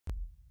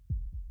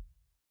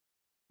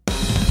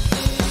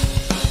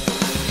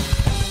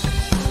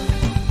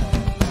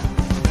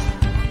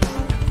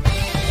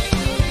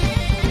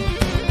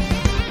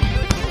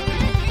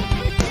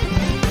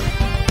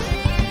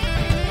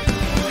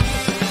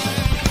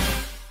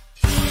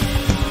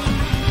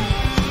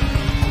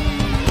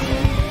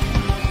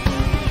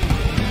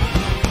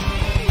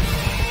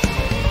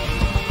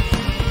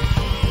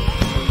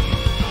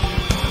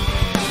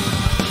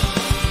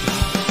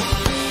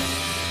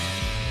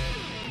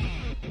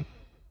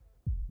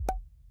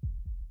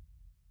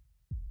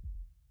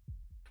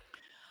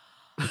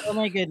Oh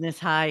my goodness.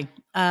 Hi.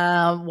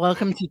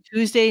 Welcome to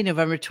Tuesday,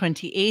 November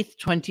 28th,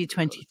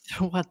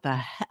 2023. What the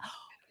hell?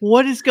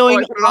 What is Oh, going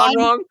I put it on on?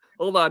 wrong.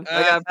 Hold on,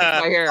 I gotta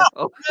fix my hair.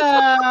 Oh,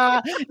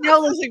 No,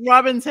 it looks like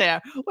Robin's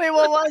hair. Wait,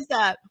 what was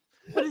that?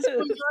 What is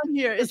going on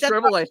here? the Is that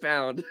shrivel I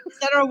found. is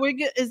that our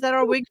wig? Is that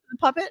our wig for the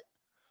puppet?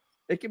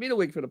 It can be the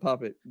wig for the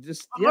puppet.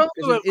 Just yeah,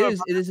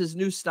 because it is his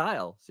new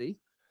style. See?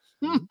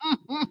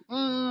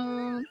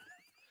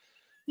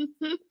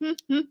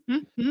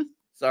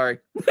 Sorry.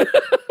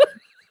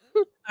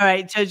 All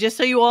right. So just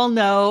so you all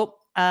know,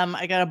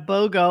 I got a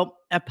BOGO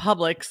at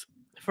Publix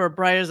for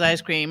Briar's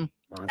ice cream.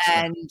 Monster.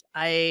 And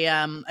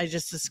I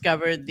just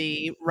discovered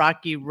the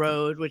Rocky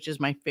Road, which is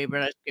my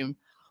favorite ice cream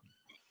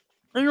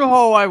in the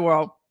whole wide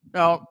world.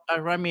 So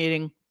that's what I'm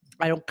eating.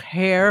 I don't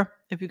care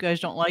if you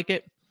guys don't like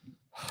it.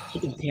 I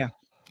don't care.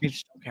 I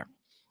just don't care.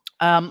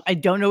 I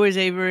don't know where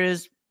Xavier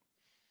is.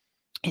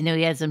 I know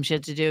he had some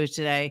shit to do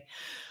today.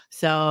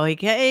 So he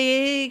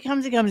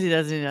comes, he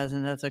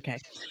doesn't. That's okay.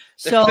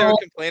 So they were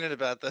complaining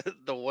about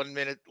the 1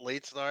 minute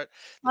late start.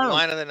 The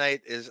line of the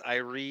night is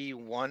Irie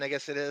 1, I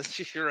guess it is.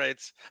 She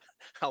writes,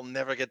 "I'll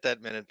never get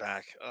that minute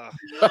back." I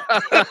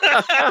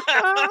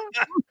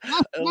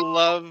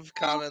love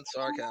comment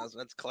sarcasm.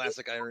 That's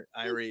classic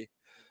Irie.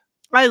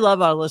 I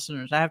love our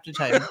listeners. I have to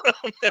tell you,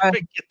 I'll never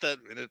get that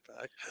minute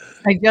back.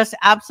 I just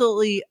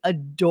absolutely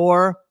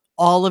adore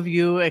all of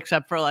you,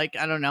 except for like,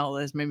 I don't know,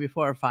 there's maybe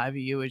 4 or 5 of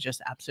you are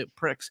just absolute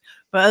pricks.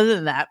 But other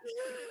than that,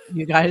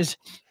 you guys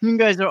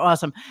are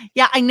awesome.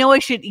 Yeah, I know I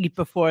should eat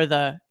before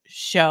the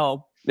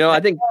show. No, I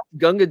think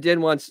Gunga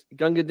Din wants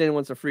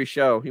a free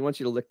show. He wants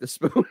you to lick the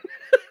spoon.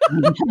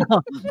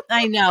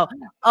 I know.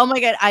 Oh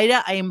my God,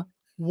 Ida, I am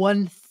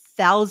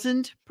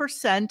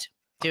 1000%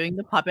 doing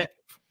the puppet.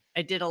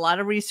 I did a lot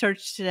of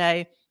research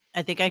today.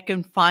 I think I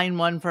can find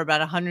one for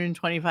about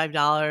 $125,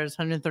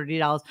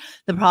 $130.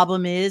 The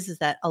problem is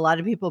that a lot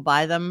of people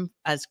buy them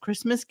as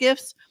Christmas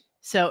gifts.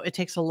 So it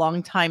takes a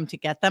long time to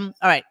get them.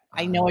 All right.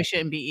 I know I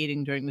shouldn't be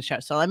eating during the show.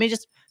 So let me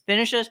just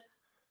finish it.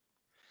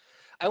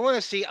 I want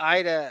to see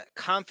Ida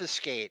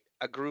confiscate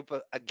a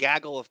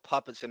gaggle of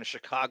puppets in a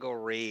Chicago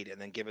raid and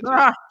then give it to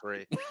her for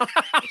free.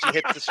 When she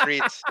hits the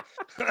streets.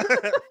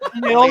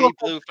 They all look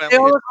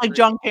like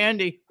John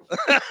Candy.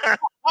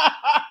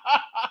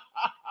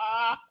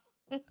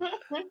 All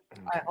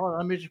right, hold on,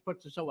 let me just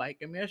put this away.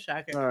 Give me a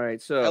second. All right,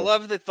 so I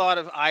love the thought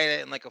of Ida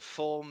in like a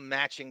full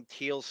matching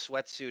teal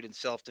sweatsuit in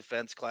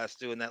self-defense class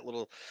doing that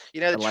little,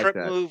 the trip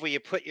move where you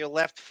put your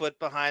left foot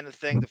behind the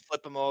thing to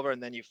flip them over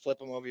and then you flip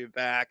them over your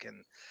back.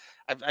 And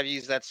I've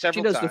used that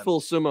several times. She does the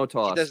full sumo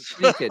toss.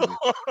 Are you kidding me?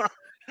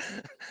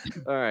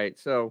 All right,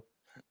 so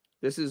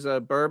this is a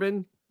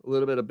bourbon, a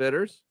little bit of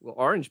bitters, well,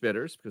 orange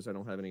bitters because I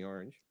don't have any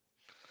orange.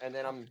 And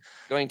then I'm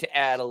going to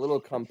add a little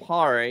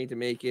Campari to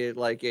make it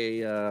like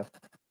I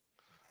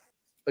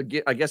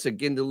guess a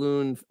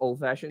Gindaloon old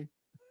fashioned.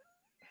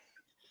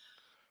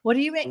 What do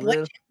you make?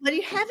 What are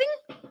you having?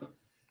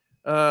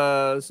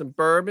 Some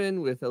bourbon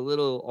with a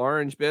little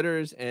orange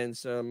bitters and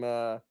some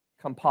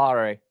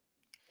Campari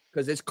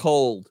because it's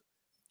cold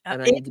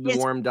and I need to be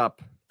warmed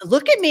up.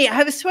 Look at me! I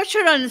have a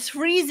sweatshirt on. It's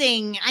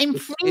freezing. I'm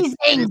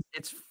freezing.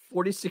 It's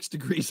 46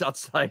 degrees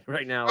outside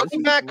right now.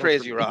 Welcome back,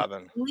 Crazy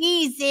Robin.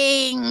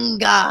 Freezing.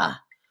 Oh,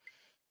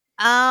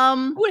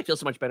 I feel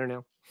so much better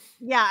now.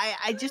 Yeah,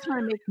 I just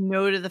want to make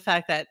note of the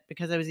fact that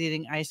because I was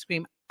eating ice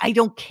cream, I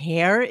don't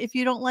care if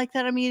you don't like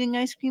that I'm eating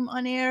ice cream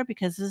on air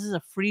because this is a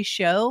free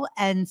show,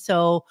 and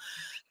so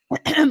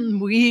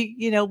we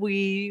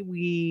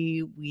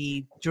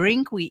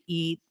drink, we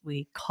eat,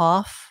 we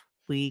cough,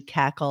 we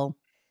cackle.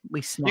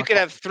 We You could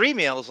have 3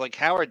 meals like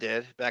Howard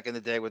did back in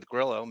the day with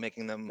Grillo,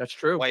 making them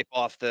wipe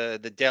off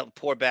the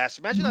poor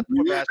bastard. Imagine that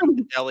poor bastard at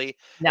the deli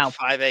at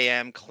 5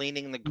 a.m.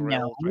 cleaning the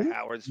grill for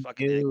Howard's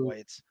fucking egg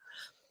whites.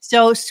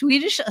 So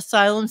Swedish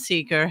asylum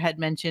seeker had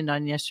mentioned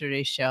on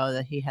yesterday's show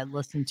that he had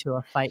listened to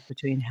a fight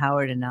between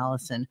Howard and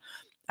Allison.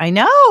 I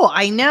know.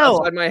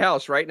 Outside my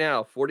house right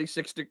now,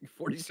 46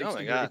 degrees. Oh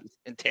my God.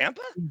 In Tampa?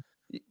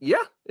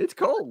 Yeah, it's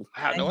cold.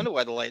 Wow, no wonder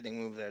why the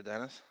Lightning moved there,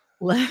 Dennis.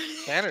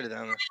 Canada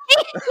down there.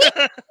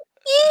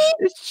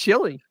 It's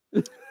chilly.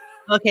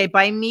 Okay,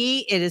 by me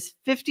it is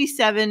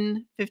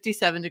 57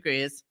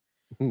 degrees.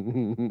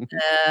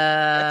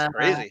 That's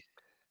crazy.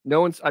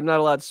 I'm not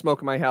allowed to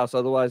smoke in my house.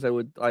 Otherwise,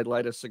 I'd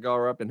light a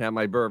cigar up and have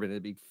my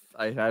bourbon.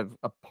 I'd have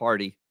a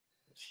party.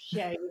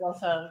 Yeah, you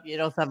also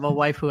have a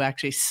wife who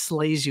actually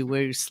slays you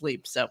where you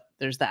sleep. So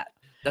there's that.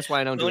 That's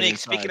why I don't do it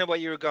inside. Speaking of what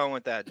you were going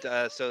with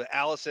that, so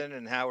Allison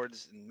and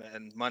Howard's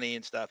and money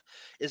and stuff.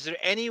 Is there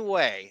any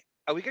way?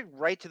 We get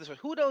right to this one.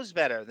 Who knows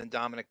better than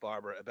Dominic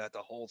Barbara about the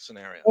whole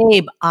scenario?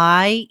 Babe,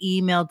 I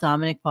email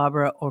Dominic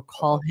Barbara or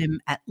call him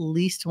at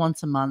least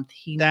once a month.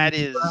 He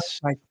writes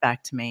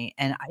back to me,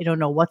 and I don't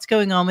know what's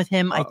going on with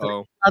him. I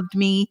thought he loved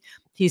me.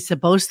 He's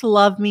supposed to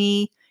love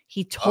me.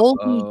 He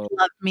told me he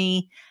loved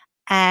me,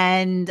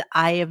 and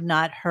I have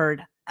not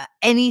heard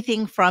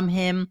anything from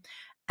him,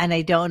 and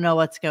I don't know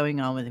what's going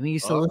on with him. He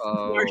used to listen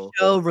to our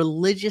show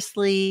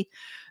religiously.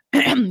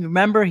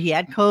 Remember, he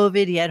had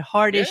COVID. He had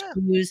heart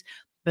issues.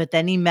 But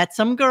then he met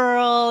some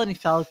girl and he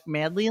fell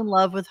madly in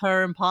love with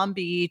her in Palm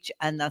Beach.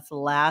 And that's the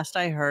last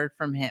I heard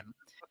from him.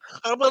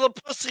 I'm a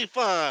pussy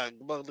fog,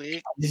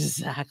 Monique.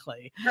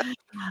 Exactly.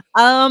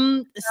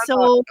 I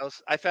So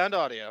found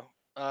audio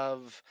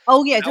of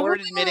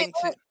Howard admitting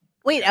to.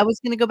 Wait, I was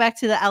going to go back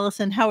to the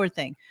Allison Howard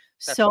thing.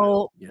 That's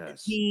So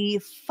Yes. the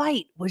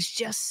fight was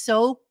just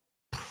so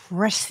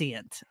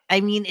prescient.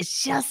 I mean,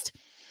 it's just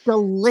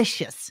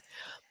delicious.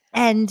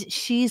 And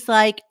she's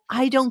like,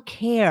 I don't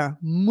care.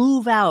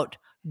 Move out.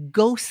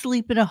 Go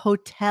sleep in a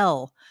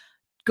hotel.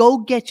 Go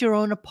get your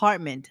own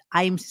apartment.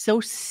 I'm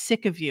so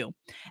sick of you.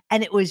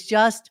 And it was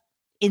just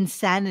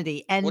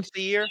insanity. And What's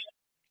the year?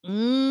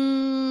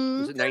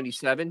 Was it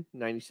 97,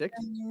 96?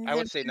 I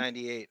would say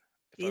 98.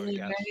 These are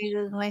very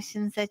good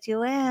questions that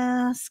you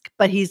ask.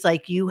 But he's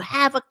like, you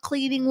have a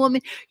cleaning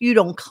woman. You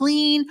don't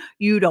clean.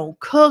 You don't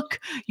cook.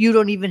 You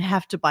don't even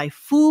have to buy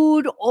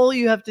food. All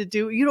you have to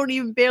do, you don't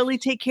even barely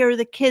take care of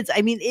the kids.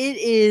 I mean, it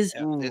is.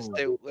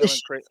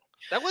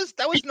 That was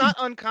not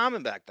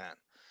uncommon back then.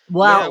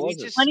 Wow. We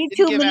just 22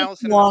 give minutes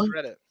Allison long.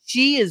 credit.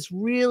 She is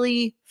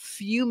really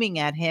fuming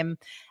at him.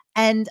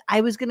 And I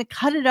was going to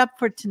cut it up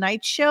for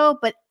tonight's show,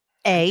 but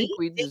A,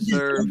 we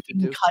deserve to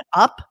do cut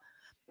up.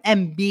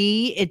 And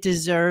B, it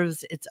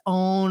deserves its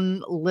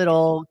own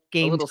little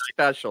game. A little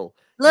special.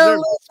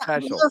 Little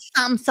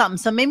something.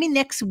 So maybe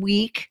next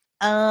week,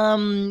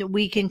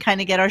 we can kind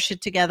of get our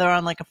shit together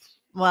on like it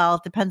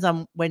depends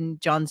on when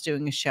John's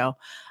doing a show.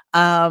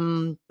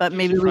 But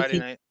maybe Friday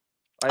night.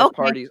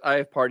 I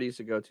have parties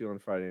to go to on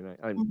Friday night.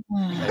 I'm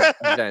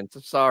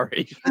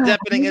sorry. The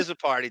Depening is a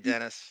party,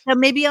 Dennis. So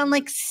maybe on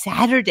like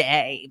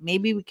Saturday,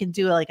 maybe we can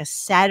do like a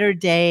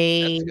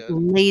Saturday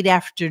late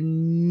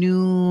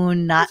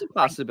afternoon, not That's a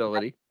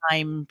possibility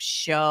time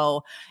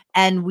show,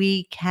 and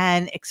we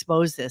can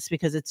expose this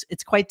because it's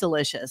quite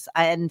delicious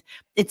and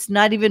it's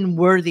not even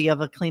worthy of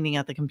a cleaning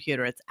out the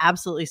computer. It's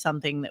absolutely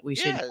something that we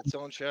should. Yeah, its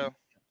own show.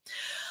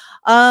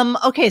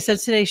 Okay, so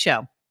today's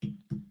show.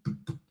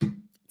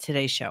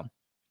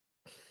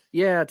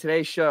 Yeah,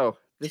 today's show.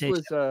 This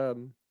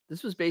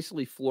was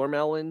basically floor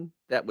melon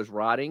that was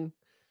rotting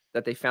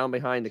that they found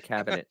behind the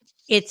cabinet.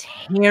 It's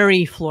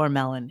hairy floor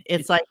melon.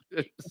 It's like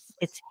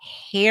it's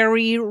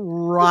hairy,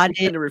 rotted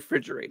in the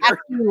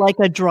refrigerator, like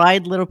a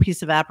dried little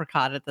piece of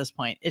apricot at this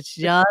point. It's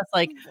just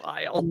like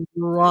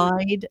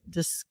dried,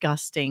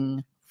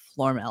 disgusting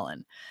floor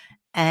melon.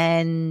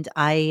 And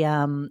I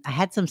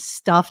had some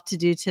stuff to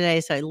do today.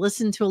 So I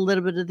listened to a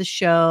little bit of the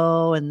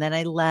show and then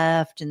I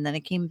left and then I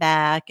came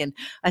back and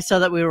I saw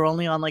that we were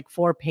only on like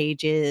 4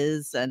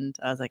 pages. And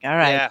I was like, all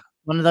right,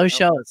 one of those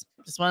shows.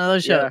 Just one of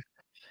those shows.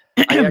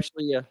 Yeah.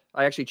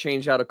 I actually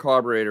changed out a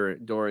carburetor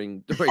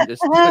during this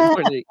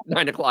during the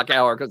 9 o'clock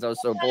hour because I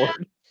was so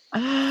bored.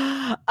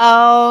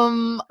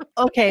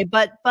 Okay,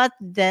 but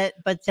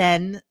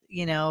then,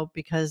 you know,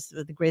 because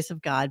of the grace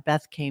of God,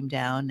 Beth came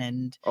down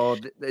and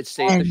it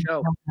saved the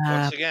show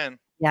once again.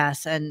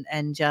 Yes, and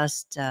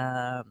just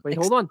wait,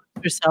 hold on,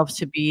 herself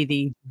to be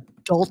the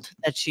dolt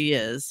that she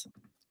is.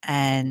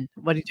 And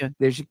what are you doing?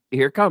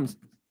 Here it comes.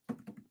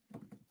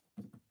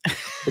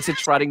 It's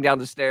trotting down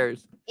the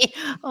stairs.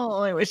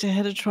 Oh, I wish I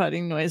had a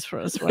trotting noise for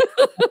us.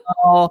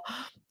 Oh,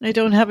 I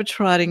don't have a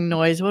trotting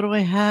noise. What do I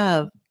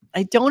have?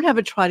 I don't have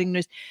a trotting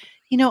noise.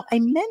 You know, I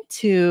meant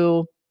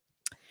to.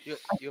 You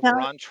have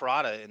Ron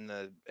Trotta in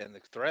the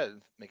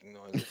thread making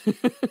noises.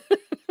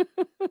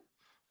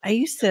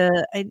 I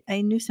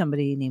knew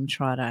somebody named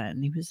Trotta,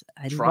 and he was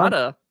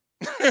Trotta.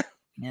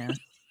 Yeah,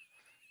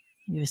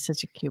 he was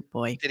such a cute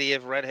boy. Did he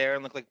have red hair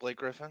and look like Blake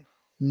Griffin?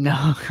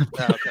 No.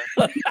 Oh,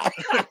 okay.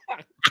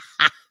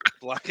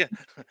 Block it.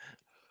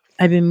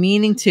 I've been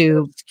meaning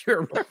to.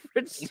 Been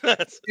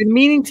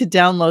meaning to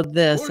download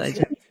this.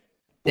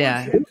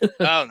 Yeah.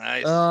 Oh,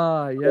 nice.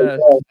 Oh, yeah.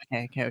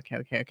 Okay.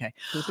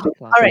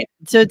 All right.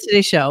 So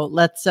today's show,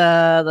 let's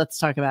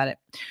talk about it.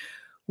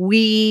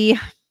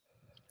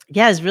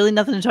 There's really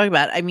nothing to talk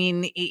about. I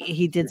mean,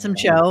 he did some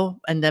show,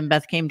 and then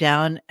Beth came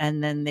down,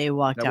 and then they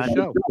walked out,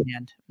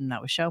 and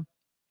that was show.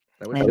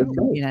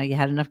 You know, you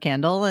had enough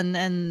candle,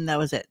 and that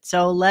was it.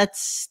 So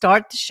let's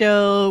start the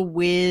show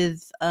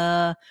with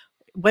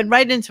went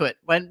right into it.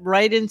 Went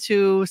right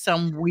into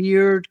some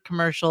weird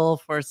commercial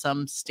for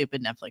some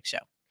stupid Netflix show.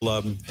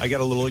 I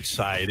got a little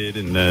excited,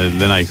 and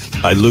then I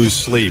lose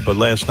sleep. But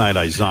last night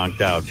I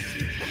zonked out.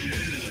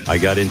 I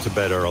got into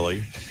bed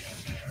early.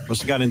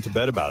 Must have got into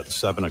bed about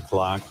 7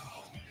 o'clock,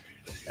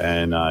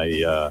 and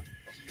I'm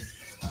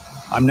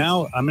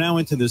now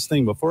into this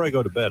thing. Before I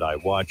go to bed, I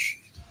watch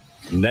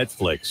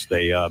Netflix.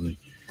 They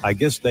I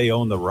guess they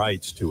own the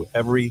rights to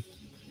every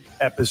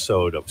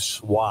episode of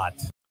SWAT.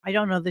 I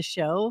don't know the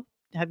show.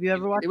 Have you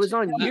ever watched it? It was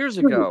on years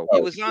ago.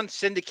 It was on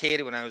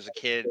syndicated when I was a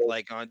kid,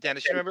 like on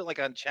Dennis. You remember, like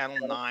on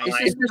Channel 9?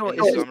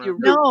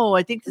 No,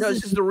 I think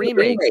this is the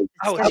remake.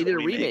 Oh, they did a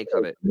remake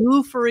of it.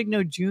 Lou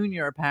Ferrigno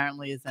Jr.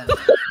 apparently is in it.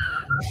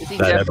 Is he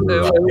Jeff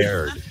Lou?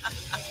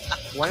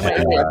 Why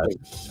am I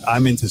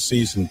I'm into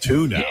season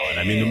 2 now, and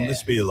I mean, it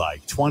must be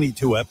like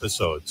 22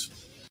 episodes.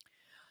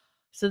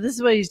 So this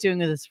is what he's doing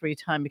with his free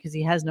time because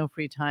he has no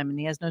free time and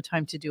he has no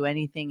time to do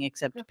anything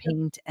except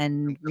paint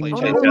and read.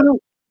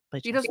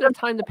 He doesn't have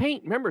time to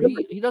paint. Remember,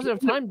 he doesn't have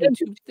time to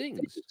do 2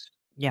 things.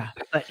 Yeah,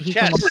 but he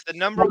Chess, can the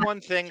number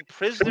one thing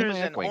prisoners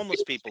and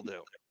homeless people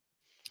do.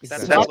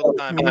 That's how little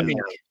time you have.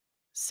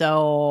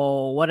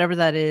 So whatever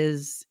that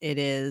is, it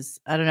is.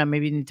 I don't know.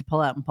 Maybe you need to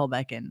pull out and pull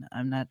back in.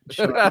 I'm not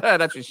sure.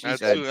 That's what she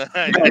said. You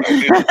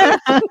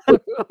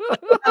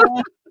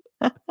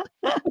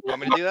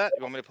want me to do that?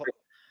 You want me to pull?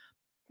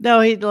 No,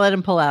 he'd let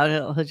him pull out.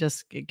 He'll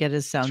just get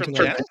his sound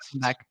together.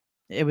 Back.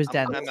 It was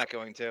Dennis. I'm not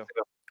going to.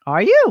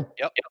 Are you?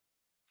 Yep.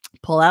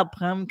 Pull out,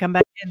 come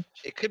back in.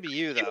 It could be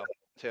you though.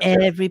 Too.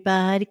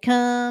 Everybody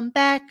come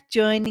back,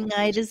 joining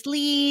Ida's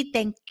lead.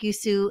 Thank you,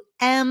 Sue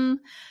M.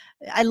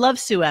 I love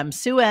Sue M.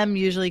 Sue M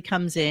usually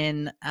comes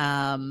in.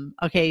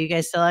 Okay, you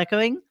guys still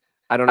echoing?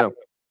 I don't know.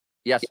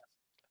 Yes.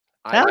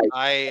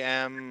 I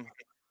am.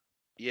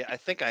 Yeah, I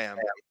think I am.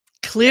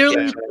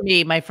 Clearly it's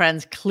me, my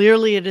friends.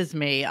 Clearly it is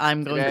me.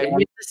 I'm going to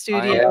leave the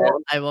studio.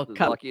 I will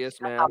come.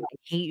 Luckiest man. I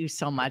hate you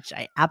so much.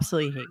 I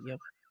absolutely hate you.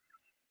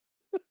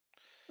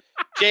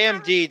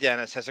 JMD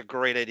Dennis has a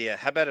great idea.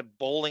 How about a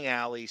bowling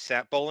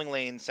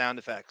lane sound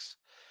effects?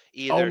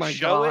 Either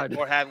show it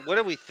or have. What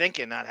are we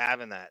thinking? Not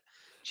having that.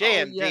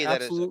 JMD,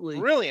 that absolutely. Is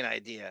a brilliant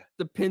idea.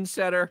 The pin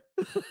setter,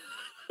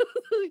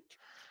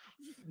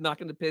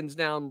 knocking the pins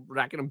down,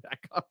 racking them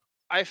back up.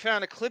 I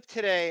found a clip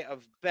today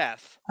of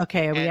Beth.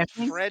 Okay, are we and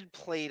Fred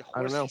played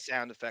horsey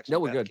sound effects. No,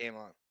 we're Beth good. Came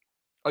on.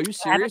 Are you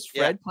serious?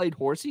 Fred played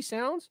horsey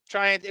sounds?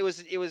 It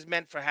was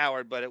meant for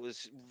Howard, but it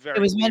was very. It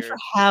was weird. meant for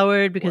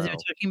Howard because they were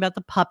talking about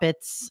the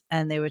puppets,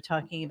 and they were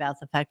talking about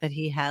the fact that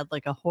he had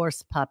like a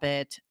horse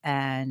puppet,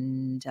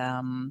 and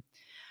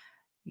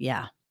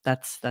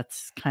that's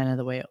kind of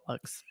the way it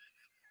looks.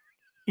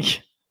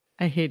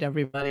 I hate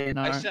everybody in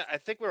our. I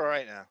think we're all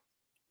right now.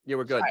 Yeah,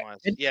 we're good.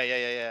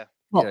 Yeah.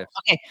 Well,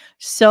 okay,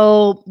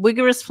 so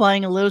Wigger is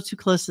flying a little too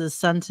close to the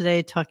sun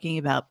today, talking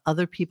about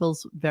other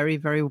people's very,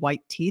 very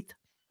white teeth.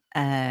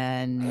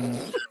 And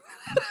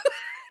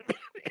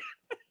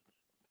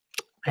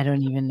I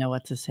don't even know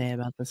what to say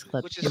about this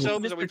clip. Which is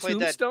so bizarre. We played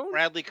that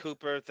Bradley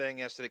Cooper thing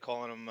yesterday,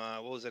 calling him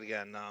what was it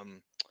again?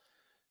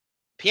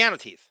 Piano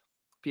teeth.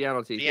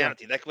 Piano teeth. Piano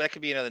teeth. That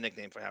could be another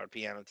nickname for Howard.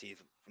 Piano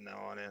teeth from now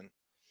on in.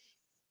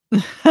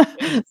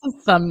 The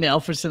thumbnail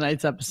for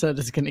tonight's episode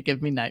is going to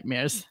give me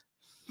nightmares.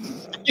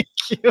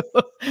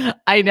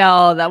 I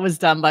know that was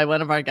done by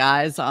one of our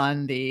guys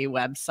on the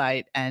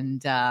website, and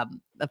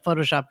the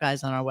Photoshop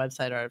guys on our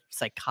website are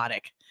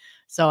psychotic.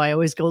 So I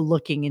always go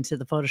looking into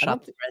the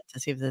Photoshop thread to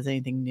see if there's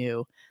anything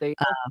new. They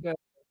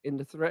in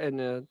the thread in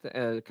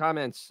the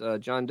comments,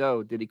 John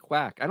Doe, did he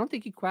quack? I don't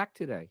think he quacked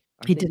today.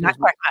 He did not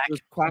quack. He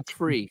was quack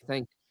free.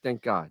 Thank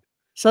God.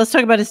 So let's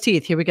talk about his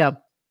teeth. Here we go.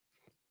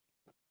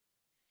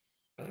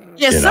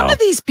 Yeah, some of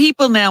these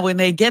people now, when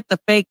they get the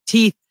fake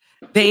teeth,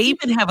 they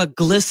even have a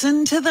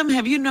glisten to them.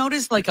 Have you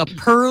noticed, like a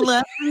pearl?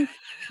 And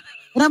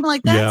I'm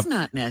like, that's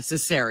not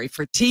necessary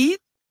for teeth.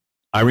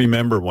 I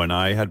remember when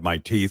I had my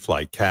teeth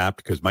like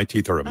capped because my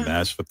teeth are a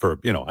mess. But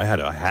I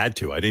had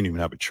to. I didn't even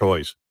have a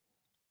choice.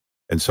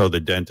 And so the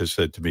dentist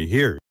said to me,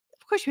 "Here."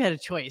 Of course, you had a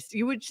choice.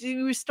 You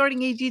were starting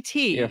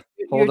AGT. Yeah.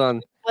 Hold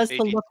on. Was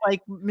to look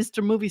like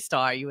Mr. Movie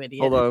Star, you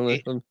idiot. Hold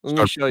on. Let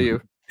me show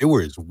you. They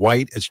were as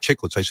white as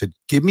chiclets. I said,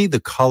 "Give me the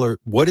color.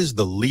 What is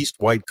the least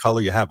white color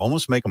you have?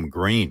 Almost make them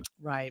green."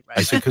 Right.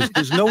 I said, "Because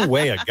there's no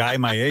way a guy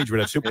my age would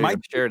have." My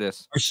share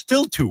this. Are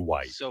still too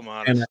white. So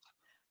modest.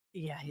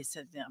 Yeah, he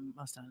said,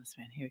 most honest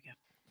man. Here we go.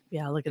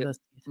 Yeah, look at those.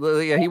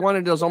 Yeah, he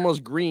wanted those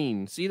almost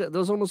green. See that?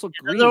 Those almost look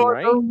green,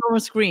 right?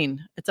 Almost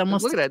green. It's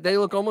almost. Look at that. They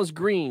look almost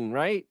green,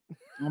 right?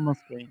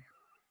 Almost green.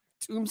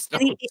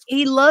 Tombstone.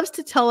 He loves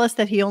to tell us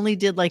that he only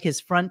did like his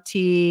front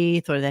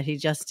teeth, or that he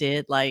just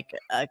did like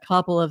a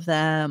couple of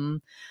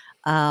them.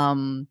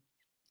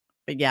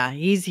 But yeah,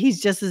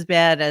 he's just as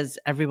bad as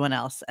everyone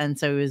else, and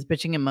so he was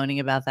bitching and moaning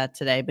about that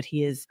today. But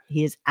he is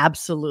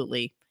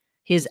absolutely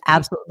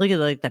look at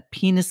like the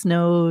penis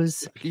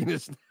nose.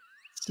 Penis.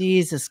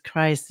 Jesus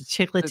Christ, the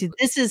chiclet teeth.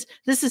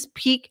 This is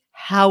peak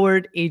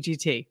Howard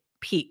AGT.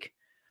 Peak.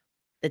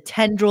 The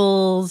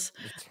tendrils,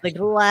 the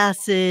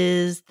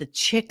glasses, the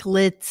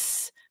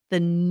chiclets, the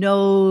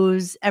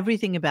nose,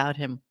 everything about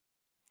him.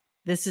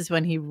 This is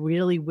when he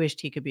really wished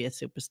he could be a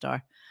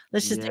superstar.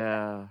 Let's just take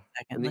a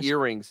second. And the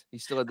earrings. He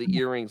still had the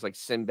earrings like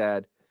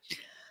Sinbad.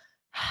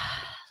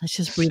 Let's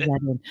just breathe that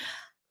in.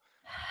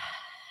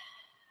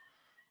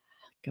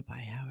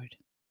 Goodbye, Howard.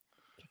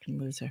 Fucking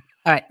loser.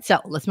 All right, so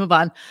let's move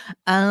on.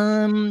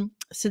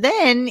 So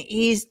then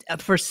he's,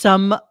 for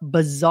some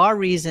bizarre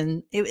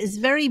reason, it was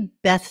very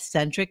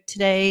Beth-centric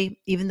today,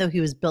 even though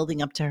he was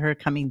building up to her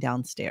coming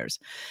downstairs.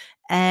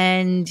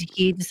 And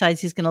he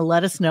decides he's going to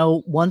let us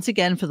know once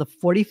again for the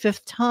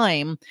 45th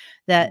time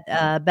that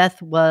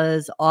Beth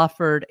was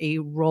offered a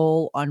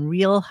role on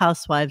Real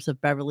Housewives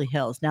of Beverly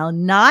Hills. Now,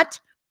 not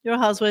Real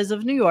Housewives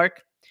of New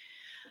York,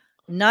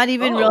 Not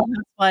even Real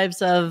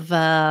Housewives of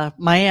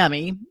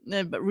Miami,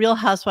 but Real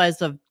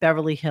Housewives of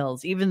Beverly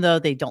Hills. Even though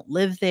they don't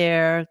live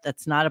there,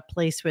 that's not a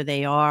place where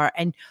they are.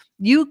 And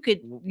you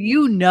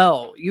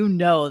know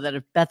that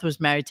if Beth was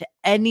married to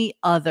any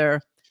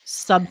other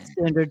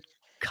substandard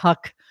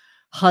cuck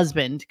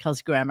husband,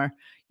 Kelsey Grammer,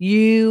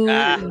 you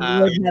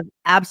would have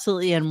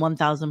absolutely and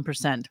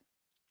 1000%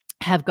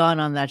 have gone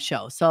on that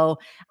show. So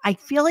I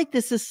feel like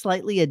this is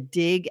slightly a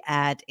dig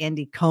at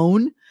Andy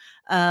Cohen.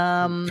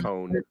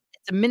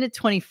 It's a minute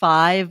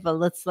 25, but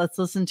let's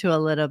listen to a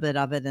little bit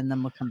of it and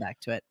then we'll come back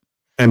to it.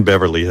 And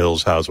Beverly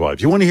Hills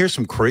Housewives. You want to hear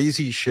some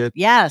crazy shit?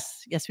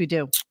 Yes, we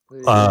do.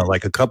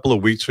 Like a couple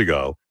of weeks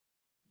ago,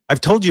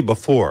 I've told you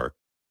before,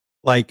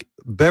 like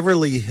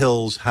Beverly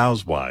Hills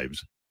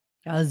Housewives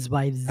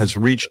has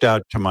reached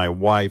out to my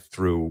wife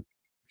through,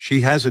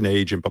 she has an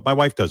agent, but my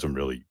wife doesn't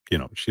really,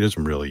 she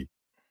doesn't really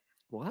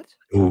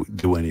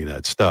do any of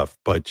that stuff.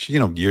 But,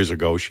 years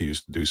ago, she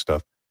used to do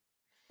stuff.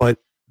 But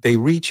they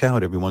reach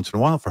out every once in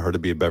a while for her to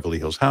be a Beverly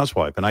Hills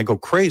housewife. And I go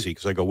crazy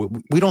because I go,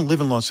 we don't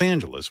live in Los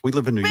Angeles. We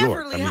live in New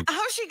York. I mean,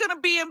 how's she going to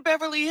be in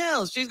Beverly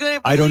Hills? She's going to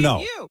have to I don't leave know.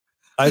 You.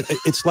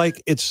 It's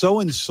like, it's so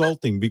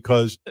insulting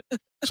because,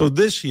 so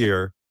this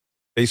year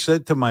they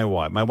said to my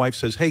wife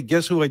says, hey,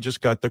 guess who I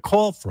just got the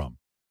call from?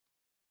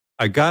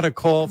 I got a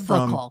call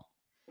from,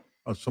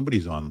 oh,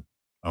 somebody's on.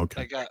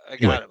 Okay. I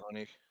got it,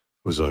 Monique.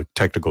 It was a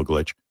technical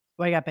glitch.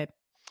 What you got, babe?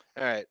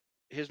 All right.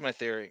 Here's my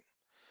theory.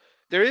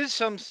 There is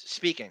some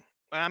speaking.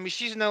 I mean,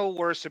 she's no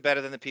worse or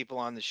better than the people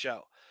on the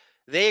show.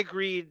 They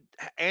agreed.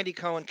 Andy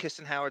Cohen,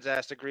 Kristen Howard's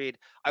ass agreed.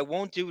 I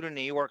won't do it in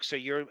New York, so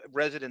your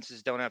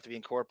residences don't have to be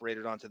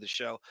incorporated onto the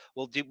show.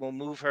 We'll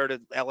move her to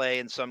L.A.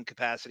 in some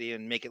capacity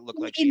and make it look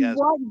like she has. In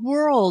what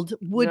world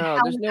would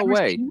there's no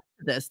way.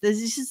 This? There's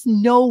just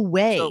no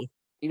way. So,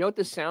 you know what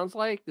this sounds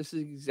like? This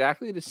is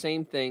exactly the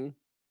same thing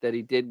that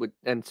he did with,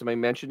 and somebody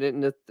mentioned it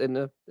in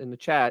the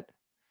chat.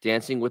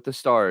 Dancing with the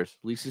Stars,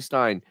 Lisa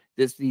Stein.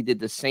 He did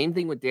the same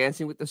thing with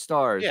Dancing with the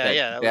Stars.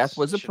 Beth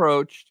was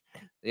approached.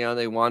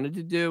 They wanted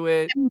to do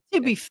it. And to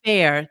be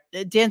fair,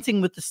 Dancing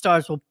with the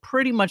Stars will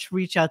pretty much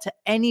reach out to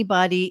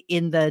anybody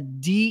in the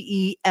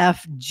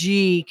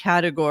DEFG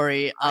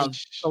category of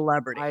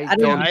celebrity.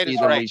 Ida's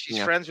right.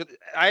 She's friends with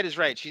Ida's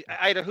right.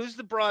 Ida, who's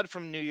the broad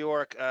from New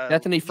York?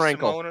 Bethany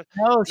Frankel.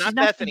 No, not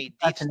Bethany.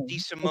 D.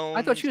 Simone.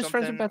 I thought she was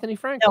friends with Bethany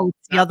Frankel. No,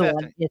 it's the other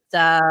one. It's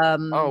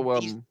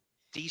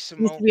D.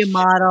 Simone. Used to be a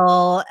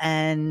model,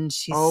 and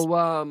she's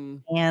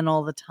Ann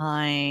all the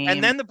time.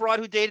 And then the broad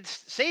who dated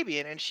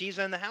Sabian, and she's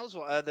in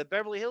the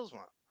Beverly Hills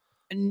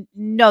one.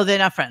 No, they're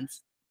not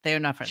friends. They are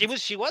not friends.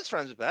 She was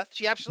friends with Beth.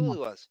 She absolutely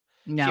was.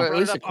 No, so at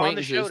least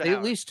acquaintances. They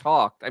at least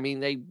talked. I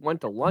mean, they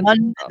went to lunch.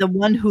 The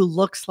one who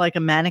looks like a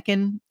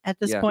mannequin at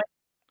this point.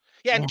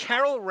 Yeah, and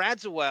Carol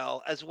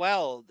Radzewell as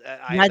well.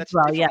 Yes.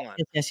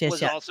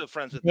 Was also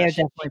friends with They're Beth.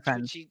 definitely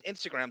friends. She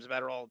Instagrams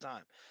about her all the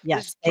time.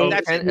 Yes,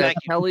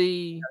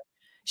 Kelly.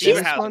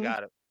 Beaverhausen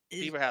got it.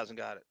 Beaverhausen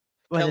got it.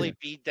 Kelly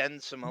B. Ben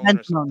Simone.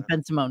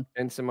 Ben Simone.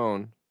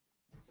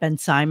 Ben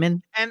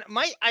Simon. And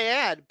might I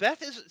add,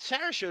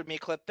 Sarah showed me a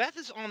clip. Beth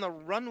is on the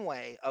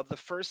runway of the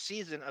first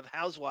season of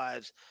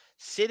Housewives,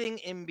 sitting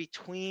in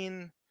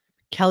between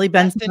Kelly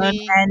Benson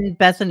and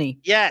Bethany.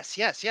 Yes.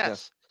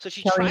 So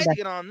she tried to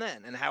get on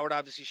then, and Howard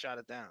obviously shot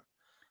it down.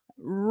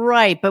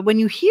 Right. But when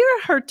you hear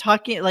her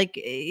talking, like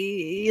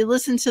you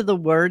listen to the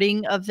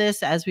wording of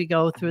this as we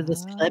go through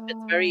this clip, it's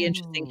very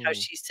interesting how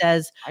she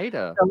says,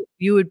 Ida, so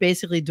you would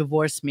basically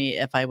divorce me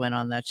if I went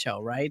on that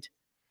show, right?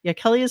 Yeah,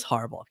 Kelly is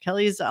horrible.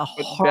 Kelly is a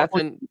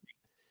horrible.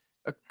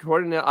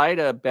 According to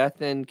Ida, Beth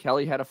and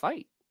Kelly had a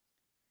fight.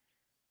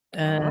 We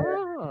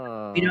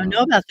don't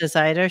know about this,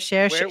 Ida.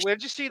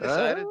 Where'd you see this,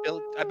 Ida?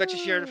 I bet you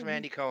shared it from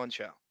Andy Cohen's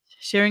show.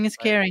 Sharing is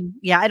caring.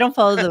 Yeah, I don't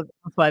follow the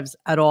Housewives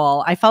at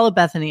all. I follow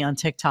Bethany on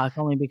TikTok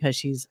only because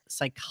she's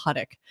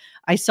psychotic.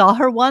 I saw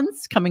her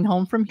once coming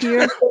home from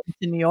here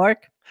to New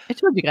York. I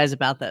told you guys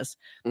about this.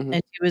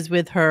 And she was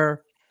with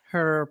her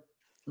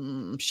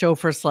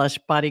chauffeur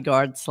 /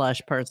 bodyguard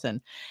 /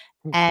 person.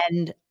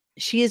 And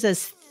she is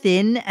as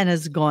thin and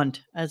as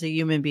gaunt as a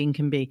human being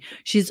can be.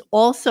 She's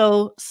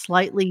also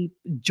slightly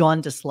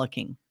jaundiced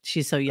looking.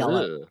 She's so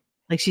yellow. Ugh.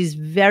 Like she's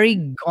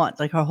very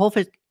gaunt. Like her whole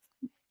face.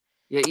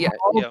 Yeah.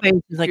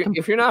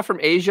 If you're not from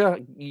Asia,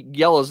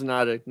 yellow's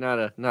not a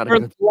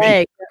good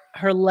leg.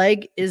 Her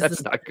leg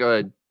is not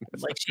good.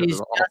 Like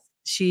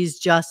she's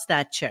just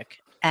that chick.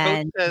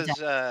 And says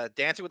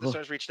Dancing with the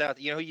Stars reached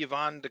out. You know who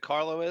Yvonne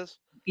DiCarlo is?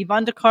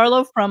 Yvonne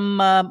DiCarlo from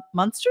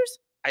Munsters?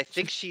 I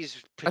think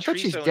she's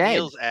Patrice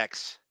O'Neal's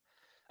ex.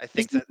 I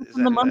think is that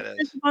who that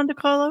is. Yvonne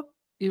DiCarlo?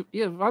 Yeah,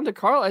 Yvonne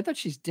DiCarlo. I thought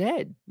she's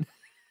dead.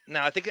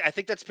 No, I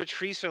think that's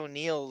Patrice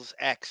O'Neal's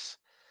ex.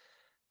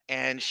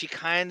 And she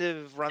kind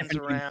of runs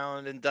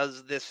around and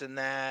does this and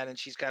that, and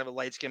she's kind of a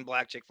light-skinned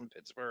black chick from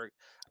Pittsburgh.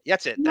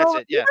 That's it.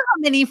 Yeah. You know how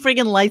many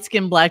friggin'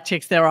 light-skinned black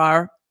chicks there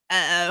are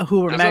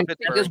who are married?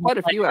 There's quite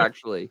a few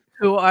actually.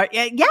 Who are?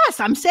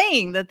 Yes, I'm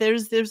saying that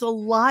there's a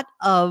lot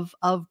of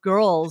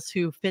girls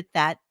who fit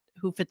that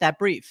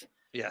brief.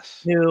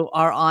 Yes. Who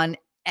are on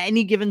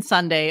any given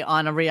Sunday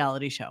on a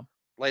reality show.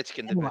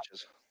 Light-skinned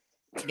bitches.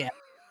 Yeah.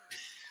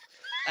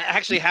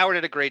 Actually, Howard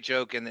had a great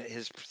joke in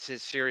his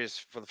Sirius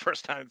for the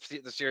first time,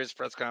 the Sirius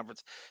press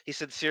conference. He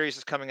said Sirius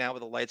is coming out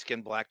with a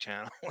light-skinned black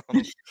channel.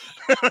 I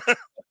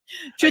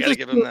gotta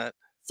give him that.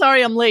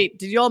 Sorry, I'm late.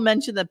 Did you all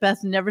mention that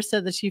Beth never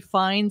said that she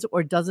finds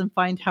or doesn't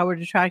find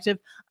Howard attractive?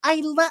 But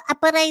I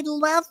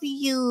love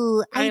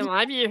you. I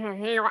love you.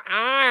 You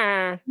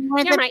are.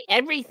 You're my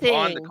everything.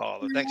 On the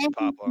caller. Thanks,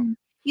 Papa.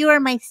 You are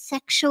my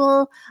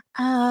sexual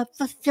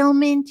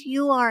fulfillment.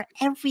 You are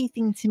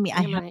everything to me.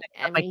 I have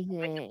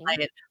everything.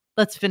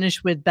 Let's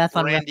finish with Beth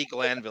on Randy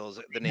Glanville is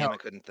the name I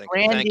couldn't think of.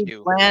 Randy Thank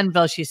you.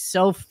 Glanville. She's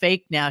so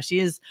fake now. She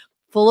is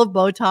full of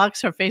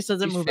Botox. Her face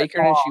doesn't move.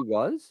 Faker than she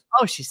was.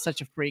 Oh, she's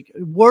such a freak.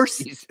 Worse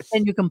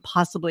than you can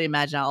possibly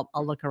imagine. I'll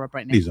look her up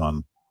right now. He's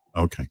on.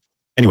 Okay.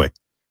 Anyway, it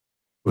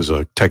was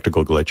a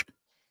technical glitch.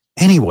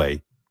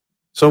 Anyway,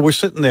 so we're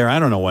sitting there. I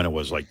don't know when it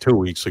was, like 2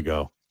 weeks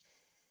ago.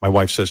 My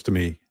wife says to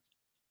me,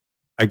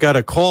 I got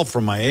a call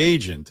from my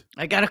agent.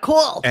 I got a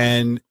call.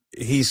 And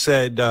he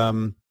said,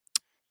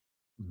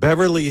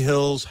 Beverly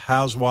Hills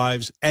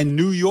Housewives and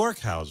New York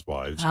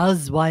Housewives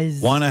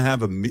want to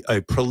have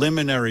a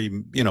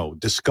preliminary,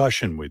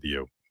 discussion with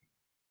you.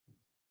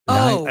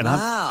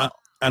 Wow.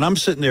 I'm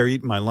sitting there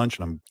eating my lunch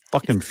and I'm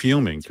fucking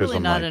fuming because really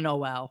I'm not like, an oh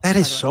wow. that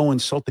is so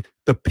insulting.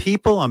 The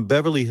people on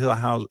Beverly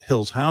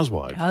Hills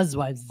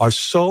Housewives are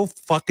so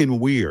fucking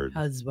weird.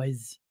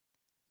 Housewives.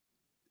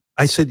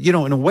 I said, in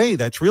a way,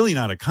 that's really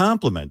not a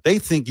compliment. They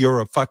think you're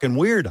a fucking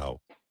weirdo.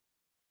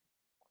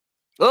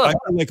 I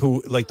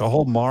feel like the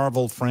whole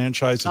Marvel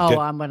franchise.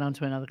 I went on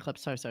to another clip.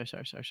 Sorry. Does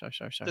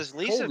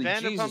Lisa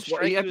Vanderpump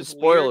strike you have you to as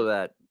spoil weird?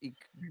 that?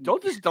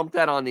 Don't just dump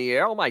that on the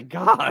air. Oh my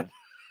God.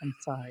 I'm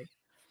sorry.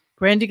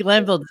 Randy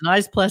Glanville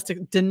denies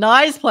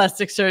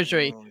plastic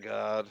surgery. Oh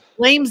God.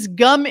 Blames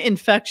gum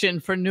infection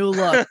for new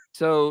look.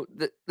 So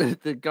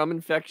the gum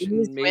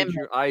infection made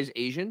your eyes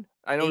Asian?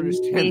 I don't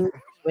understand.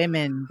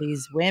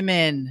 These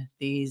women.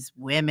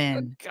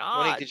 Oh,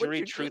 God, Tony, did you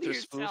read Truth or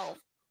Spoof?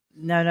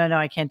 No,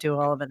 I can't do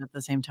all of it at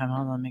the same time.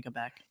 Hold on, let me go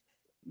back.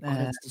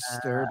 That's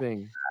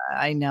disturbing.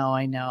 I know.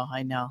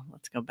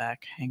 Let's go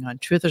back. Hang on.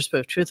 Truth or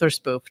spoof? Truth or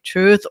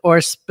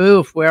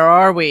spoof? Where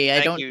are we?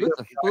 Thank you.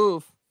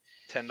 Spoof.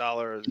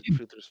 $10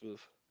 Truth or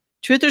Spoof.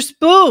 Truth or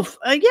spoof?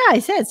 Yeah, I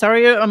said.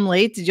 Sorry, I'm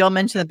late. Did y'all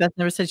mention that Beth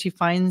never said she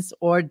finds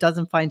or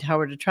doesn't find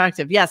Howard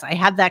attractive? Yes, I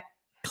have that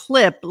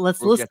clip. We'll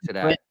listen get to to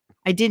that. it.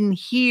 I didn't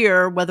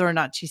hear whether or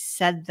not she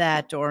said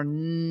that or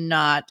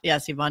not.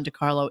 Yes, Yvonne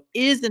DiCarlo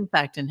is in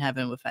fact in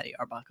heaven with Fatty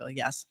Arbuckle.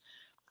 Yes.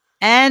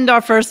 And our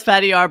first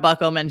Fatty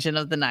Arbuckle mention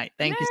of the night.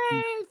 Thank you so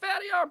much.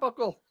 Fatty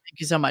Arbuckle. Thank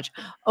you so much.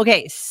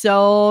 Okay,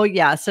 so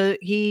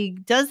he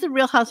does the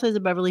Real Housewives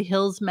of Beverly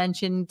Hills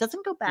mention.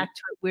 Doesn't go back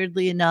to it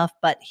weirdly enough,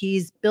 but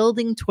he's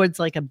building towards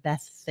like a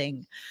Beth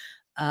thing.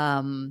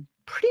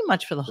 Pretty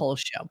much for the whole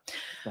show.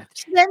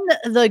 Then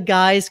the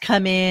guys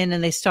come in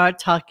and they start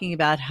talking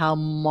about how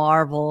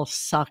Marvel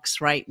sucks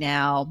right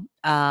now,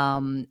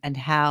 and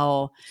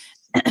how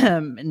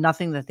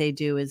nothing that they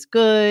do is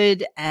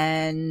good,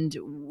 and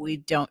we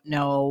don't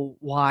know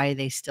why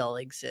they still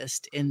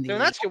exist in the. No,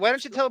 that's good. Why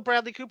don't you tell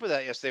Bradley Cooper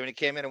that yesterday when he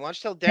came in, and why don't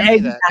you tell Danny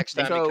that next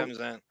time he comes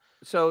in?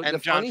 So and the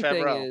John funny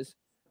Favreau. thing is.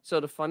 So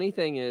the funny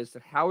thing is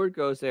that Howard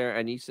goes there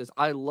and he says,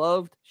 I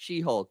loved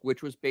She-Hulk,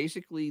 which was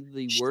basically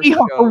the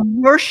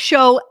worst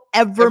show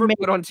ever made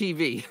put on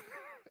TV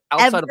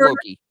outside of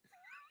Loki.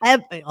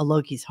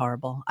 Loki's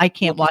horrible. I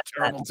can't watch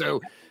that.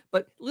 Too.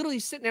 But literally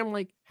sitting there, I'm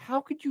like,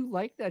 how could you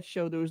like that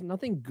show? There was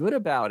nothing good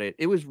about it.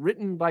 It was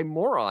written by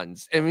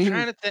morons. I mean,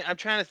 I'm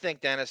trying to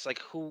think, Dennis,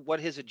 like what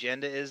his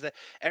agenda is. That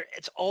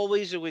it's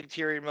always a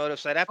ulterior motive.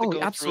 So I'd have to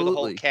go through the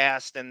whole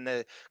cast and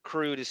the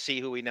crew to see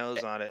who he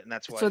knows on it, and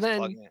that's why. So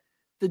then.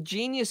 The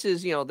genius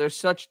is, there's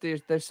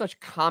such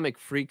comic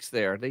freaks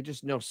there. They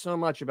just know so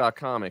much about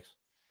comics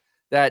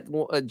that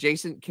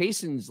Jason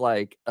Kaysen's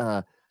like,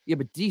 but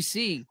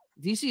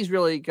DC's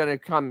really gonna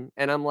come.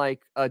 And I'm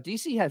like,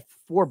 DC had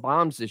 4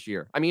 bombs this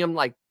year. I mean, I'm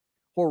like,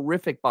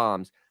 horrific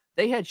bombs.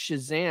 They had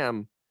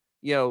Shazam,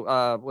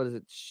 what is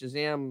it?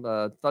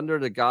 Shazam, Thunder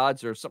of the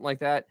Gods or something like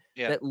that.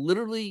 Yeah. That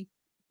literally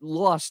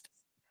lost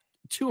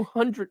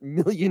 $200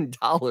 million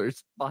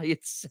by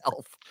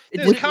itself.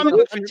 There's comic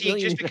book fatigue.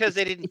 Just because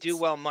they didn't do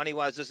well money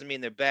wise doesn't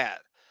mean they're bad.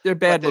 They're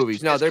bad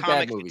movies. No, they're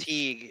bad movies.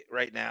 Fatigue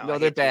right now. No,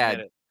 they're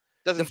bad.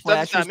 The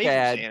Flash was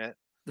bad.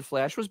 The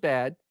Flash was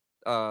bad.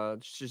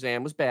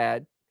 Shazam was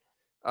bad.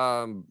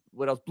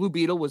 What else? Blue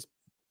Beetle was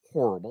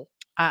horrible.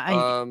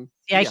 I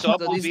saw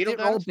Blue Beetle.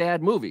 They're all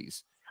bad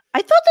movies.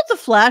 I thought that the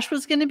Flash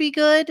was going to be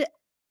good,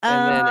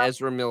 and then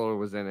Ezra Miller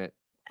was in it.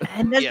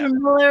 And Ezra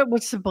Miller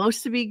was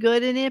supposed to be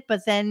good in it,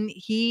 but then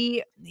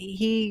he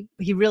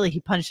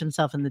punched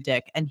himself in the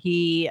dick, and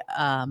he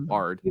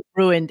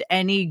ruined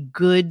any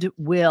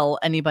goodwill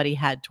anybody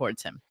had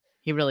towards him.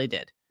 He really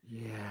did.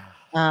 Yeah.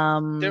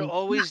 They're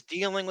always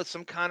dealing with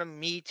some kind of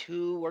Me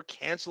Too or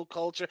cancel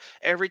culture.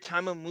 Every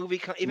time a movie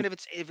comes, even if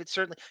it's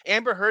certainly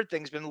Amber Heard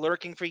thing's been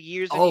lurking for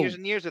years and years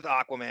and years with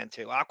Aquaman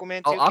 2.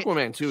 Aquaman 2.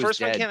 Aquaman 2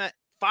 first is one dead. came out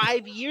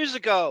 5 years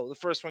ago. The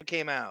first one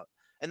came out.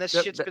 And that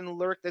shit's been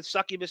that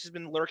succubus has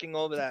been lurking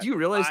over that. Do you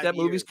realize that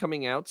movie's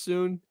coming out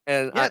soon?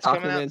 And yeah, it's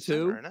coming out Aquaman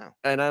 2.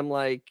 And I'm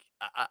like,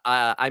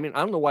 I mean,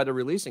 I don't know why they're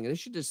releasing it. They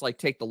should just like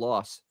take the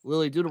loss.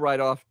 Lily, do the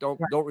write-off. Don't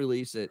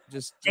release it.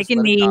 Just take a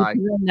let knee, it die.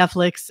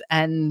 Netflix,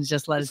 and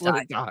just let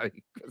it die.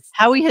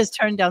 Howie has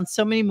turned down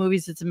so many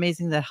movies. It's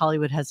amazing that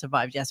Hollywood has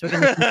survived. Yes, we're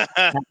going to do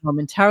that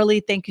momentarily.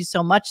 Thank you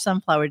so much,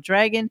 Sunflower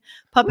Dragon.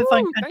 Puppet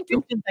Fun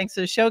Contribution. Thanks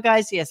for the show,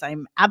 guys. Yes,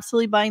 I'm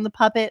absolutely buying the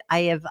puppet.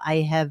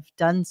 I have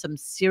done some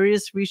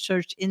serious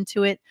research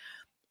into it.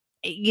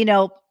 You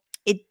know,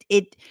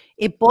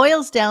 it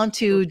boils down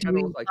to, do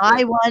we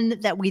buy one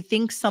that we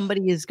think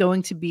somebody is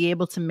going to be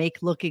able to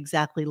make look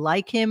exactly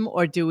like him,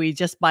 or do we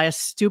just buy a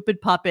stupid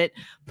puppet,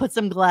 put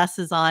some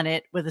glasses on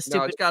it with a stupid?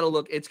 No, it's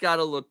got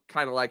to look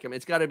kind of like him.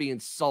 It's got to be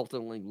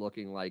insultingly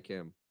looking like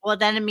him. Well,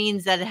 then it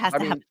means that it has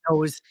to have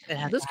nose.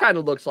 This kind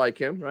of looks like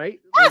him,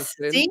 right? Yes.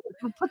 See,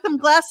 put some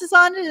glasses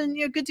on it, and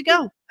you're good to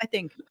go. I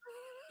think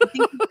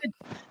you're good.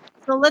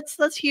 So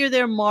let's hear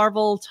their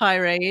Marvel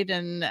tirade,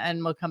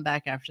 and we'll come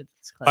back after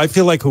this clip. I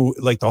feel like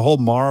the whole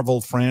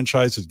Marvel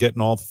franchise is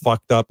getting all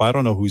fucked up. I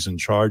don't know who's in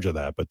charge of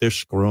that, but they're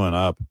screwing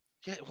up.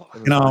 Yeah,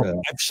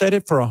 well, I've said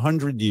it for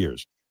 100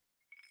 years.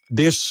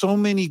 There's so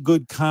many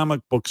good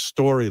comic book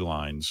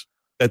storylines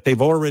that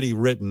they've already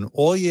written.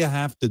 All you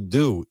have to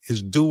do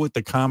is do what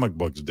the comic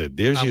books did.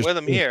 There's with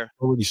him here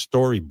already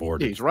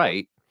storyboarded. He's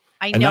right.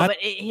 I know, but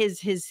his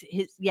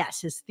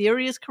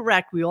theory is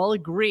correct. We all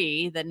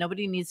agree that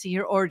nobody needs to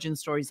hear origin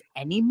stories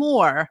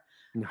anymore.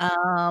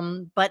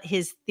 No. But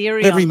his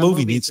theory, every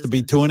movie needs to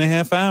be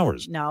 2.5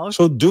 hours. No,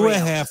 so do a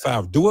half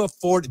hour, do a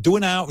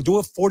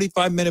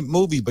 45-minute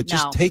movie, but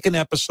just take an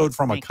episode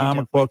from a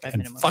comic book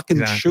and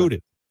fucking shoot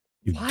it.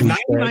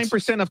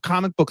 99% of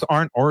comic books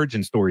aren't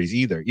origin stories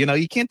either. You know,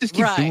 you can't just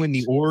keep doing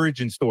the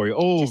origin story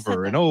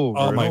over and over.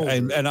 Oh my!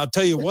 And I'll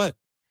tell you what,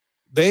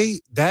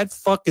 that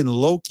fucking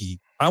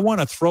Loki. I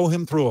want to throw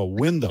him through a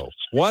window.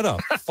 What a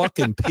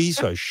fucking piece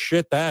of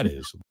shit that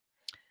is.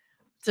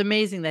 It's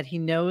amazing that he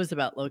knows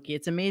about Loki.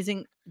 It's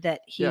amazing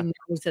that he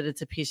knows that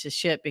it's a piece of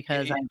shit,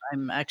 because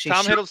I'm actually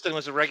Tom Hiddleston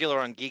was a regular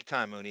on Geek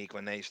Time, Monique,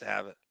 when they used to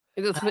have it.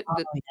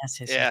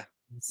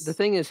 The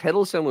thing is,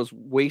 Hiddleston was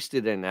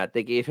wasted in that.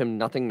 They gave him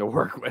nothing to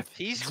work with.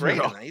 He's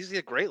great. He's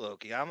a great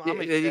Loki.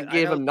 They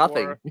gave him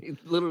nothing. He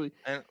literally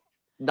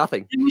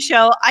nothing.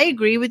 Michelle, I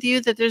agree with you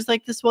that there's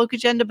like this woke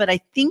agenda, but I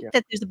think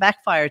that there's a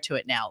backfire to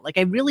it now. Like,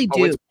 I really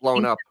do. It's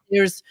blown up.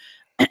 There's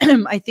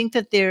I think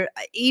that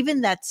even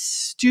that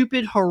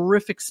stupid,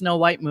 horrific Snow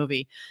White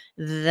movie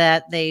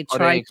that they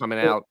tried coming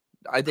out.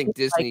 I think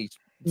Disney's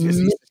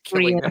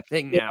killing that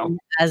thing now.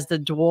 As the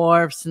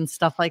dwarfs and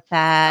stuff like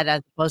that,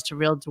 as opposed to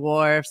real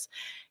dwarfs.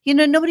 You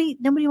know, nobody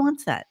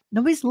wants that.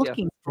 Nobody's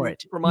looking for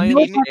it. For my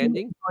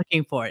understanding,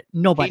 looking for it.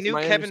 Nobody. He knew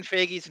Kevin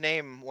Feige's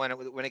name when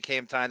it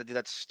came time to do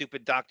that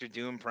stupid Doctor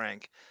Doom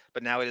prank,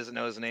 but now he doesn't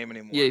know his name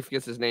anymore. Yeah, he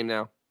forgets his name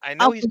now. I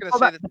know he's going to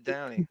say that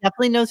down. He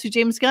definitely knows who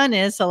James Gunn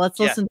is, so let's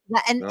listen to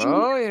that. And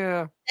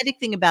the pathetic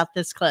thing about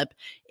this clip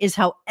is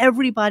how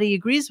everybody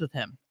agrees with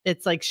him.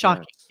 It's like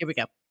shocking. Yes. Here we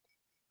go.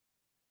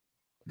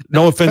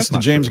 No offense to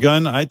James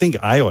Gunn. I think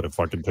I ought to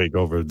fucking take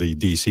over the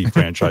DC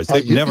franchise.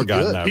 They've never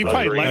gotten that. He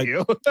might let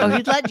you. Oh,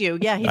 he'd let you.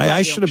 Yeah,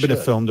 I should have been a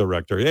film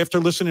director. After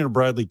listening to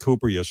Bradley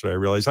Cooper yesterday, I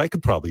realized I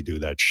could probably do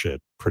that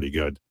shit pretty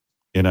good.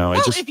 You know,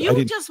 if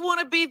you just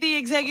want to be the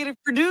executive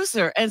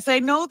producer and say,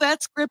 no,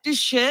 that script is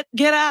shit,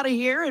 get out of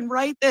here and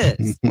write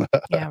this.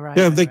 Yeah, right.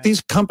 Yeah, like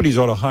these companies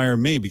ought to hire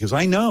me, because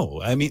I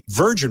know. I mean,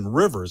 Virgin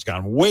River has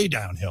gone way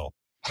downhill.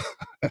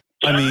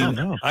 I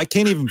mean, I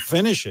can't even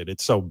finish it.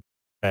 It's so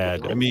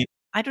bad. I mean,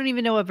 I don't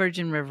even know what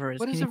Virgin River is.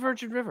 What is a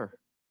Virgin River?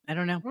 I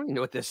don't know. I don't even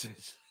know what this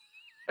is.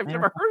 I've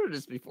never heard of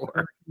this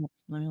before.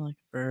 Let me look.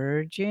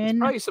 Virgin. It's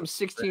probably some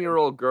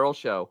 16-year-old girl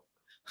show.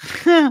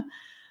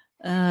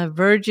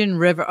 Virgin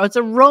River. Oh, it's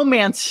a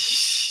romance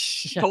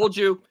show. Told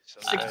you.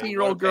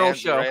 16-year-old girl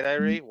show. Right,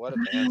 Irie? What a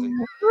pansy.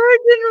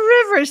 Virgin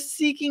River,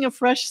 seeking a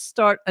fresh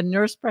start, a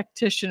nurse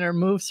practitioner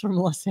moves from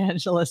Los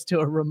Angeles to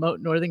a remote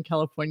Northern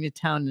California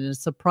town and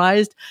is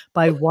surprised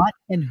by what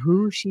and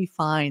who she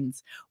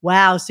finds.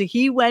 Wow. So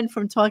he went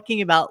from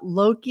talking about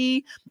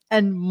Loki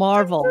and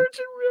Marvel,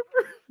 Virgin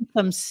River,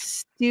 some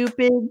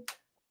stupid,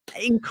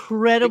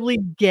 incredibly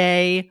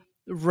gay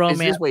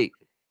romance.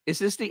 Is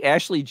this the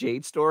Ashley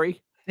Jade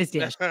story? It's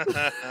the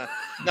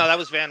No, that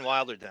was Van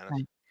Wilder, Dennis.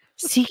 Right.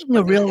 Seeking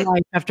a real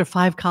life after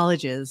 5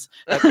 colleges.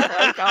 After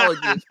 5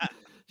 colleges.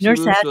 She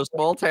moves to a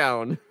small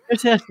town.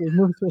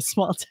 Moves to a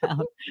small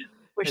town.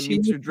 Where and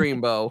meets her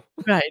dreambo.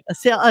 Right. A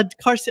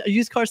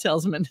used car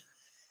salesman.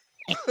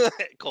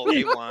 Called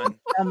A1.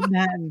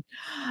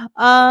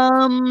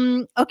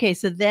 Okay,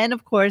 so then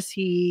of course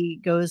he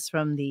goes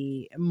from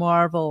the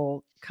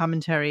Marvel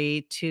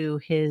commentary to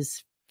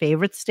his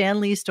favorite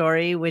Stan Lee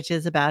story, which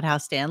is about how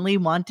Stan Lee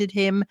wanted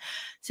him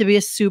to be a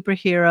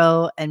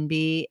superhero and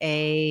be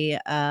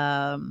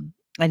and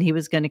he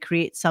was going to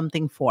create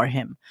something for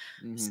him.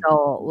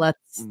 So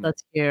let's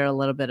hear a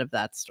little bit of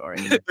that story.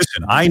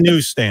 Listen, I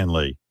knew Stan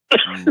Lee.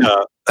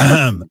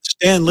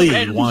 Stan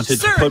Lee wanted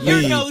to put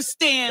me. No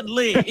Stan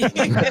Lee.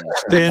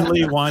 Stan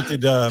Lee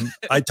wanted.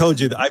 I've told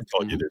you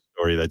this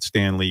story that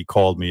Stan Lee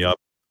called me up,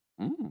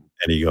 and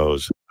he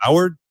goes,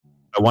 "Howard,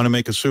 I want to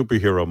make a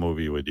superhero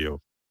movie with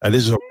you." And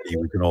this is he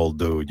was an old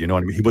dude, you know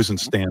what I mean? He wasn't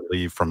Stan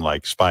Lee from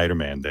like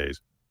Spider-Man days.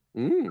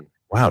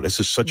 Wow, this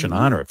is such an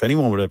honor. If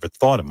anyone would have ever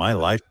thought in my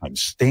lifetime,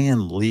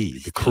 Stan Lee,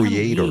 the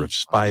creator of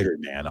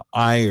Spider-Man,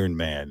 Iron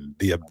Man,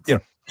 the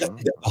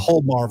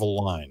whole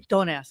Marvel line.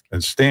 Don't ask.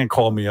 And Stan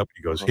called me up.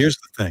 He goes, "Here's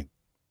the thing.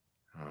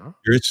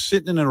 You're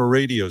sitting in a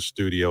radio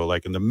studio,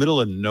 like in the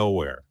middle of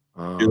nowhere.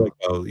 You're like,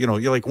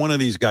 you're like one of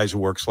these guys who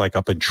works like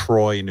up in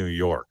Troy, New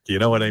York. You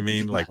know what I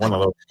mean? Like one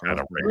of those kind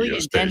of radio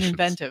stations. And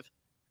inventive.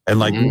 And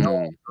like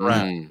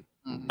around.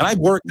 And I've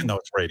worked in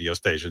those radio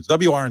stations.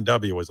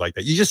 WRNW was like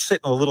that. You just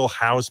sit in a little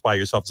house by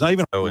yourself. It's not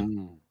even.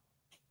 And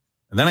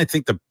then I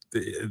think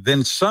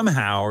then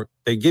somehow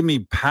they give me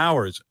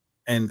powers.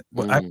 And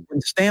when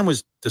Stan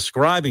was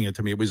describing it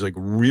to me, it was like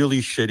really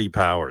shitty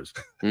powers.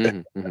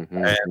 And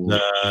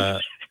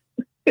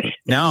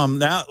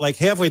now like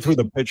halfway through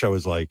the pitch, I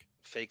was like,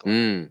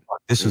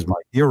 this is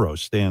my hero,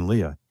 Stan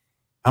Lee. How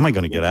am I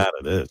going to get out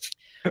of this?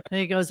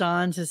 And he goes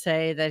on to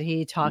say that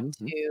he talked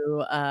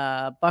to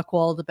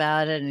Buchwald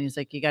about it, and he's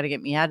like, "You got to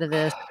get me out of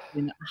this."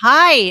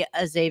 Hi,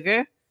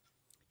 Xavier.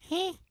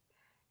 Hey.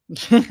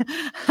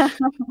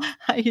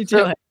 How you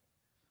doing?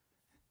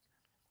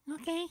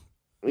 Okay.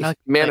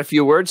 Man, a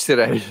few words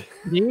today.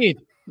 Indeed.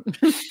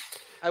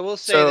 I will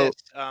say this.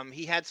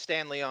 He had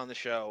Stan Lee on the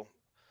show,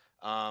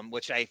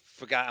 which I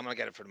forgot. I'm going to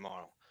get it for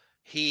tomorrow.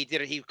 He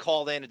did it. He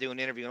called in to do an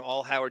interview, and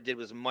all Howard did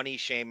was money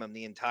shame him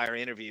the entire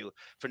interview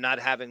for not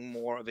having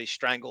more of a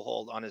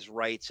stranglehold on his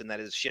rights, and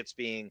that his shit's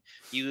being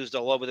used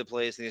all over the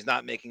place, and he's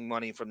not making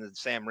money from the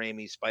Sam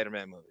Raimi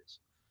Spider-Man movies.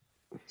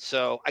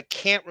 So I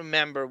can't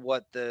remember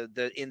what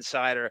the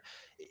insider,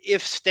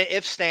 if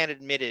Stan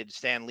admitted,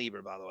 Stan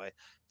Lieber, by the way,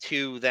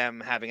 to them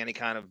having any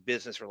kind of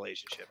business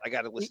relationship. I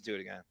got to listen to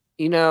it again.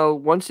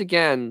 Once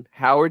again,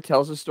 Howard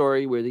tells a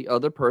story where the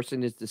other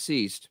person is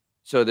deceased.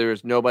 So there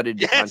is nobody to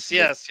yes.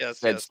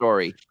 that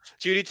story.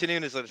 Judy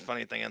Tanoon is a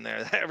funny thing in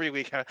there. Every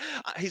week,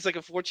 he's like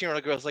a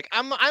 14-year-old girl's like,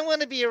 I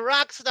want to be a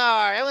rock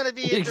star. I want to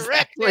be a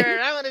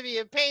director. I want to be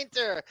a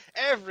painter.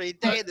 Every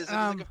day, this is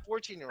like a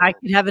 14-year-old. I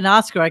could have an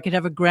Oscar. I could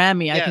have a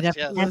Grammy. I could have.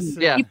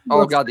 Yeah.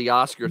 Oh God, the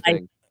Oscar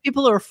thing.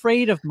 People are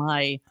afraid of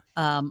my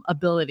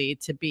ability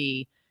to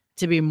be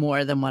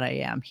more than what I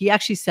am. He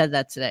actually said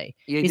that today.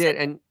 He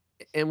did,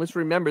 and let's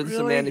remember, this is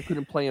a man that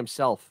couldn't play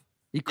himself.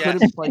 He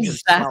couldn't play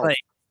himself.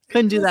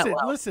 Couldn't do that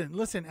well.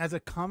 Listen. As a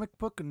comic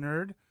book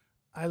nerd,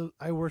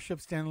 I worship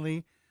Stan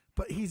Lee,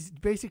 but he's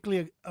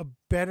basically a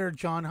better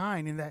John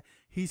Hine in that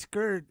he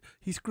screwed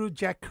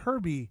Jack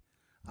Kirby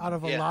out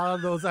of a lot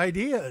of those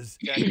ideas.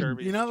 Jack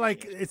Kirby,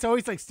 it's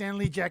always like Stan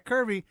Lee, Jack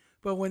Kirby,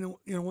 but when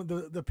when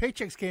the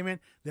paychecks came in,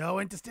 they all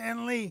went to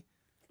Stan Lee.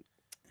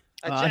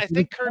 I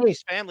think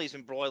Kirby's family's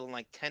embroiled in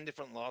like 10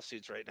 different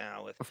lawsuits right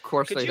now. Of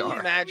course they are. Could you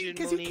imagine,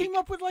 because he came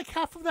up with like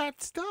half of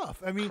that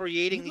stuff. I mean,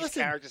 creating these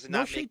characters and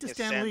not making to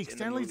Stan Lee.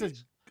 Stan Lee's I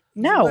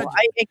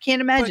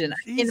can't imagine. I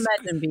can't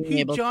imagine being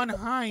able. John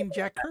Hine,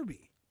 Jack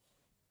Kirby.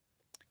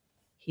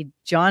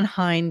 John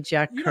Hine,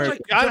 Jack Kirby.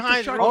 John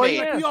Hine's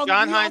roommate.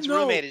 John Hine's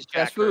roommate is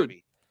Jack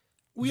Kirby.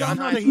 We all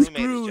know that he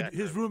screwed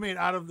his roommate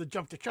out of the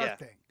Jump the Shark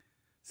thing.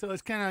 So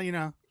it's kind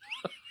of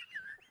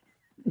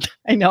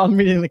I know. I'm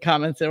reading the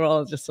comments. They're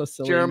all just so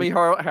silly. Jeremy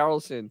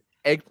Harrelson,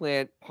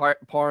 eggplant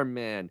parm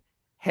man,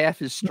 half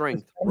his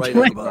strength, right in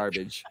the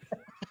garbage.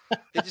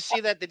 Did you see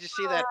that? Did you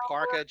see that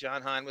parka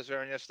John Hine was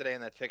wearing yesterday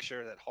in that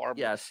picture? That horrible.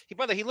 Yes.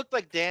 He looked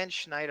like Dan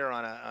Schneider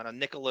on a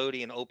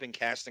Nickelodeon open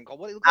casting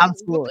call. He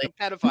Absolutely. looked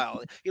like a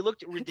pedophile. He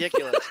looked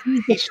ridiculous.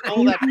 He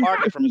stole that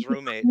parka from his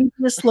roommate.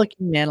 This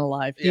looking man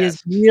alive. He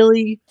is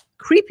really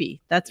creepy.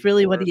 That's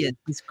really what he is.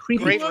 He's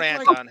creepy. Great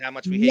rant on how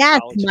much we hate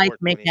college Mike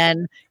sport.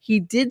 McGann. He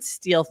did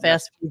steal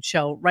fast food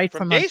show right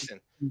from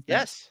Jason.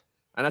 Yes.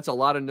 And that's a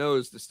lot of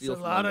nose to steal.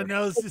 It's a lot of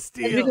nose to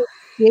steal.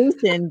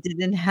 Jason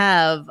didn't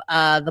have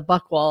the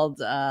Buchwald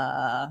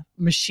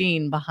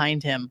machine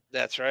behind him.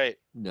 That's right.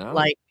 No.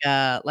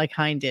 Like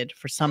Hine did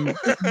for some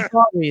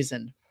bizarre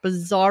reason.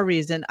 Bizarre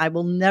reason. I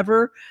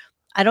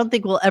don't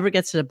think we'll ever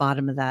get to the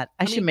bottom of that.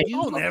 I should make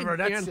never.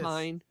 That's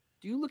Hine.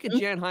 Do you look at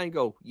Jan Hine and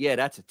go, yeah,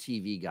 that's a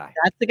TV guy.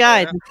 That's the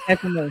guy.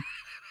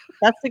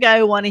 That's the guy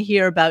I want to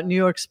hear about New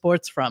York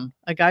sports from.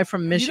 A guy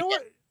from Michigan.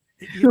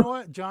 You know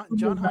what?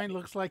 John Hine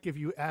looks like if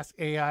you ask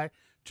AI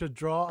to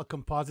draw a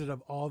composite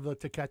of all the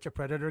To Catch a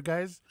Predator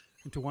guys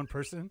into one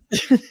person.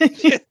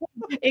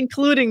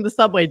 Including the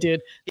subway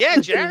dude. Yeah,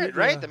 Jared,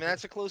 right? I mean,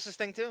 that's the closest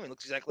thing to him. He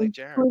looks exactly like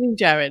Jared. Including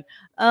Jared.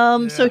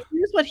 So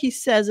here's what he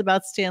says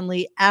about Stan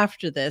Lee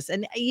after this.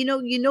 And you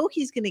know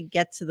he's going to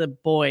get to the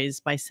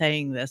boys by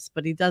saying this,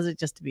 but he does it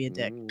just to be a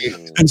dick.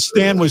 And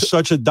Stan was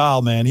such a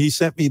doll, man. He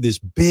sent me this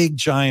big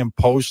giant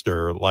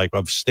poster like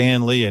of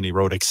Stan Lee, and he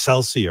wrote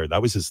Excelsior.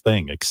 That was his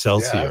thing,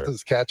 Excelsior. Yeah, that's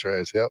his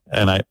catchphrase. Yep.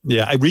 And I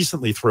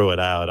recently threw it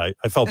out. out. I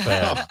felt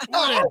bad.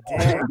 What a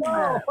dick.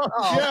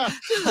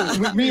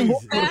 Yeah. Me and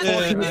Wolf were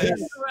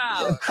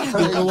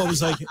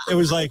talking It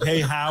was like,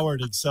 hey,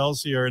 Howard,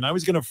 Excelsior. And I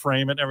was going to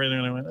frame it and everything.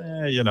 And I went,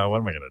 what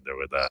am I going to do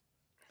with that?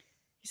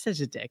 He's such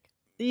a dick.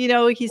 He's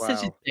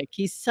such a dick.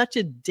 He's such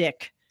a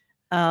dick.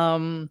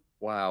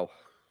 Wow.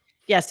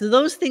 Yeah, so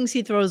those things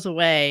he throws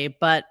away,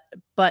 but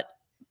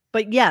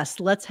yes,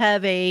 let's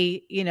have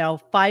a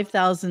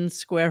 5,000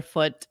 square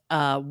foot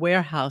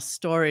warehouse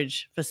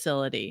storage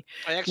facility.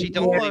 I actually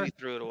don't believe he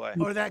threw it away.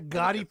 Or that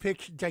gaudy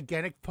picture,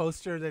 gigantic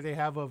poster that they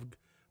have of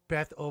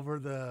Beth over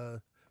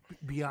the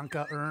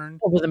Bianca urn.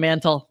 Over the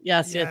mantle.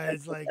 Yes, yeah, yes.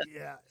 it's like,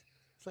 yeah.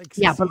 It's like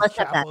yeah, but let's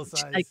have that.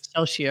 size.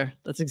 Excelsior.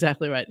 That's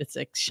exactly right. It's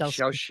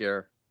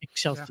Excelsior.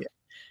 Excelsior.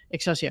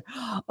 Excelsior.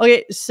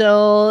 Okay,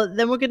 so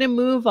then we're going to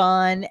move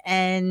on.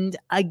 And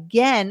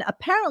again,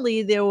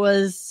 apparently there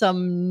was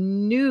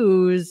some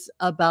news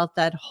about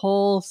that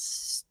whole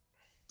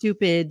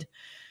stupid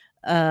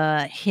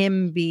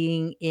him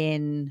being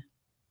in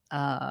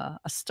A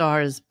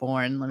Star Is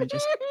Born. Let me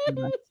just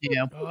Mr.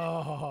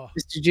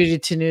 Judy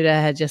Tenuta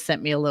had just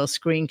sent me a little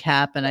screen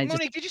cap, and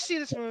Monique, did you see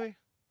this movie?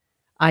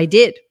 I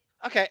did.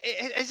 Okay,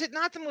 is it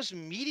not the most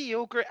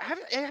mediocre?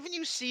 Haven't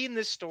you seen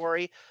this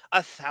story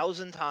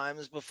 1,000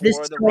 times before?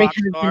 The rock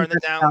star and the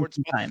downward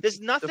spiral. There's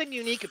nothing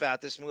unique about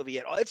this movie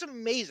at all. It's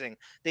amazing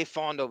they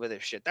fawned over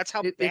this shit. That's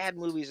how bad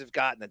movies have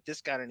gotten, that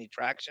this got any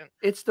traction.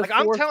 It's the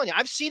I'm telling you,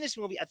 I've seen this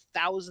movie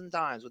 1,000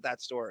 times with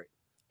that story.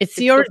 It's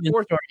the origin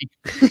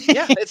story.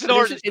 Yeah, it's an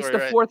origin story. It's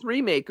the fourth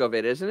remake of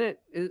it, isn't it?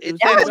 It's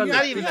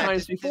not even that.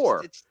 Times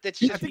before. I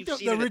think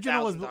the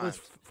original was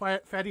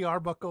Fatty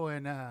Arbuckle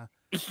and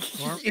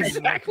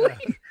exactly.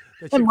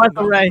 And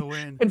Martha Ray.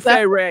 And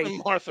Faye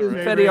Ray. Martha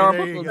Ray. Fatty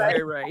Arbuckle and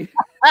Faye Ray.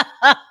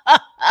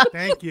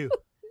 Thank you.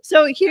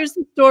 So here's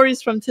the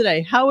stories from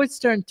today. Howard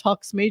Stern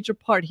talks major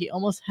part he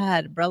almost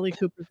had. Bradley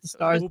Cooper at The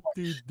Stars.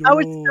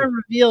 Howard Stern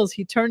reveals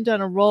he turned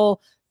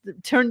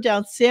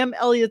down Sam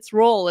Elliott's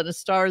role in A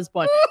Star Is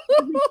Born.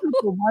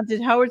 People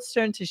wanted Howard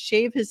Stern to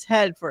shave his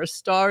head for A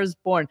Star Is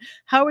Born.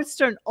 Howard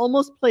Stern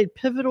almost played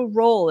pivotal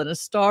role in A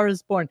Star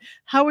Is Born.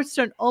 Howard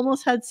Stern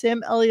almost had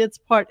Sam Elliott's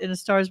part in A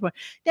Star Is Born.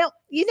 Now,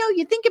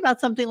 you think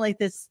about something like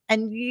this,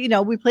 and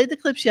we played the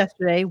clips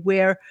yesterday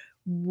where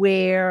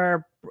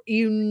Bradley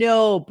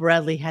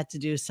had to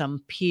do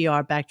some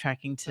PR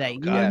backtracking today.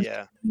 Oh, God,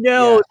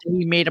 that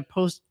he made a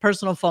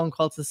personal phone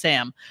call to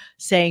Sam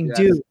saying,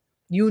 dude,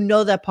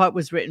 that part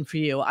was written for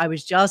you. I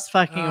was just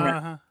fucking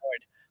around.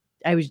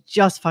 I was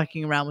just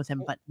fucking around with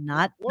him, but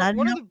not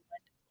one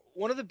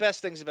of the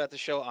best things about the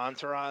show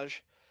Entourage,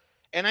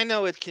 and I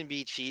know it can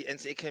be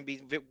and it can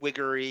be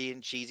wiggery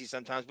and cheesy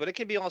sometimes, but it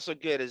can be also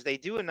good, is they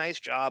do a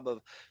nice job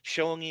of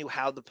showing you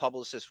how the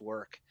publicists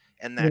work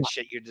and that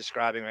shit you're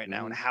describing right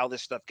now, and how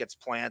this stuff gets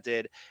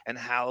planted, and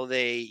how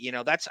they,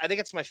 I think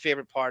that's my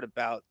favorite part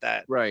about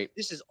that. Right.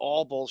 This is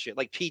all bullshit.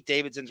 Like Pete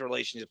Davidson's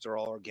relationships are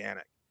all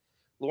organic.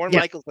 Lauren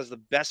Michaels was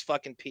the best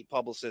fucking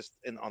publicist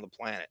on the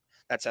planet.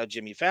 That's how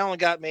Jimmy Fallon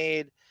got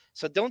made.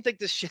 So don't think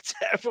this shit's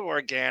ever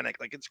organic.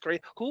 Like, it's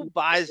crazy. Who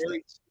buys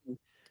this?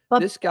 But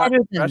this got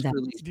press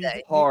released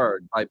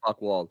hard by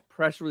Buchwald.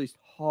 Press released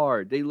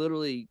hard. They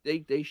literally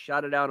they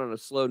shot it out on a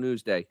slow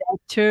news day.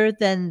 Better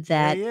than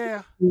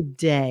that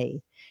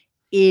today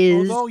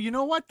is. Although, you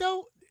know what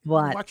though?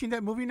 What? Watching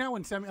that movie now,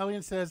 when Sam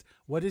Elliott says,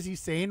 "What is he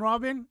saying,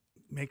 Robin?"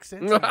 Makes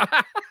sense.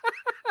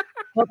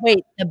 But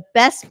wait, the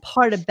best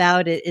part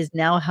about it is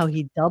now how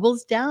he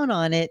doubles down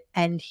on it.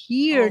 And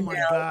here he's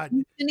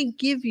going to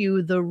give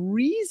you the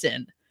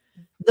reason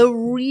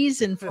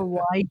for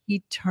why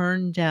he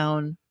turned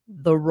down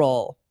the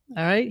role.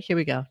 All right, here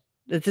we go.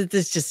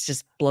 This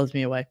just blows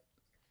me away.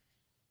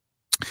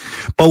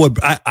 But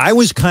I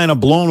was kind of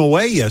blown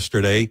away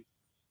yesterday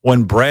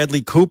when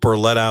Bradley Cooper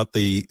let out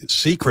the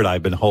secret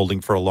I've been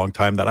holding for a long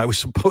time, that I was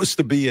supposed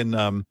to be in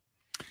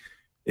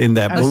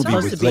that movie.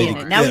 Supposed to be in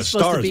it. Now he's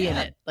supposed to be in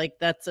it. Like,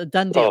 that's a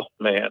done deal. Oh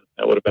man,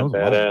 that would have been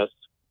badass.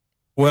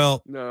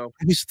 Well, no.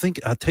 I was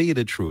thinking, I'll tell you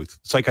the truth.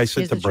 It's like I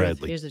said to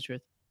Bradley. Here's the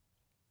truth.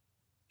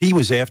 He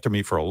was after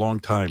me for a long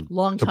time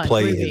to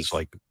play his,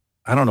 like,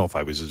 I don't know if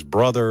I was his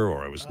brother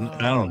or I was,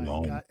 I don't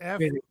know.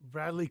 God.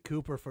 Bradley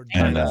Cooper for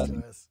doing this to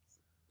us.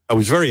 I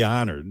was very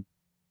honored.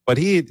 But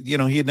he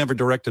had never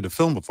directed a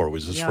film before. It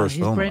was his first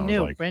film. Brand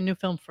new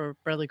film for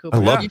Bradley Cooper. I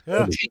love it.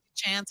 Take a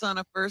chance on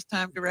a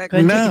first-time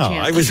director. No,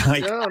 I was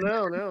like,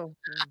 no.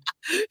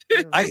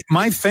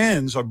 My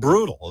fans are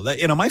brutal.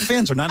 My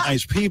fans are not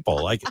nice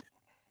people. Like,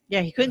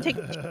 yeah, he couldn't take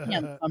a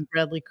chance on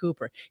Bradley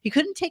Cooper. He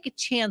couldn't take a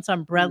chance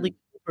on Bradley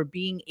Cooper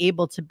being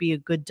able to be a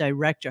good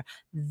director.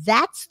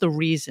 That's the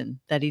reason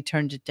that he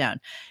turned it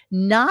down.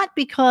 Not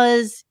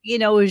because,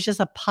 it was just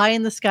a pie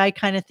in the sky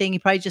kind of thing. He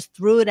probably just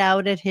threw it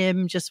out at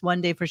him just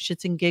one day for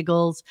shits and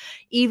giggles.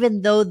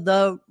 Even though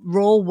the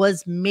role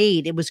was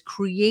made, it was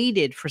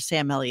created for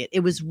Sam Elliott. It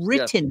was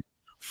written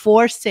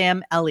for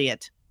Sam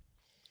Elliott.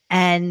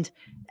 And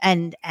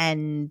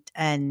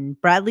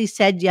Bradley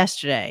said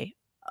yesterday,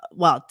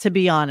 well, to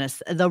be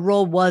honest, the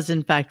role was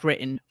in fact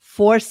written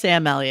for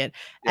Sam Elliott.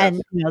 Yes.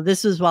 And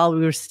this was while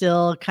we were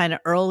still kind of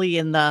early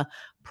in the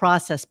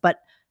process.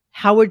 But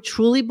Howard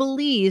truly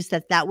believes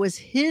that that was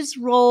his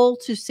role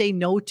to say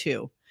no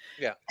to.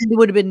 Yeah. And there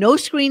would have been no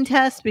screen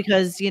test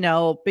because,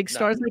 big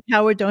stars like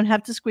Howard don't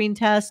have to screen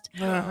test.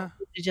 Uh-huh.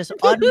 They just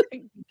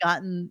automatically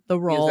gotten the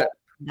role. That,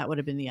 that would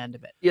have been the end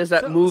of it. He has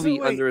that movie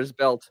under his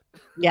belt.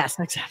 Yes,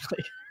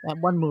 exactly. That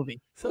one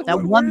movie. So that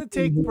we're going to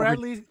take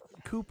Bradley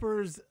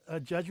Cooper's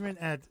judgment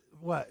at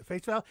what?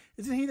 Face value?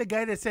 Isn't he the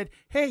guy that said,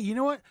 hey, you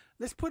know what?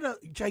 Let's put a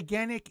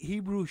gigantic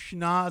Hebrew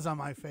schnoz on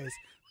my face.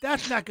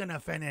 That's not going to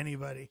offend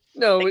anybody.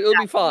 No, it'll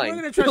be fine.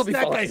 We're going to trust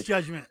that guy's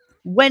judgment.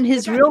 When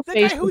his real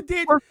face was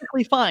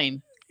perfectly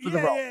fine for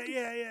the role.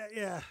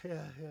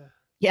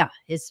 Yeah,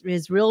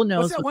 his real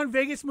nose. What's that one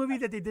Vegas movie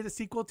that they did a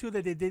sequel to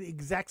that they did the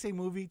exact same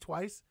movie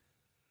twice?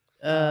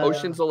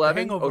 Ocean's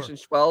 11,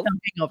 Ocean's 12.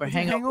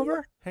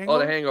 Hangover. Oh,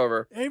 The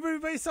Hangover.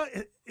 Everybody saw.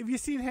 If you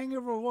seen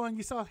Hangover 1,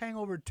 you saw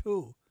Hangover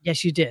 2.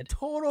 Yes, you did.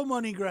 Total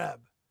money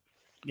grab.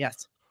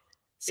 Yes.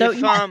 So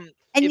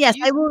yes,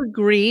 I will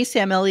agree.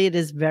 Sam Elliott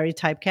is very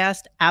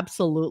typecast.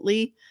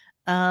 Absolutely.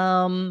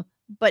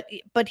 But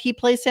he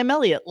plays Sam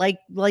Elliott like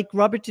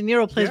Robert De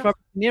Niro plays Robert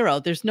De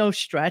Niro. There's no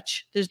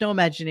stretch. There's no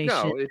imagination.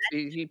 No,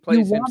 he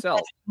plays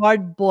himself.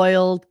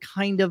 Hard-boiled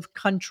kind of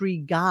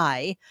country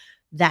guy.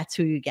 That's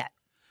who you get.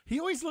 He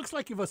always looks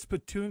like if a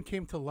spittoon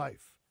came to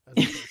life.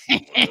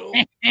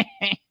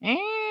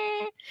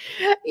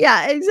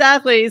 Yeah,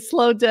 exactly.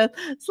 Slow Death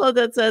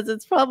says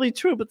it's probably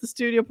true, but the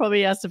studio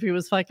probably asked if he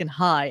was fucking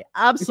high.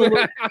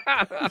 Absolutely.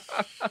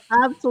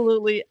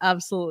 Absolutely.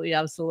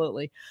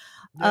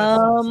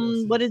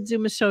 What did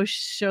Zuma show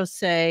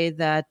say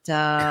that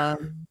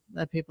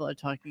that people are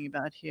talking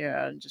about here?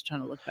 I'm just trying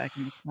to look back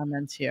in the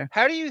comments here.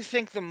 How do you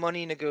think the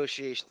money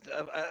negotiation,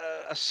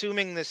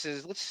 assuming this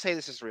is, let's say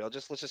this is real,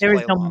 let's just there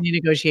is no money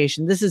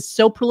negotiation. This is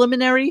so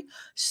preliminary,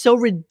 so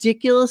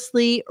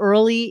ridiculously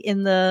early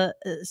in the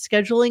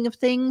scheduling of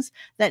things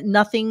that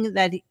nothing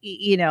that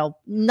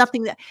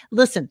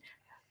listen.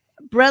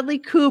 Bradley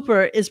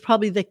Cooper is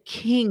probably the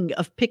king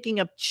of picking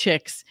up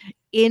chicks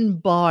in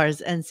bars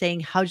and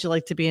saying, how'd you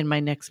like to be in my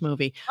next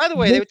movie? By the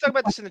way, they were talking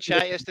about this in the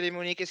chat yesterday,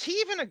 Monique. Is he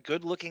even a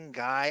good-looking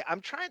guy?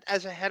 I'm trying,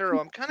 as a hetero,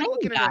 I'm kind of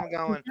looking at him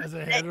going, as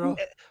a hetero,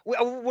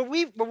 were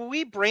we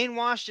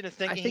brainwashed into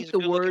thinking he's a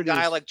good-looking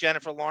guy like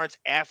Jennifer Lawrence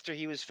after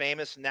he was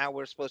famous? Now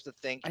we're supposed to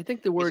think. I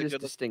think the word is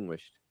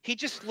distinguished. He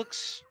just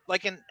looks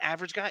like an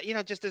average guy.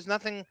 Just there's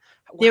nothing.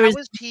 How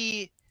is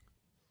he?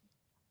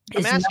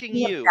 I'm asking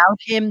you about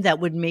him that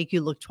would make you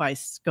look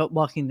twice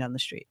walking down the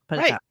street.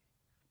 Right.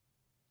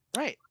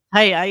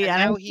 Hey,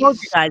 I told you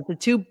guys, the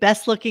two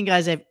best looking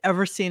guys I've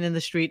ever seen in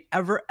the street,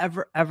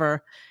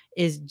 ever,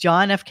 is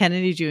John F.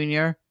 Kennedy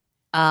Jr.,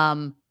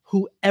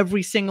 who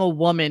every single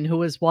woman who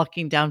was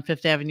walking down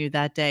Fifth Avenue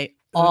that day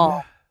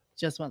all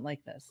just went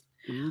like this.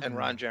 And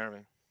Ron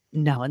Jeremy.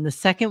 No, and the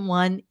second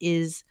one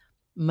is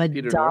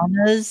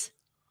Madonna's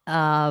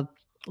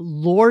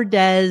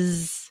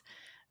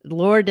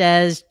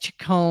Lourdes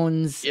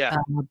Chacon's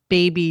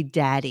baby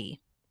daddy.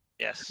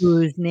 Yes.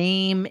 Whose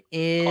name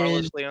is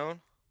Carlos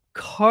Leon.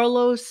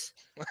 Carlos.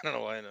 I don't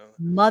know why I know.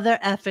 Mother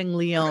effing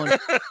Leon.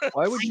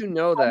 Why would you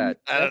know that?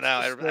 I don't know.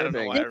 I don't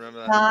know why I remember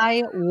that.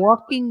 Guy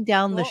walking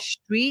down the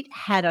street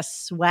had a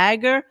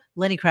swagger.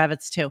 Lenny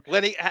Kravitz too.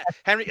 Henry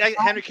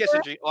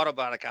Kissinger,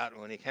 Autobot out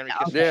Monique. Henry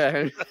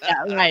Kissinger.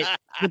 Yeah, right.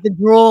 With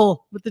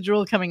the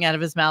drool coming out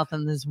of his mouth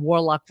and his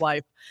warlock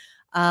wife.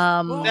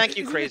 Thank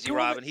you, Crazy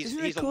Robin.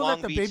 He's a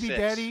Long Beach baby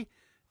daddy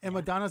and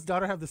Madonna's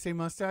daughter have the same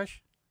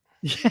mustache.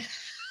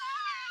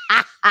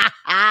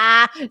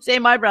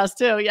 Same eyebrows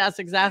too. Yes,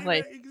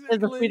 exactly.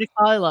 There's a Frida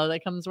Kahlo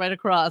that comes right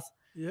across.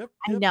 Yep.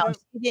 I know.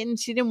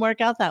 She didn't work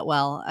out that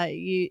well.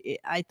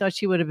 I thought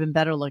she would have been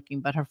better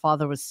looking, but her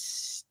father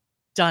was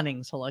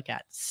stunning to look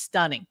at.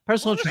 Stunning.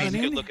 Personal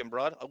training. Good looking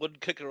broad. I wouldn't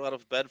kick her out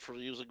of bed for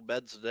using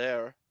beds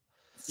there.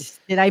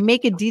 Did I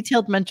make a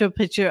detailed mental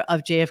picture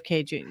of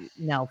JFK?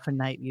 No, for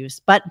night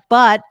use, but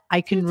I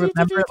can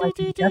remember it like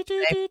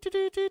yesterday.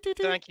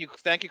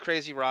 Thank you,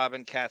 Crazy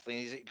Robin,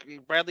 Kathleen.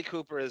 Bradley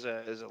Cooper is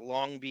a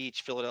Long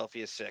Beach,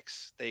 Philadelphia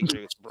 6. They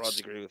agree. Broads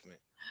agree with me.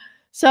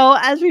 So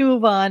as we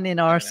move on in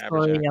our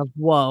story of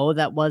woe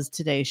that was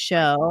today's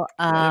show,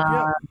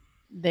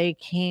 then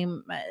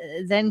came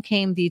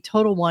the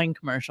Total Wine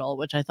commercial,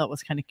 which I thought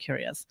was kind of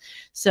curious.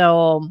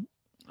 So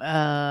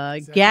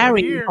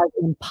Gary has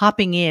been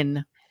popping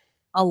in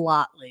a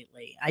lot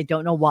lately. I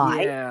don't know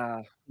why.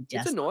 Yeah,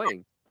 it's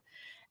annoying.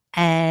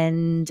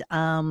 And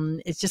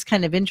it's just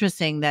kind of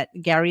interesting that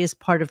Gary is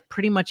part of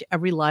pretty much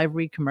every live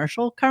read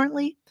commercial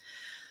currently.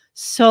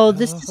 So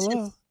this is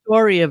the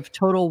story of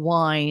Total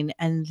Wine,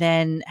 and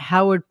then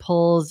Howard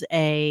pulls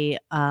a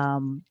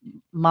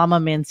Mama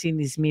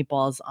Mancini's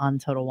meatballs on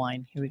Total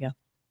Wine. Here we go.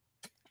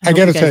 I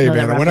got to tell you,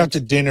 man, I went out to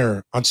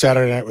dinner on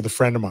Saturday night with a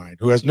friend of mine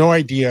who has no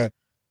idea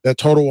that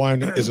Total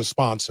Wine is a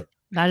sponsor.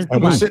 And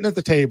we're sitting at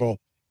the table,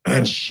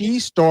 and she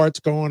starts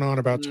going on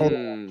about Total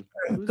Wine.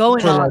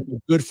 Going on. Like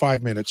a good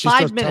 5 minutes. She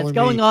 5 minutes,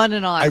 going on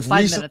and on. I've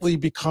recently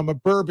become a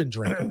bourbon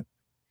drinker.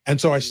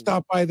 And so I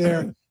stopped by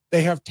there.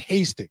 They have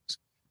tastings.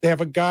 They have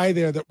a guy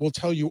there that will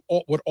tell you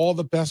what all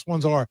the best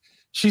ones are.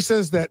 She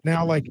says that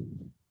now, like,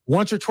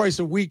 once or twice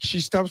a week,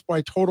 she stops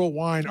by Total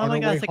Wine Oh on my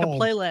her God, way it's like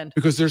home a playland.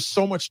 because there's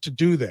so much to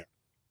do there.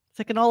 It's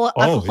like an all.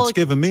 Oh, it's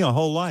given me a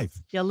whole life.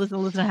 Yeah,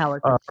 listen,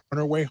 Howard. On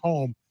her way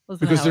home Listen,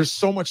 because Howard. there's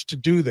so much to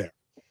do there.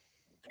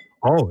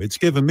 Oh, it's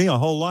given me a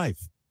whole life.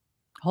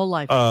 Whole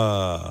life.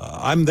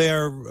 I'm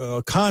there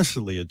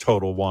constantly at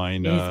Total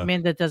Wine. He's the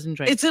man that doesn't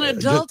drink. It's an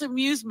adult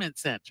amusement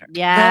center.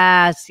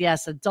 Yes,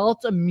 yes,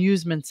 adult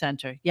amusement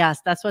center. Yes,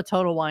 that's what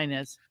Total Wine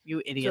is.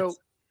 You idiots.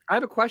 So I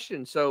have a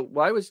question. So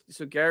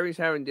Gary's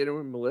having dinner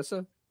with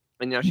Melissa,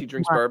 and now she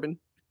drinks bourbon?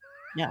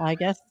 Yeah, I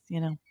guess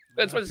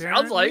That's what it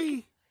sounds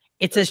like.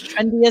 It's as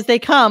trendy as they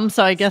come,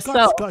 so I guess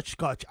so.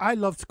 Scotch. I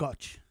love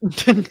Scotch.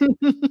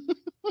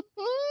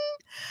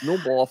 No,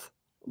 boss.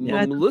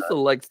 Yeah, Melissa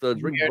likes to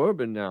drink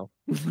bourbon now.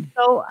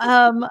 So,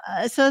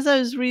 so as I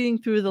was reading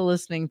through the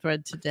listening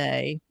thread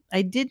today,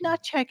 I did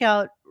not check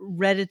out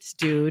Reddit's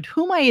dude,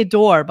 whom I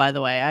adore, by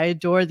the way. I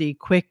adore the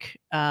quick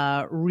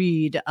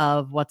read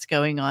of what's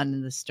going on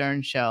in the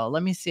Stern Show.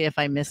 Let me see if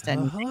I missed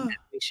anything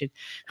that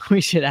we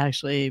should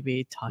actually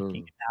be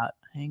talking about.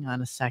 Hang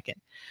on a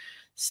second.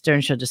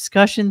 Stern Show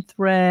discussion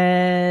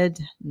thread,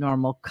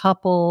 normal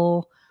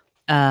couple,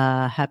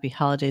 happy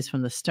holidays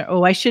from the Stern.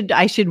 Oh, I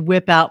should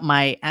whip out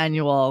my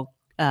annual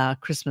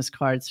Christmas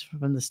cards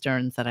from the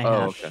Sterns that I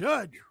have. Okay.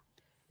 Should.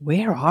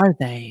 Where are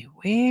they?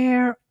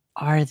 Where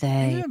are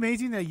they? Isn't it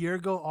amazing that a year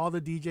ago all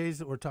the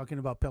DJs were talking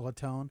about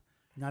Peloton?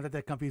 Now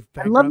that company's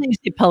bankrupt. I love that you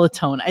say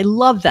Peloton. I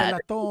love that.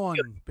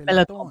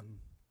 Peloton.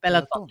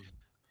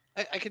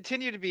 I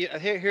continue to be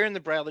hearing the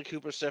Bradley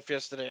Cooper stuff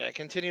yesterday. I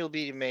continue to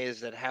be amazed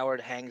that Howard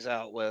hangs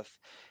out with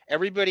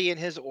everybody in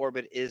his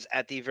orbit is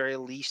at the very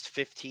least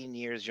 15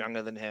 years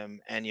younger than him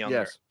and younger.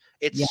 Yes.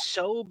 It's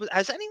so.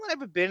 Has anyone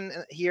ever been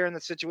here in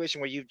the situation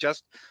where you've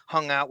just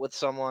hung out with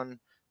someone,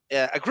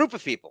 a group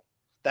of people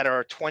that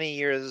are 20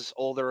 years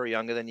older or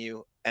younger than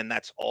you, and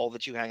that's all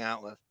that you hang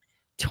out with?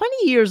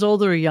 20 years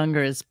older or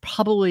younger is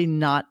probably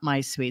not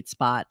my sweet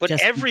spot. But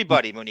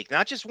everybody, Monique,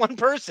 not just one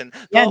person.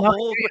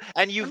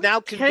 And you've now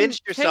 10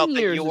 convinced yourself that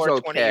years you're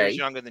is 20 years okay.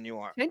 younger than you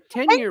are.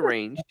 10-year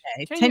range.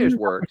 10 years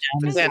works.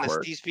 Dennis,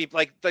 these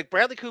people, like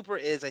Bradley Cooper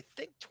is, I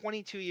think,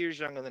 22 years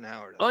younger than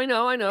Howard. I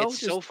know. It's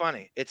so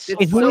funny. It's so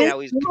funny how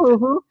he's.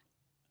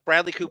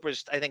 Bradley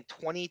Cooper's, I think,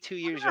 22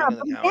 years younger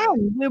than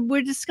Howard.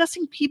 We're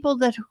discussing people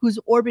whose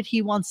orbit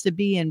he wants to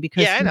be in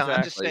because. Yeah, I know.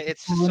 I'm just saying,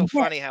 it's so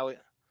funny how.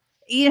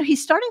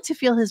 He's starting to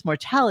feel his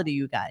mortality,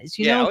 you guys.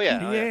 He's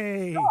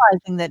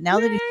realizing that now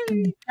that he's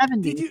in the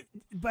 70s.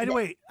 By the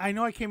way, I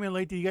know I came in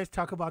late. Did you guys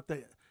talk about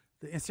the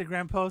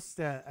Instagram post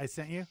that I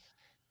sent you?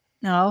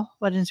 No,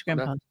 what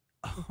Instagram post?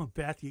 Oh,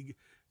 Beth,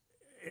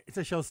 it's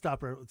a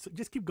showstopper. So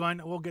just keep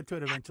going. We'll get to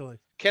it eventually.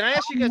 Can I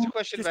ask you guys a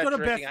question just about go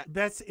to drinking?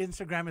 Beth's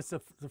Instagram. It's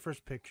the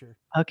first picture.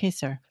 Okay,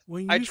 sir.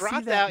 I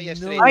dropped out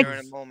yesterday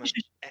during a moment.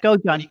 Go,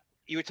 John.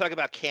 You were talking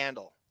about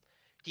Candle.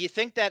 Do you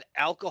think that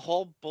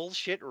alcohol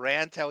bullshit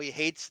rant, how he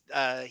hates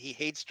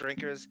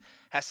drinkers,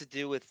 has to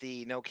do with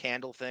the no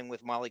candle thing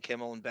with Molly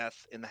Kimmel and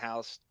Beth in the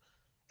house,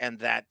 and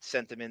that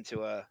sent him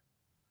into a?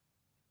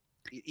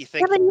 You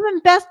think? Yeah, but even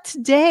Beth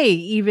today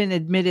even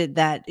admitted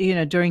that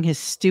during his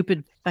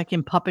stupid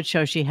fucking puppet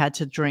show she had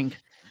to drink.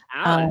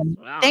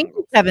 Thank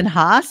you, Kevin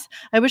Haas.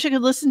 I wish I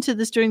could listen to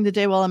this during the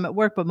day while I'm at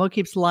work, but Mo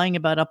keeps lying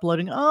about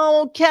uploading.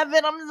 Oh,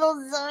 Kevin, I'm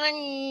so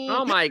sorry.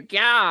 Oh my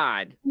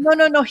God.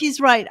 No. He's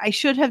right. I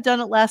should have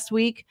done it last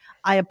week.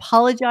 I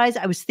apologize.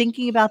 I was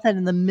thinking about that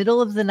in the middle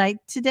of the night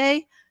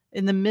today.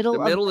 In the middle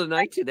of the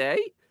night today?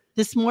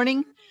 This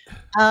morning.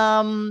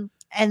 And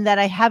that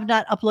I have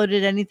not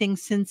uploaded anything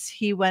since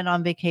he went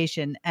on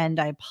vacation. And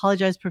I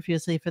apologize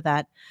profusely for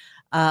that.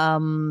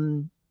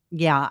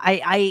 Yeah,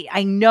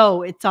 I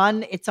know it's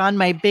on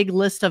my big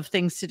list of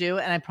things to do,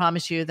 and I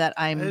promise you that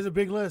There's a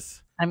big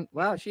list.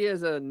 Wow, she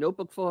has a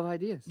notebook full of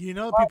ideas.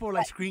 People are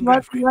like screen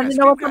grab. You want to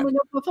know what's on my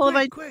notebook full of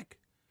ideas? Quick.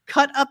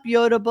 Cut up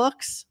Yoda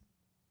books.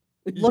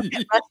 Look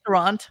at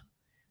restaurant.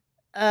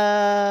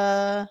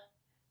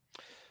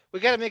 We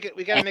gotta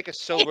make a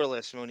sober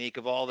list, Monique,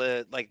 of all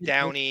the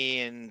Downey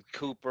and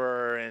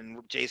Cooper and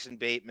Jason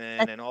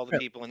Bateman and all the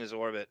people in his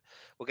orbit.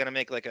 We're gonna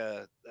make like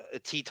a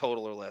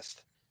teetotaler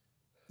list.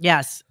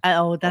 Yes.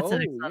 That's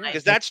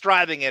because that's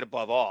driving it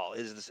above all.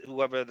 Is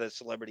whoever the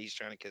celebrity he's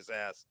trying to kiss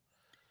ass.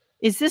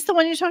 Is this the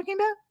one you're talking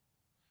about?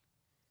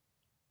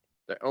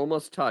 They're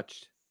almost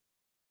touched.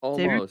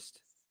 Almost.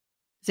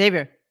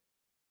 Xavier.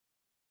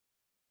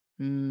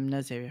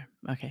 No, Xavier.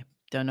 Okay.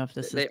 Don't know if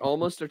this is. They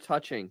almost are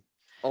touching.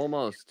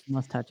 Almost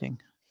touching.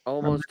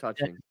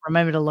 Touching.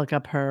 Remember to look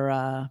up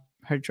her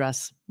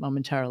dress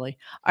momentarily.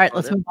 All right,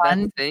 let's move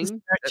on.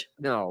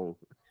 No.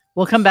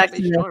 We'll come back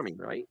to charming,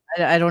 right?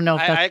 I don't know.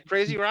 If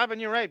Crazy Robin,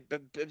 you're right.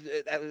 But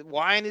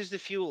wine is the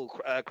fuel.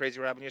 Crazy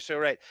Robin, you're so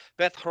right.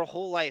 Beth, her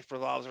whole life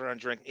revolves around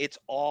drink. It's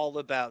all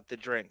about the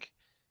drink.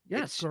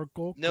 Yes. That's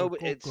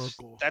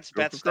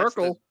Beth's.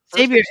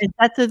 Xavier, is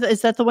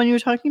that the one you were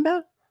talking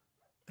about?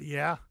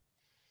 Yeah.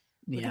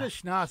 Look at the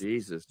schnoz.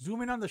 Jesus.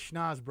 Zoom in on the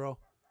schnoz, bro.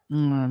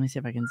 Let me see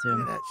if I can zoom.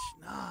 Look at that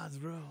schnoz,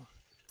 bro.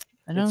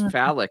 It's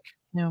phallic.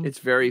 No. It's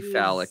very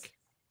phallic.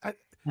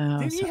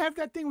 Didn't he have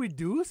that thing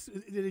reduced?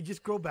 Did it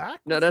just grow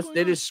back? No,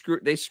 they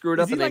screwed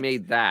up and they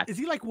made that. Is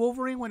he like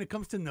Wolverine when it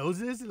comes to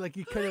noses? Like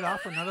you cut it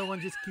off, another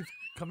one just keeps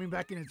coming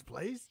back in its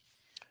place?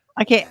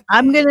 Okay,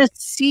 I'm gonna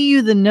see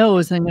you the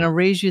nose and I'm gonna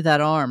raise you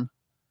that arm.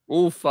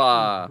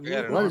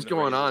 Oofa. What is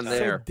going on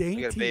there? I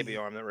got a baby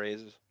arm that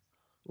raises.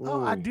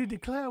 Oh, I do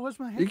declare. What's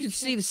my head? You can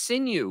see the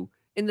sinew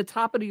in the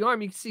top of the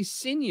arm. You can see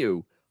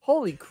sinew.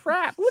 Holy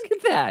crap! Look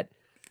at that.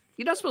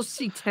 You're not supposed to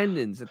see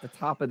tendons at the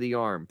top of the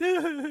arm.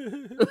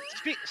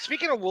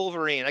 Speaking of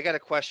Wolverine, I got a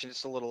question.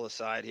 Just a little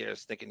aside here. I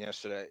was thinking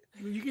yesterday.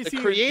 You can the see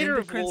creator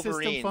of system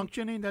Wolverine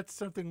functioning. That's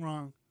something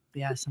wrong.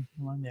 Yeah,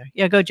 something wrong there.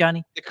 Yeah, go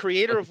Johnny. The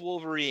creator of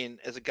Wolverine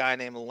is a guy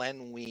named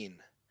Len Wein.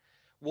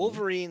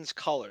 Wolverine's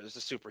colors, the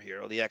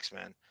superhero, the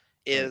X-Men,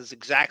 is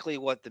exactly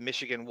what the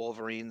Michigan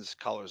Wolverines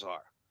colors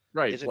are.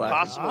 Right. Is it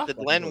possible did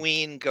Len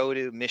Wein go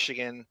to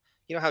Michigan?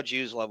 You know how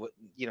Jews love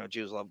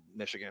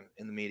Michigan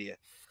in the media.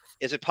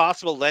 Is it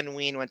possible Len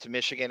Wein went to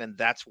Michigan and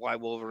that's why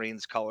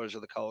Wolverine's colors are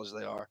the colors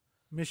they are?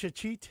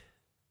 Cheat?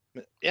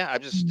 Yeah,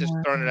 I'm just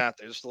throwing it out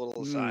there. Just a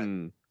little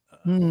aside.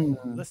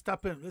 Let's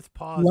stop it. Let's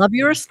pause. Love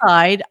your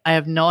aside. I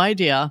have no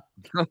idea.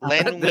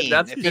 Len Wein.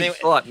 That's his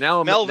thought.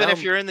 Now, Melvin,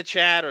 if you're in the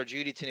chat, or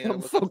Judy Tenuta,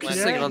 I'm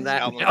focusing on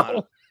that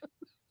now.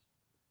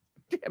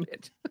 Damn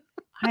it.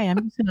 Hi,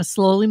 I'm just going to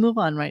slowly move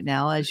on right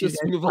now. As just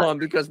move on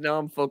because now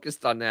I'm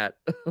focused on that.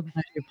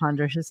 As you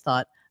ponder his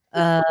thought.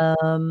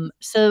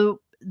 So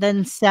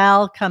then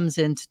Sal comes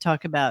in to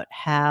talk about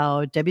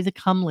how Debbie the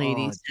Cum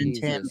Lady sent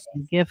him a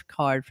gift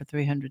card for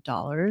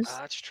 $300.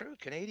 That's true.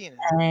 Canadian.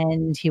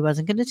 And he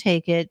wasn't going to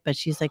take it, but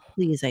she's like,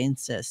 please, I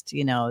insist,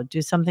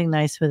 do something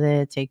nice with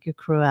it. Take your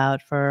crew out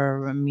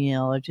for a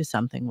meal or do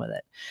something with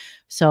it.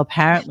 So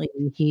apparently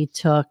he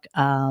took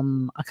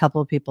a couple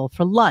of people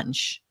for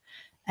lunch.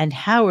 And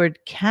Howard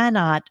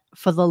cannot,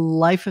 for the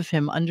life of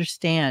him,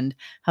 understand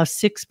how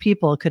 6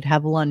 people could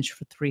have lunch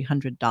for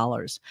 $300.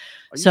 Are you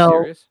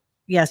serious?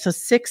 Yeah, so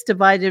 6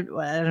 divided,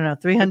 I don't know,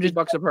 $300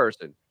 $50 a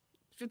person.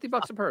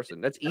 $50 a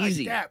person. That's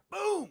easy. Like that.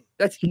 Boom.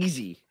 That's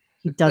easy.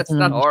 He doesn't. That's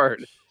not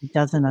hard. He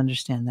doesn't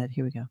understand that.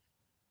 Here we go.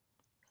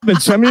 Then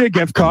send me a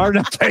gift card.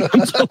 I'll take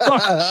them to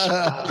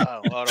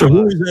lunch. So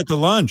who was at the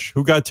lunch?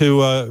 Who got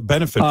to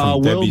benefit from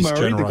Will Debbie's Murray,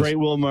 generosity? the great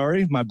Will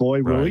Murray, my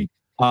boy Rui.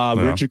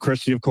 Yeah. Richard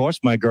Christie, of course,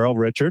 my girl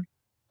Richard.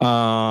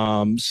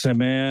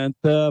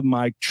 Samantha,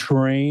 my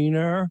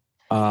trainer.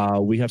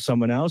 We have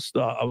someone else,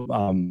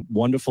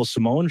 wonderful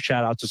Simone.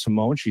 Shout out to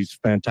Simone. She's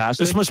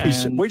fantastic. This must be,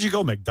 where'd you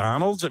go,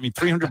 McDonald's? I mean,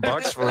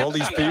 $300 for all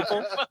these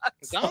people?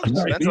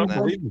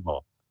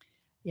 Unbelievable.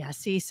 Yeah,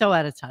 see, so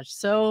out of touch,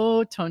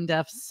 so tone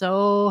deaf,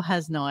 so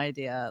has no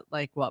idea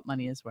like what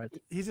money is worth.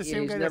 He's the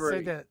same guy that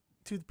said that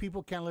 2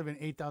 people can't live in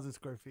 8,000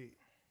 square feet.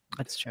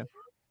 That's true.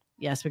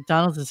 Yes,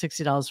 McDonald's is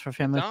 $60 for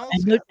family,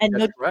 and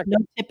no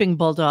tipping,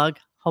 Bulldog.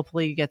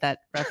 Hopefully, you get that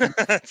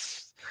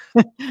reference.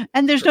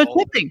 And there's no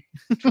tipping.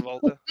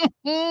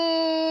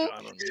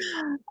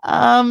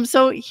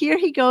 So here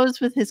he goes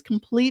with his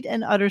complete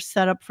and utter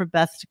setup for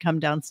Beth to come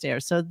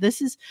downstairs. So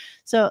this is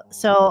they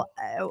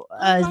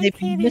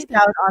missed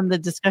out on the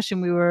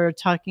discussion. We were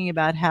talking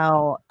about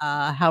how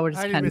Howard is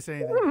kind of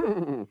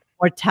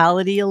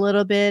mortality a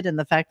little bit, and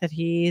the fact that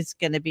he's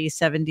going to be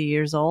 70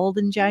 years old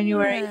in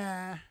January.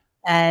 Yeah.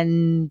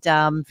 And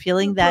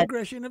feeling that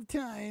progression of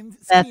time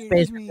Beth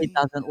basically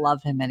doesn't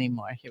love him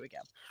anymore. Here we go.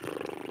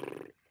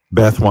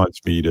 Beth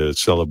wants me to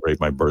celebrate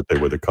my birthday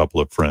with a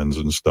couple of friends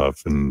and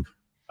stuff, and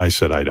I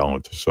said I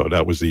don't. So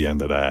that was the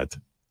end of that.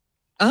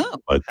 Oh,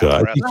 but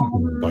I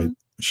think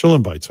she'll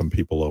invite some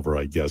people over,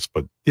 I guess.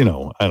 But I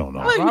don't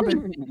know. Well,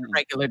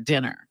 regular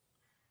dinner.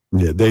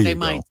 Yeah, they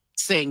might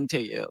sing to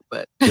you,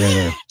 but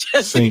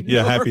sing.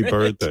 Yeah, happy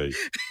birthday.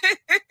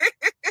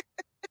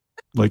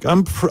 Like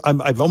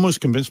I've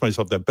almost convinced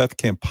myself that Beth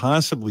can't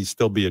possibly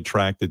still be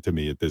attracted to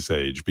me at this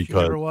age because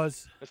she never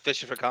was.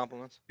 Fishing for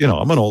compliments.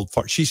 I'm an old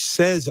fart. She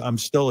says I'm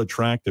still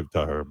attractive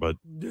to her, but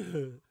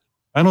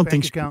I don't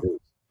think she is.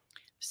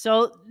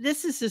 So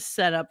this is a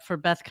setup for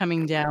Beth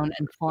coming down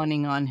and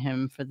fawning on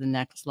him for the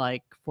next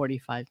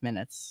 45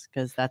 minutes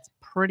because that's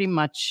pretty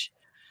much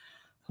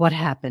what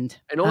happened.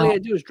 And all you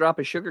had to do is drop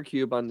a sugar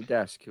cube on the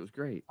desk. It was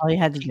great. All you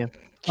had to do.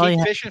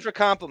 Keep fishing for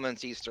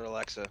compliments, Easter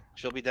Alexa.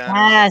 She'll be down.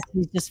 Yes,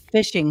 he's just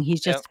fishing.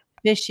 He's just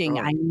fishing.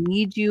 I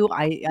need you.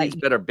 He's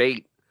better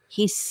bait.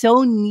 He's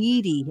so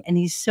needy and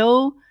he's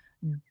so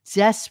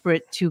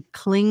desperate to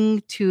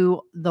cling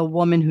to the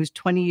woman who's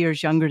 20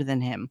 years younger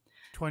than him.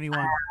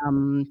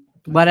 21.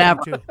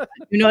 Whatever.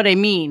 You know what I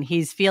mean?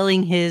 He's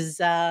feeling his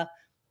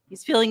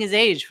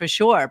age for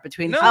sure.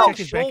 Between full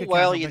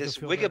well, you this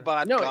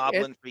Wigabot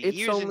goblin for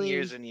years and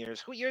years and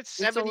years. You're at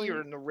 70, you're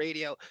in the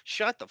radio.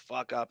 Shut the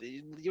fuck up.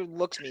 Your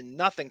looks mean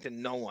nothing to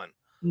no one.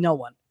 No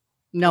one.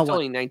 He's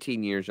only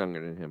 19 years younger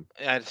than him.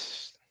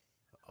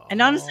 And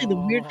honestly, the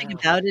weird thing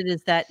about it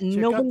is that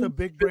nobody the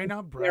big brain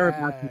on care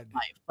about his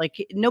wife.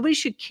 Like nobody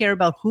should care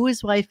about who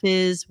his wife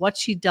is, what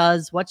she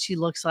does, what she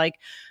looks like.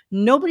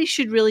 Nobody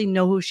should really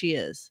know who she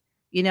is.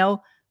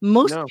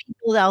 Most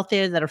people out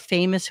there that are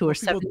famous who are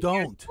 70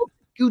 don't.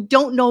 You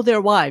don't know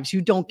their wives. You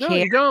don't No, care.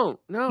 you don't.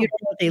 No. You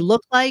don't know what they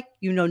look like.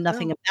 You know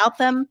nothing about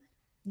them.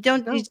 You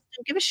just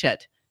don't give a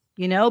shit.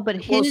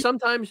 But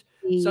sometimes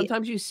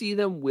you see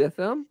them with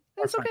them.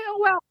 That's okay. Oh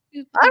well.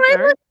 All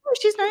right,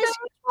 she's nice.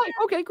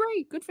 Okay,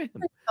 great. Good for him.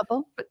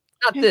 Couple. But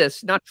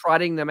not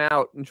trotting them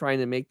out and trying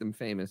to make them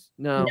famous.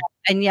 No.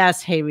 And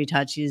yes, hey,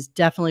 Retouch is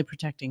definitely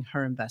protecting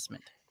her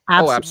investment.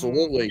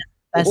 Absolutely.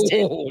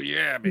 Oh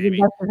yeah, baby. She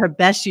invested her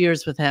best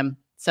years with him,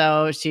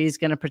 so she's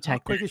gonna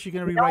protect. How quick is she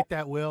gonna rewrite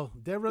that will?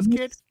 Deborah's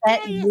kid.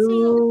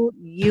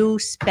 You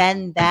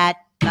spend that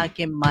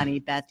fucking money,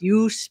 Beth.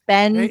 You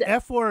spend. Hey,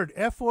 F word.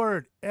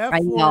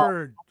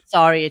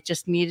 Sorry, it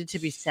just needed to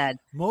be said.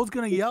 Mo's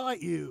gonna yell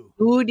at you.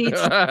 You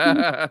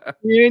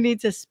need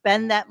to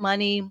spend that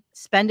money.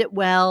 Spend it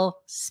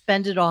well.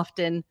 Spend it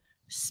often.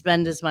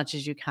 Spend as much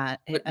as you can.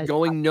 But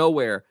going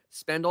nowhere.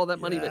 Spend all that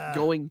money, but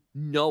going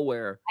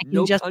nowhere. I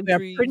can just wear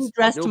a pretty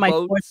dress to my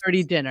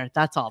 4:30 dinner.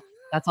 That's all.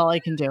 That's all I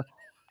can do.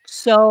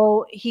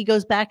 So he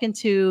goes back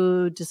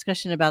into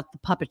discussion about the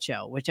puppet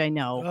show, which I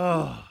know.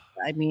 Oh.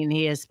 I mean,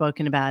 he has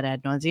spoken about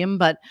ad nauseum,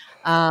 but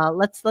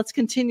let's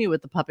continue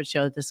with the puppet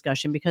show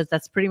discussion because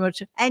that's pretty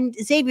much. And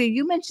Xavier,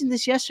 you mentioned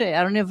this yesterday.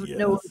 I don't know if you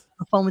know on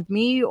the phone with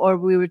me or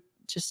we were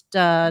just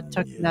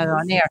talking about it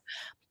on air,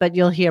 but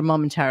you'll hear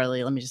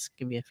momentarily. Let me just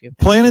give you a few.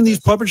 Planning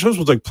these puppet shows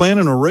was like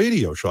planning a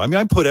radio show. I mean,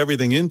 I put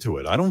everything into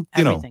it. I don't,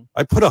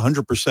 I put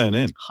 100%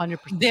 in.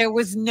 100%. There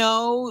was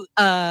no.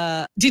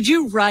 Did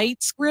you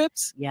write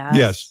scripts?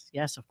 Yes,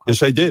 of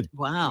course. Yes, I did.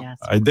 Wow, yes,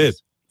 I did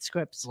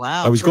scripts.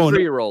 Wow, I was going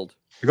 3-year-old.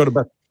 I go to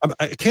bed.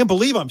 I can't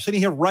believe I'm sitting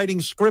here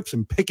writing scripts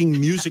and picking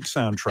music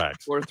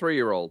soundtracks. For a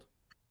 3-year-old.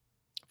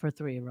 For a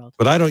 3-year-old.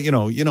 But I don't, you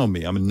know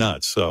me. I'm a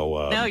nut.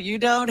 So no, you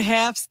don't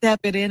half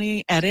step at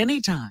any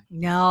time.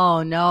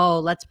 No.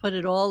 Let's put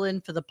it all in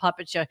for the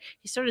puppet show.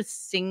 He started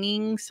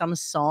singing some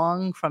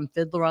song from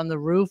Fiddler on the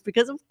Roof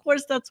because, of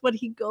course, that's what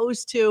he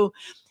goes to.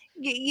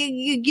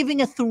 You're giving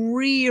a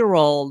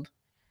 3-year-old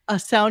a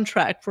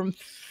soundtrack from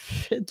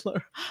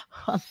Fiddler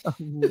on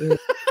the Roof.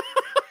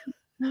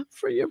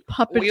 For your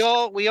puppet. We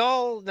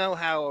all know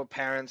how our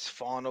parents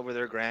fawn over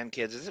their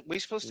grandkids. We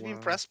supposed to be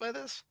impressed by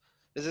this?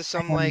 Is this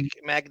some like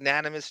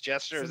magnanimous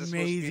gesture? It's is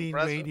this amazing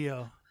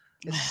radio.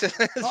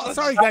 Oh,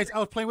 sorry, guys. I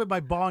was playing with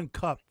my Bond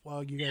cup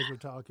while you guys were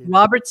talking.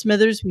 Robert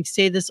Smithers, we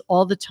say this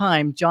all the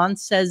time. John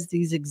says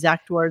these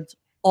exact words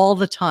all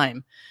the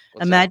time.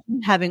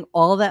 Imagine having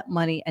all that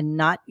money and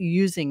not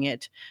using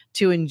it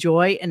to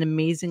enjoy an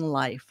amazing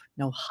life.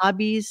 No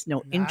hobbies,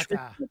 no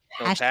interest, no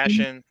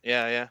passion.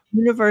 Yeah.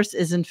 Universe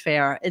isn't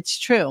fair. It's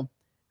true.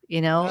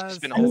 It's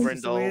been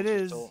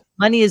overindulged.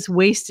 Money is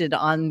wasted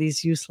on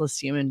these useless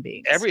human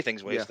beings.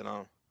 Everything's wasted on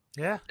them.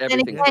 Yeah.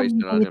 Everything's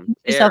wasted on him.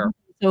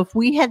 So if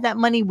we had that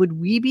money, would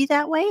we be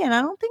that way? And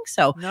I don't think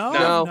so.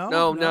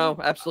 No,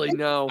 absolutely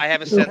no. I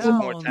have a sense of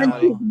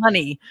mortality.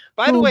 Money.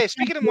 By the way,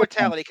 speaking of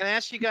mortality, can I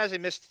ask you guys? I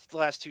missed the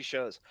last 2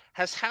 shows.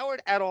 Has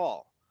Howard at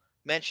all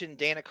mentioned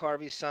Dana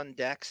Carvey's son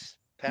Dex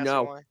passing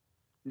away?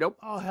 Nope.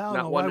 Oh hell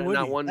not no! One, Why would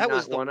not he? one. That not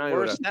was the one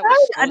worst. Iota. That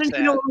was so I don't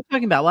even know what we're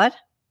talking about. What?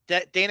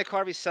 Dana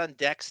Carvey's son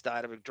Dex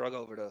died of a drug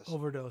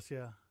overdose.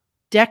 Yeah.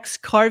 Dex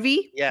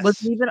Carvey?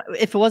 Yes. Even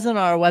if it wasn't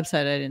on our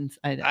website,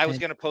 I was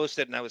going to post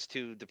it and I was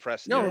too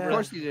depressed. No, of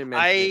course you didn't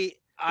mention it.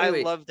 I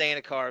love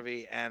Dana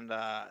Carvey, and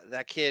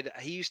that kid,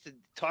 he used to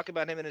talk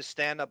about him in his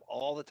stand-up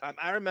all the time.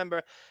 I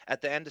remember at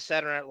the end of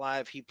Saturday Night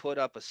Live, he put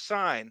up a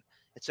sign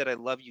that said, "I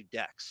love you,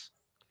 Dex."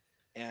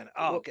 And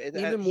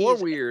even more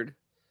weird,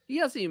 he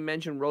hasn't even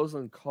mentioned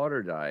Rosalind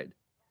Carter died.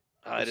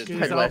 This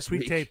is all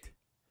pre-taped.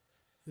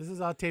 This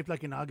is all taped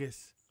like in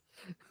August.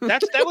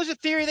 That was a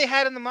theory they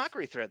had in the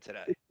mockery thread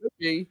today.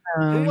 It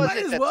might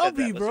as well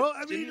be, bro.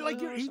 I mean, like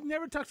he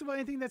never talks about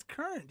anything that's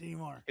current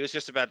anymore. It was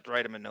just about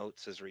write him a note,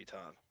 says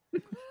Retard.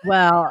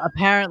 Well,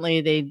 apparently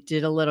they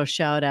did a little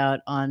shout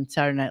out on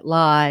Saturday Night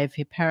Live.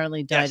 He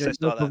apparently died of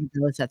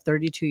overdose at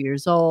 32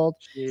 years old.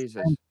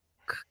 Jesus.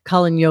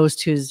 Cullen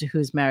Yost,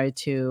 who's married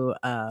to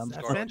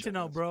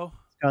Sentinel, bro.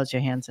 Scarlett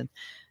Johansson,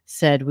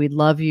 said, "We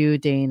love you,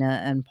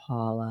 Dana and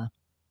Paula."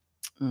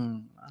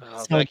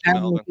 So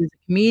apparently he's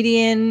a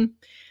comedian.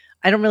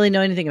 I don't really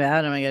know anything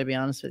about him. I got to be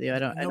honest with you.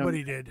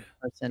 Nobody did.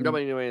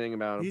 Nobody knew anything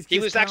about him. He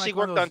was actually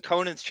worked on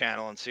Conan's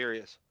channel on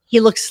Sirius. He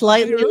looks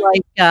slightly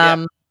like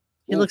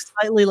he looks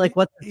slightly like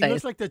what's his face? He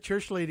looks like the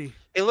church lady.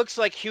 It looks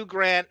like Hugh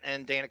Grant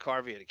and Dana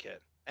Carvey had a kid,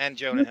 and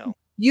Jonah Hill.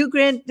 Hugh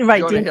Grant,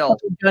 right?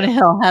 Jonah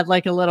Hill had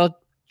like a little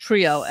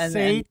trio, and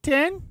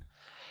Satan.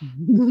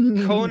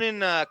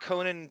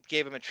 Conan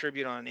gave him a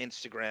tribute on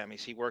Instagram.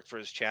 He worked for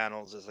his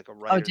channels as like a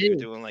writer. They were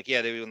doing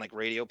like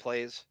radio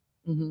plays.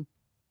 Mm-hmm.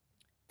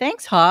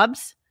 Thanks,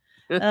 Hobbs.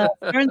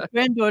 Fern's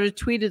granddaughter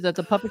tweeted that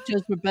the puppet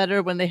shows were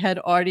better when they had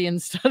Artie and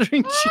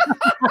Stuttering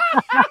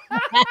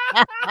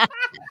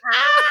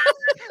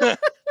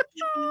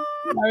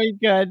Very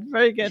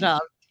good,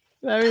 Hobbs.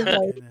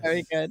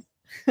 Very good.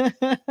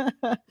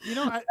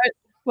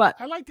 What?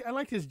 I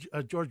liked his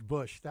George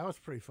Bush. That was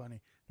pretty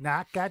funny.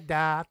 Knock at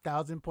that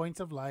 1,000 points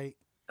of light.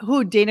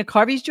 Who? Dana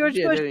Carvey's George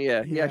Bush?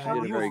 Yeah, he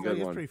actually did a very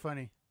good one. Pretty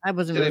funny. I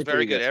wasn't really really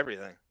very good at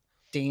everything.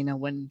 Dana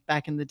when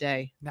back in the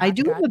day. Nah, I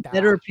do have a da,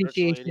 better da.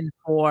 appreciation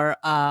for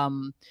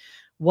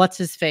what's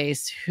his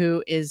face,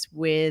 who is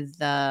with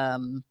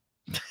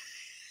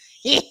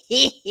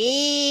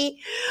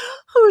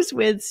who's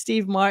with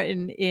Steve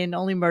Martin in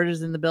Only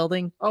Murders in the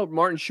Building. Oh,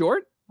 Martin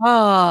Short. Do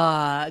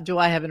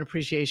I have an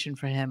appreciation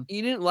for him?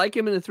 You didn't like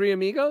him in The Three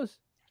Amigos?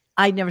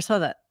 I never saw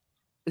that.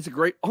 It's a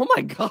great. Oh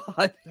my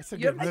god, That's a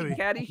you good haven't movie.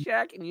 seen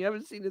Caddyshack and you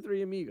haven't seen The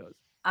Three Amigos.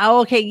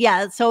 Oh, okay,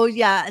 yeah. So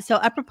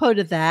apropos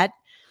to that,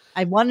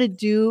 I want to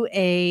do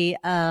a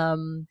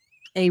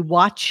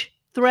watch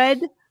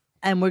thread,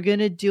 and we're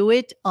gonna do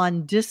it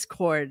on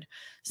Discord.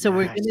 So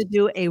we're gonna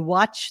do a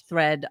watch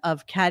thread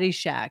of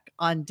Caddyshack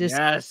on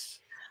Discord. Yes.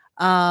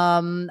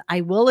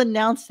 I will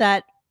announce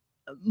that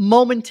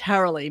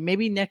momentarily.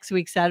 Maybe next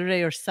week,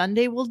 Saturday or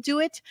Sunday, we'll do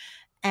it.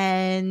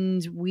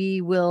 And we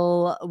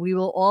will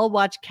all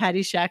watch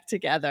Caddyshack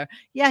together.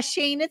 Yeah,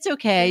 Shane, it's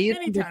okay. You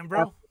Anytime,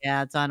 bro.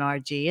 Yeah, it's on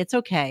RG. It's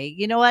okay.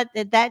 You know what?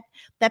 That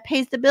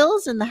pays the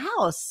bills in the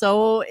house,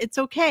 so it's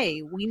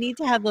okay. We need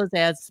to have those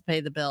ads to pay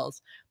the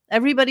bills.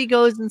 Everybody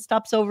goes and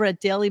stops over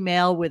at Daily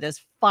Mail with his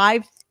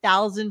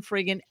 5,000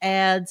 friggin'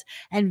 ads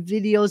and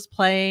videos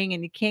playing,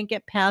 and you can't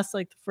get past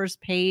like the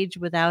first page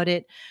without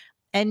it.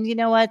 And you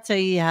know what? So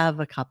you have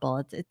a couple.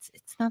 It's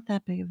not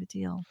that big of a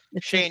deal.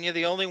 Shane, you're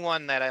the only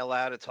one that I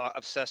allow to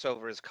obsess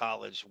over his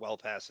college well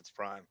past its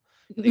prime.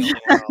 You're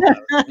the only one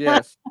I'll allow.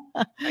 Yes.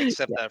 I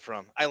accept that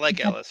from. I like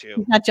LSU.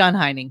 He's not John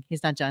Heining.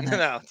 He's not John Heining.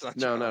 No, it's not.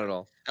 No, not at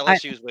all.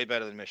 LSU is way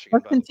better than Michigan.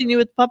 Let's continue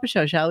with the puppet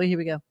show, shall we? Here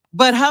we go.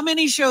 But how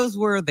many shows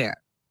were there?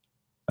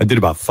 I did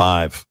about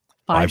five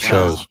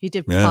shows. He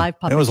did Yeah. 5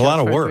 puppet It was a shows lot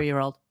of for work.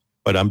 3-year-old.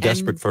 But I'm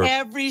desperate for.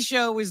 Every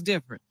show was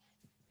different.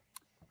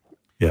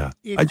 Yeah,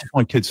 I just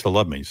want kids to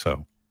love me,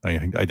 so I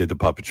did the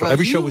puppet show. Well,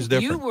 Every show you- was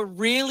different. You were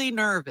really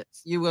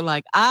nervous. You were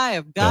like, I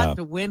have got Yeah.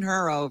 to win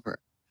her over.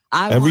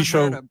 I Every want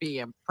show- her to be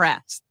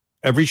impressed.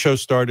 Every show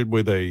started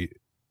with a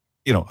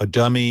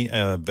dummy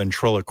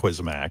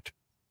ventriloquism act.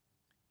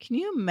 Can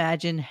you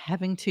imagine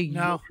having to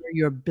No. use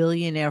your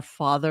billionaire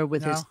father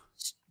with his No.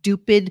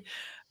 stupid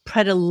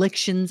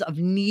predilections of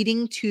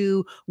needing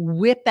to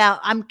whip out?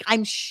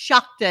 I'm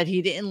shocked that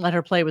he didn't let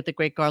her play with the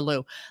Great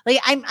Garloo. Like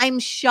I'm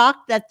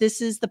shocked that this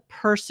is the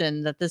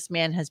person that this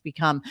man has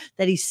become.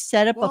 That he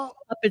set up Well,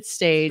 a puppet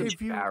stage.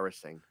 It's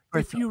embarrassing.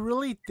 If you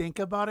really think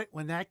about it,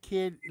 when that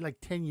kid, like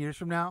 10 years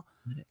from now,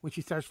 when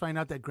she starts finding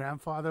out that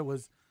grandfather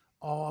was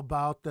all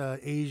about the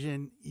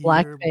Asian ear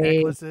Blackface.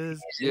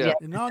 necklaces, Yeah.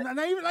 no, not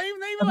even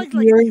like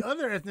Years- the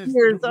other ethnic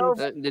years groups.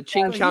 over. The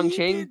ching chong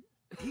ching.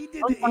 He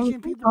did the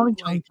Asian people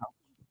like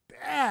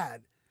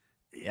bad.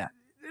 Yeah.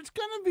 It's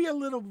gonna be a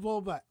little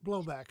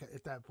blowback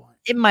at that point.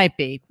 It might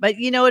be, but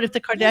you know what? If the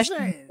Just Kardashians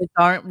saying.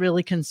 aren't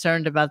really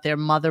concerned about their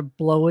mother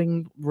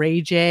blowing Ray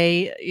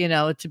J,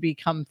 to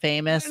become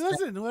famous, Hey,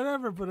 listen,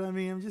 whatever, but I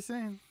mean, I'm just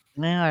saying.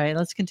 all right,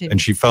 let's continue.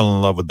 And she fell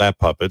in love with that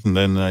puppet, and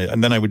then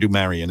I would do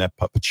marionette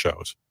puppet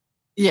shows,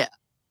 Yeah.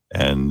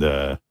 and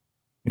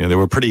they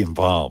were pretty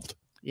involved.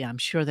 Yeah, I'm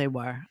sure they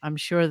were. I'm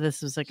sure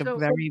this was like a So-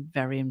 very,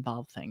 very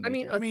involved thing. I they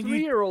mean, did. a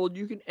 3-year-old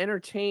you can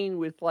entertain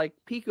with like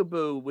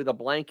peekaboo with a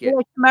blanket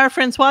like Tamara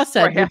Francois for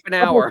said, half an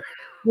hour.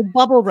 with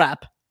bubble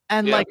wrap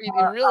and Yeah, like I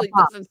mean, it really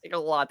doesn't take a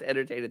lot to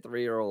entertain a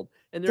 3-year-old,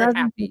 and they're doesn't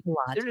happy. take a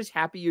lot. They're just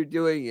happy you're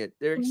doing it.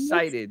 They're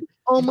excited.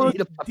 almost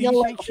need a puppy. feel Do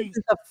you like think this she-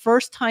 is the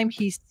first time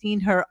he's seen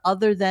her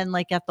other than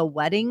like at the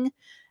wedding.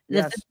 That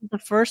Yes. This is the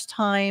first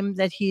time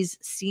that he's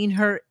seen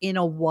her in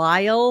a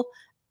while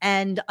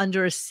and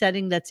under a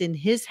setting that's in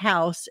his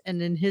house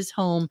and in his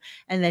home,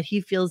 and that he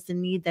feels the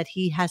need that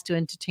he has to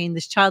entertain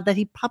this child that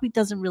he probably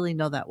doesn't really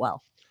know that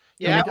well.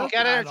 Yeah, No, you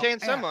got to not entertain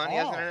at someone. He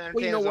hasn't all. entertained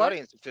Well, you know his what?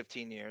 audience in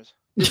 15 years.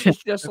 This is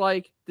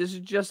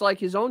just like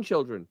his own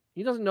children.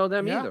 He doesn't know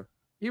them Yeah. either.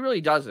 He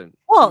really doesn't.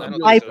 Well, I don't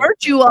by think so.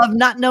 virtue of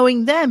not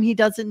knowing them, he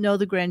doesn't know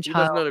the He grandchild.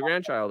 doesn't know the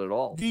grandchild at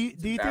all. Do you It's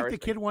think the embarrassing.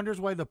 kid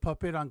wonders why the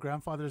puppet on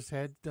grandfather's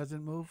head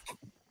doesn't move?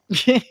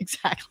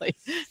 Exactly.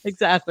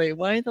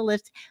 Why are the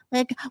lips?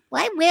 Like,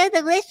 where are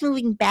the lips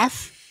moving,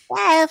 Beth?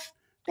 Beth.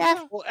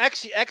 Well,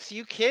 X,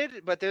 you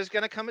kid, but there's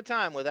going to come a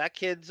time where that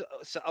kid's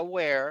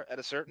aware at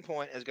a certain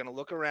point is going to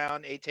look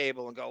around a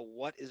table and go,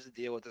 what is the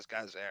deal with this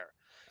guy's hair?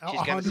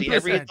 She's going to see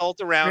every 100%.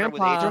 adult around her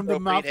with Grandpa- From the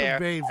mouth age-appropriate of hair.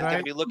 babes, She's going to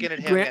right? be looking at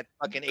him Gran- at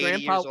fucking 80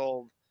 Grandpa- years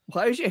old.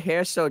 Why is your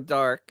hair so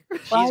dark?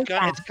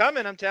 It's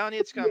coming. I'm telling you,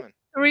 it's coming.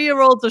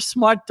 3-year-olds are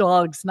smart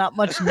dogs. Not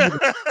much needed.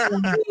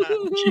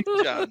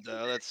 John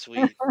Doe, that's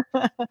sweet.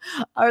 All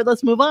right,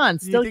 let's move on.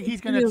 Do you Still think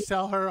he's continue. gonna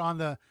sell her on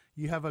the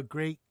 "you have a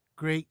great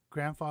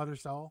grandfather"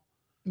 soul?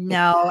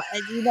 No,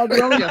 and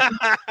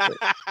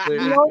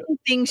the only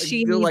thing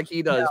she do needs like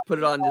he to know- does. Put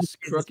it on this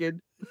crooked.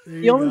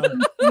 The only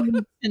thing she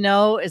needs to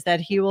know is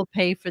that he will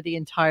pay for the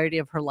entirety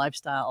of her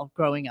lifestyle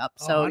growing up.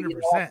 So you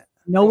 100%.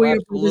 know where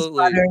your bread is Absolutely.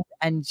 buttered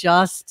and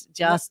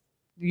just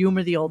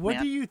humor the old What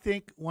man. do you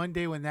think one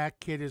day when that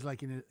kid is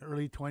like in his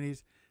early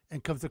 20s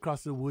and comes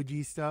across the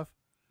Woodgie stuff?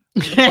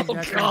 Do you think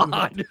that's gonna do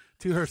God.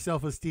 to her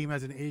self-esteem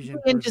as an Asian It'll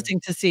be person? interesting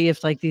to see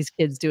if like these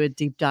kids do a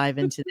deep dive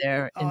into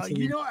their. Into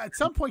You know, at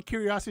some point,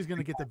 curiosity is going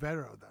to get the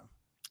better of them.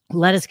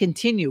 Let us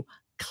continue.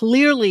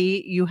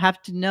 clearly you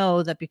have to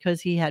know that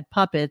because he had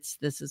puppets,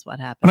 this is what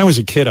happened. When I was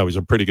a kid, I was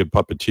a pretty good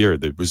puppeteer.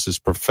 There was this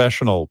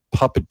professional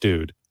puppet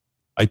dude.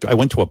 I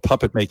went to a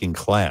puppet making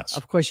class.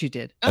 Of course you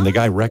did. And the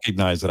guy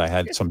recognized that I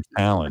had some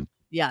talent.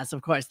 Yes,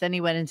 of course. Then he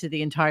went into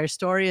the entire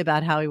story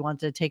about how he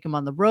wanted to take him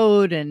on the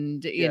road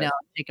and, you know,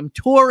 take him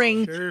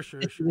touring. Sure.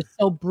 He was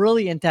so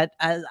brilliant at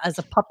as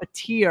a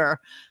puppeteer.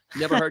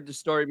 Never heard the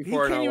story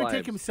before. He can't even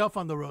take himself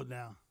on the road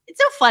now. It's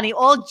so funny.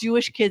 All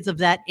Jewish kids of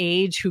that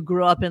age who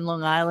grew up in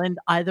Long Island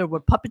either were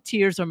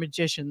puppeteers or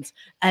magicians,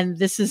 and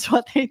this is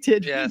what they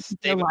did. Yes,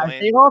 They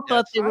all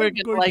thought they were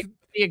going to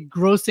be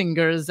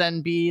Grossingers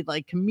and be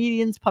like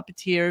comedians,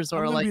 puppeteers,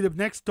 or like be the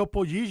next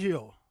Topo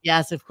Gigio.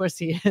 Yes, of course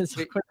he is.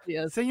 Of course he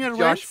is. Senor Josh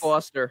Rents?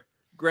 Foster,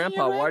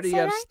 Grandpa, why do you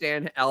have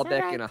Stan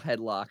Albeck in a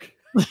headlock?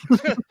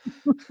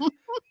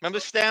 Remember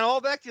Stan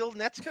Albeck, the old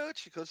Nets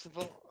coach? He goes to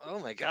the oh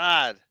my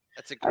God.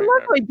 That's a I great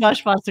love when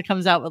Josh Foster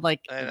comes out with like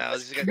I know,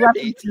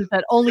 references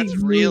that only That's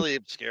really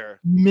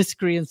obscure.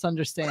 miscreants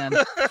understand.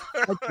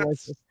 That's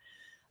delicious.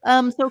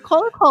 So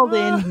caller called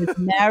in with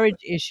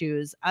marriage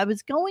issues. I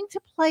was going to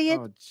play it.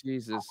 Oh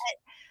Jesus.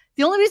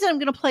 The only reason I'm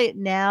going to play it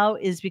now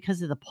is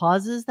because of the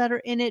pauses that are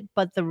in it.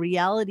 But the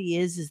reality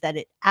is that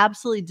it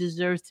absolutely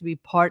deserves to be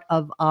part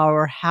of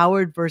our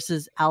Howard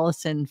versus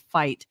Allison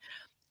fight.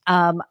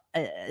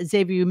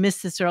 Xavier, you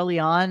missed this early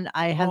on.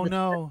 I have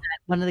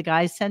one of the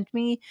guys sent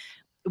me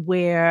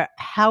where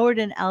Howard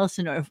and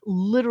Allison are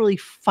literally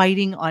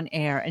fighting on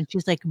air. And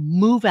she's like,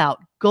 move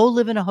out, go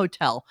live in a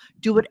hotel,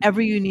 do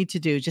whatever you need to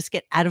do. Just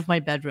get out of my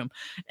bedroom.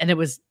 And it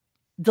was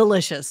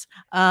delicious.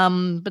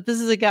 But this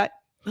is a guy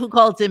who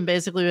called in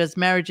basically who has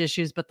marriage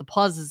issues, but the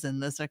pauses in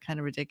this are kind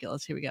of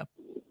ridiculous. Here we go.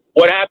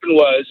 What happened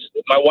was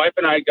my wife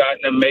and I got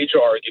in a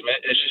major argument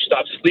and she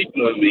stopped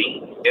sleeping with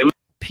me.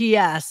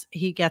 P.S.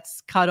 He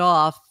gets cut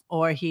off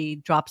or he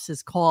drops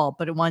his call,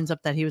 but it winds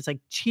up that he was like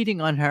cheating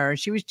on her.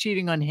 She was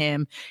cheating on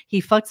him. He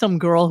fucked some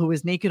girl who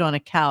was naked on a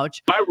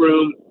couch. My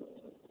room,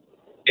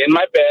 in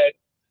my bed.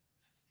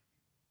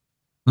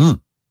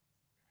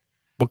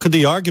 What could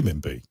the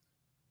argument be?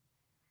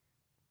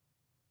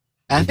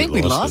 I think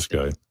we lost this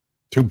guy.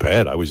 Too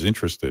bad. I was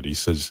interested. He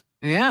says,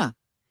 yeah,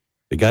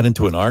 they got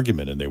into an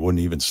argument and they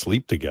wouldn't even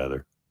sleep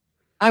together.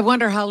 I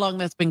wonder how long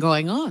that's been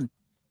going on.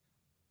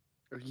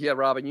 Yeah,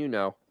 Robin, you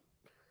know.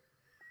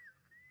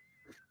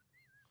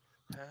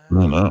 I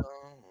don't know.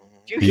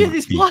 Do you hear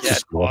these pauses?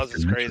 That pause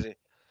is crazy.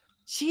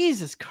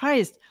 Jesus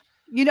Christ.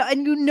 You know,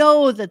 and you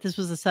know that this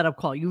was a setup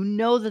call. You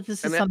know that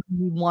this is something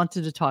he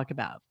wanted to talk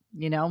about.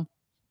 You know,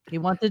 he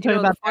wanted to talk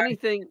about the funny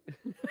thing.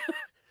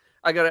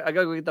 I gotta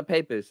go get the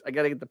papers. I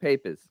gotta get the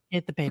papers.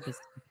 Get the papers.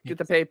 Get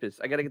the papers.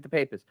 I gotta get the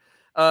papers.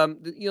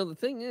 The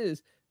thing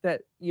is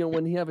that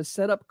when you have a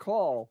setup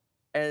call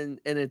and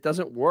it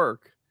doesn't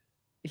work,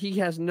 he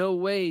has no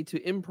way to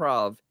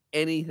improv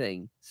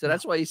anything. So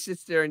that's why he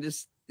sits there and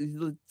just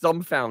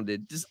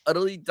dumbfounded, just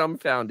utterly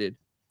dumbfounded.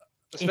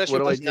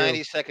 Especially with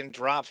 90-second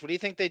drops. What do you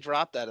think they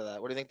dropped out of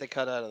that? What do you think they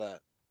cut out of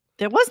that?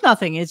 There was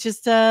nothing. It's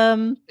just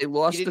they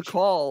lost the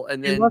call,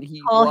 and then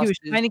he was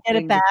trying to get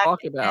it back,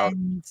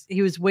 and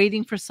he was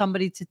waiting for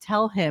somebody to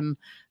tell him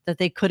that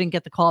they couldn't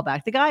get the call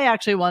back. The guy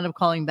actually wound up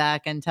calling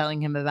back and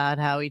telling him about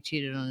how he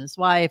cheated on his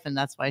wife, and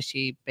that's why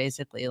she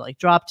basically like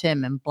dropped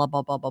him and blah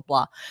blah blah blah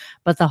blah.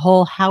 But the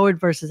whole Howard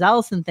versus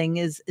Allison thing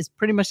is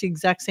pretty much the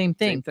exact same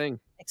thing.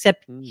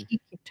 Except he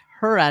kicked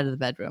her out of the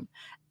bedroom.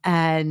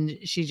 And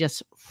she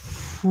just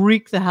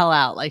freaked the hell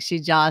out. Like she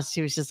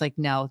was just like,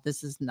 no,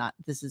 this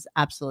is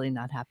absolutely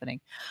not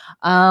happening.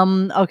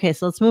 Okay,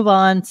 so let's move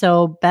on.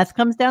 So Beth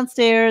comes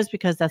downstairs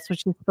because that's what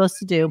she's supposed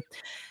to do.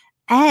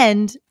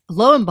 And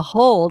lo and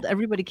behold,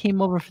 everybody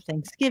came over for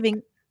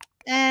Thanksgiving.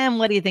 And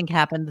what do you think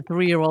happened? The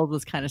 3-year-old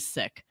was kind of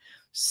sick.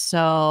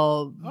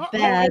 So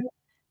Beth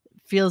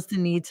feels the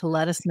need to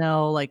let us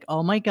know, like,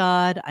 oh my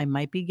God, I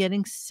might be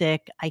getting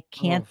sick. I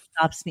can't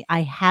stop sneezing.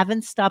 I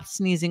haven't stopped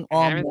sneezing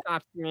all morning.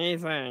 Stop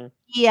sneezing.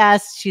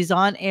 Yes, she's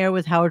on air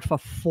with Howard for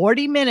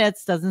 40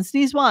 minutes, doesn't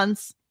sneeze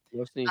once.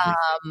 No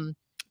sneezing.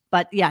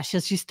 But yeah,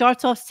 she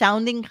starts off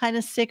sounding kind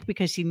of sick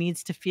because she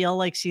needs to feel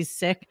like she's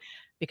sick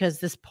because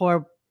this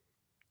poor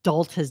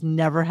adult has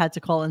never had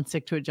to call in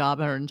sick to a job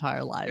in her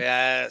entire life.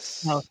 Yes.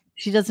 So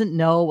she doesn't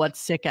know what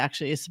sick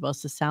actually is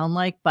supposed to sound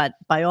like, but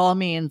by all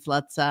means,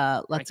 let's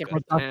get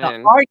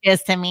Dr.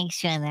 Argus to make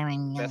sure that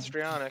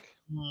Gastrionic.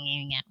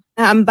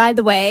 By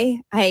the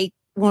way, I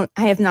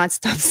have not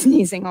stopped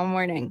sneezing all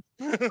morning.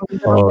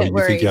 Oh, you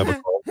think you have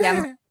a cold?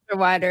 Yeah, I'm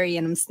watery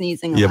and I'm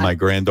sneezing. Yeah, my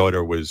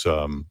granddaughter was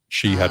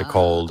she had a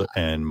cold,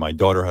 and my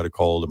daughter had a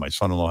cold, and my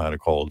son-in-law had a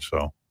cold.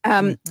 So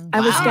I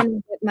was going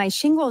to get my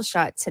shingle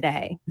shot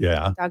today.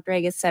 Yeah, Dr.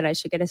 Agus said I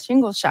should get a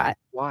shingle shot.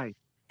 Why?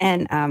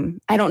 And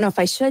I don't know if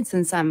I should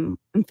since I'm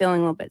feeling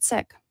a little bit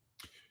sick.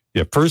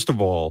 Yeah, first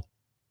of all,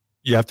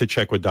 you have to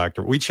check with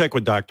we check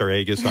with Dr.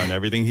 Agus on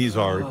everything. He's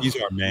our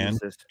man.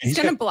 He's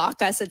going to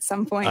block us at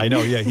some point. I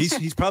know. Yeah,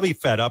 he's probably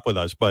fed up with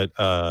us, but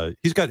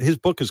he's got his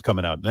book is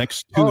coming out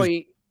next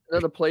Tuesday.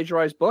 Another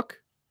plagiarized book.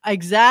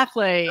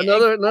 Exactly.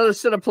 Another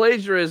set of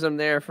plagiarism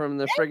there from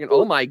the friggin'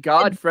 oh my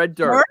God, Fred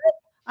Durst.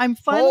 I'm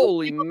finally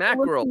Holy able to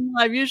mackerel. listen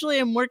live. Usually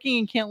I'm working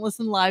and can't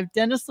listen live.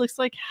 Dennis looks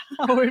like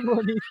Howard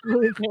when he's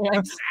really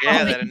there.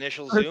 Yeah, that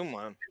initial Zoom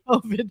one.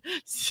 COVID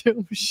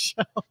Zoom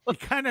show. It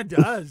kind of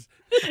does.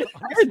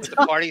 With the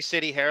Party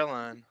City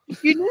hairline.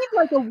 You need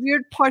like a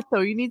weird part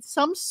though. You need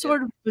some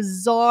sort of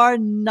bizarre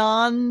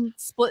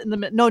non-split in the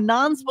middle. No,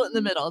 non-split in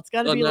the middle. It's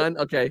got to be none?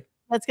 Okay.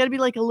 That's got to be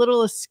like a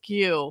little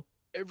askew.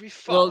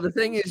 Well, the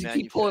thing is, you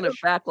keep pulling it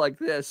back like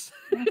this.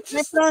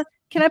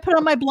 Can I put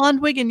on my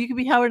blonde wig and you can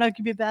be Howard and I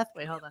can be Beth?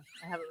 Wait, hold on.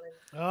 I have it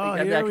right Oh,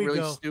 here we really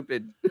go.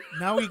 Stupid.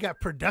 Now we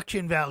got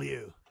production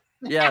value.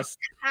 Yes.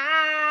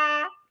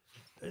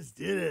 Let's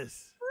do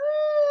this.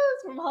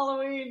 It's from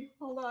Halloween.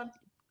 Hold on.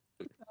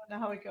 I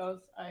don't know how it goes.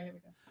 All right, here we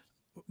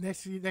go.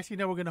 Next you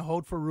know, we're going to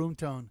hold for room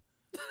tone.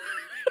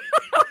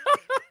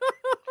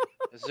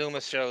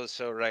 Zuma show is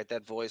so right.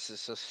 That voice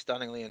is so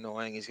stunningly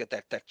annoying. He's got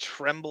that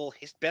tremble.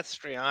 He's Beth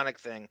Strionic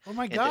thing. Oh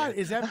my God,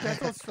 is that Beth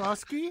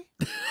Ostrowski?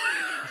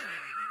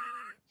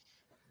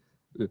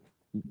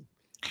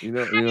 You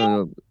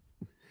know,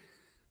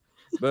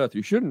 Beth,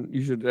 you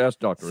should ask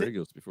Dr.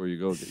 Eagles before you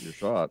go get your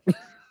shot.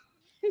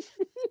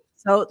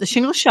 So the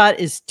shingle shot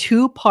is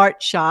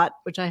 2-part shot,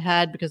 which I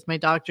had because my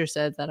doctor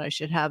said that I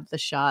should have the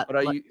shot. But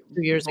are you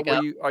 2 years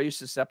ago? Are you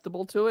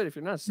susceptible to it? If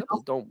you're not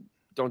susceptible,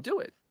 don't do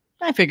it.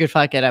 I figured,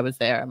 fuck it, I was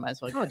there. I might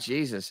as well. Oh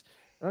Jesus.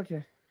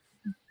 Okay.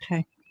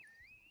 Okay.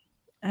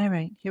 All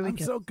right, here we I'm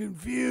go. so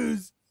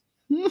confused.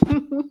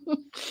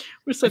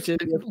 We're such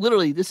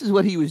literally, this is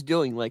what he was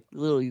doing. Like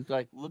literally,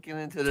 like looking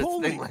into this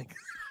Totally. thing. Like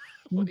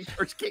when he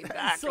first came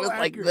back, So it was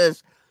like accurate.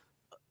 this.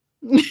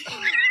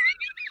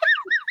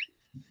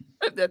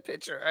 I have that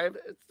picture.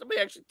 Somebody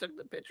actually took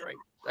the picture.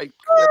 I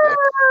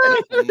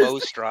Mo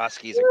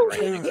Ostrowski's a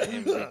great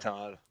nickname,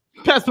 Todd.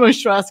 Beth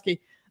Ostrowski.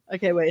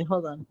 Okay, wait,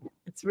 hold on.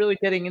 It's really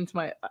getting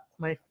into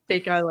my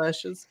fake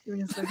eyelashes. Give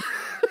me a second.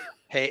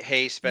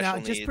 Hey, special Now,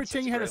 needs. just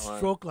pretend It's you had a great line.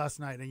 stroke last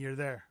night and you're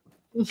there.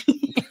 I'm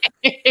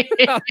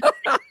gonna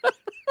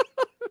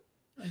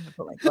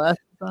put my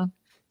glasses on.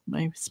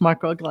 My smart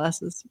girl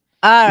glasses.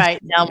 All right,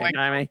 now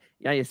we're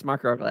your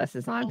smart girl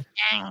glasses on.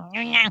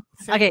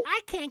 okay. I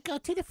can't go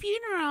to the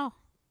funeral.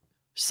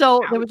 So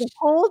there was a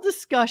whole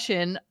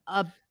discussion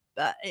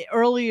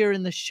earlier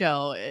in the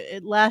show.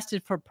 It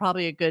lasted for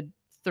probably a good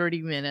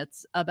 30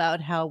 minutes about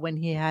how when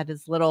he had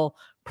his little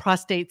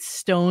prostate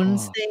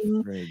stones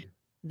thing,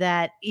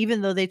 that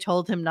even though they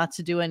told him not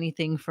to do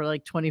anything for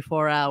like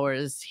 24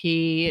 hours,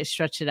 he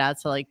stretched it out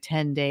to like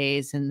 10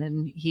 days. And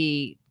then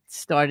he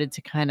started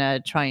to kind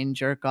of try and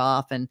jerk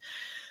off and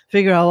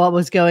figure out what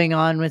was going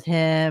on with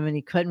him. And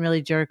he couldn't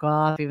really jerk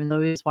off, even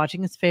though he was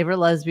watching his favorite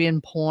lesbian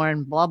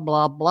porn, blah,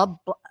 blah, blah,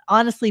 blah.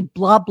 Honestly,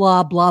 blah,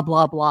 blah, blah,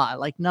 blah, blah.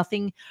 Like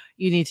nothing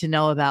you need to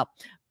know about.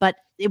 But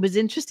it was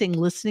interesting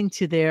listening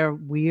to their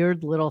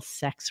weird little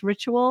sex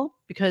ritual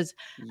because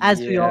as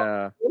we all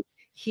know,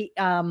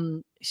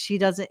 he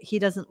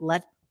doesn't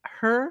let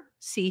her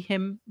see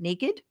him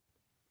naked.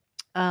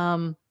 Let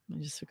me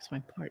just fix my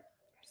part.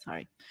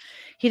 Sorry.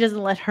 He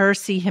doesn't let her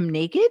see him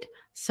naked.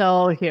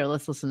 So here,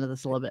 let's listen to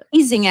this a little bit.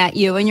 Teasing at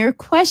you and your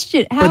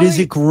question. But is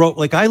it gross?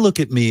 Like I look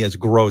at me as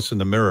gross in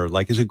the mirror.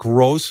 Like, is it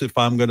gross if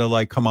I'm gonna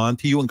like come on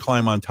to you and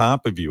climb on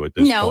top of you at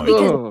this No, point?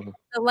 because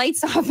the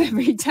lights off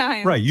every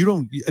time. Right. You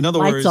don't. In other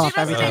Lights words, off She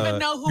doesn't even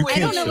know who you I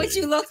don't know can't what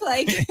you look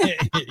like.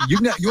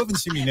 you haven't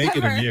seen me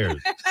naked in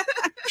years.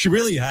 She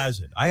really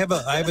hasn't. I have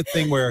a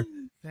thing where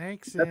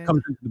Thanks. Beth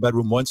comes into the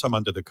bedroom once I'm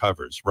under the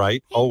covers,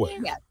 right? Always.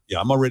 Yeah,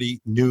 I'm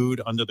already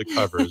nude under the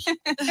covers.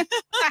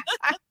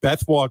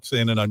 Beth walks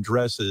in and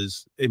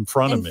undresses in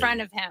front of me. In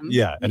front of him.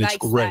 Yeah, and it's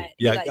great. That.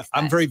 He Yeah, likes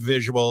I'm that. very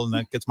visual, and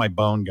that gets my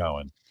bone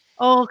going.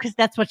 Oh, because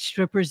that's what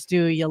strippers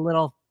do, you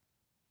little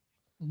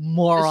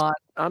moron.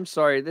 I'm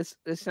sorry. This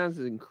sounds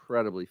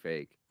incredibly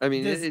fake. I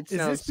mean, it is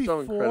sounds this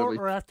so before incredibly.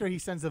 or after he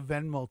sends a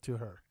Venmo to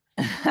her?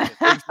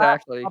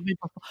 Exactly.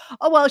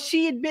 Oh, well,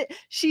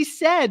 she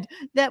said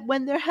that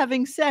when they're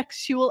having sex,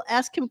 she will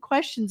ask him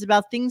questions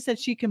about things that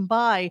she can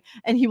buy,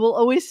 and he will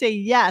always say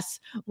yes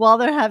while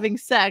they're having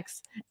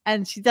sex.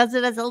 And she does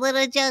it as a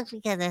little joke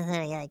because that's what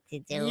I like to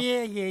do.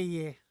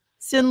 Yeah.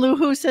 Sin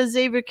Luhu says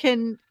Xavier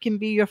can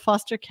be your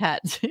foster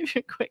cat.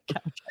 Xavier, quick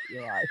couch out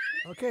your eyes.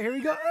 Okay, here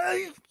we go.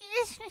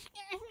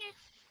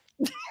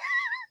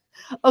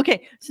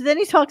 Okay, so then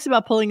he talks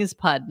about pulling his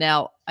pud.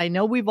 Now, I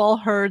know we've all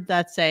heard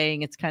that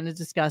saying. It's kind of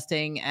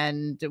disgusting,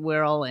 and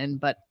we're all in.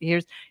 But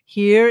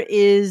here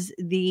is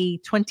the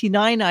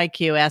 29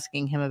 IQ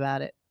asking him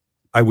about it.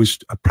 I was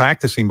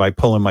practicing by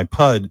pulling my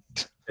pud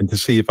and to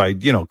see if I,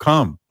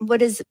 come.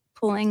 What is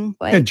pulling?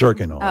 What? And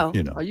jerking off,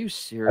 Oh. Are you I'm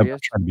serious?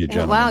 trying to be a Oh,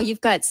 gentleman. wow,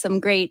 you've got some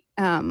great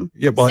well,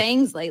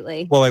 sayings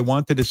lately. Well, I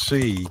wanted to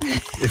see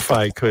if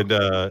I could,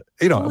 I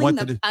Pulling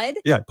wanted the to, pud?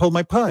 yeah, pull my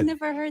I've pud.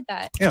 never heard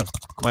that. Yeah,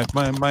 my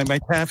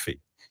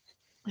taffy.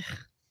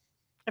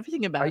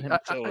 Everything about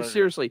him.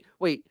 Seriously,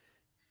 wait.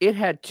 It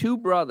had two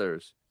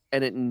brothers,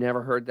 and it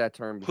never heard that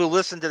term before. Who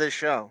listened to this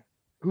show?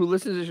 Who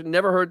listens to this show,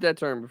 never heard that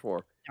term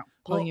before.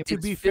 Pulling Well, your to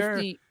It's be fair,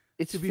 50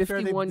 It's to be fair,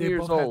 51 they years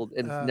both had, old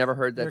and it's never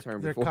heard that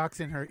term their before. cocks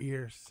in her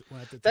ears.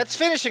 At the time. That's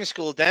finishing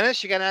school,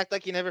 Dennis. You got to act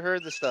like you never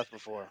heard this stuff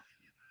before.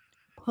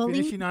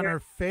 Finishing on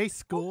her face,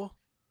 school.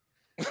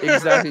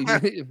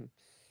 Exactly.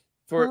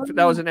 for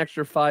that was an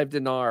extra 5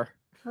 dinar.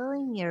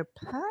 Pulling your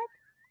putt?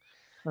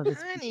 Oh,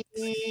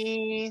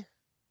 Honey.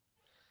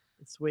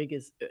 This wig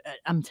is,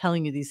 I'm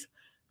telling you, these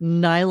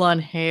nylon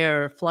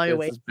hair,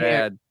 flyaway This is hair.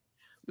 bad.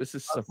 This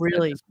is so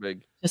really bad, this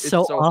wig. just It's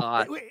so so awful.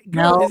 hot. Wait,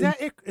 girl, No.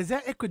 is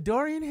that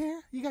Ecuadorian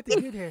hair? You got the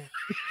good hair.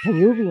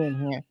 Peruvian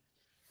hair.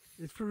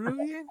 It's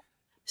Peruvian.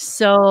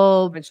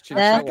 So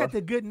I got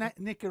the good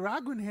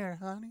Nicaraguan hair,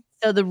 honey.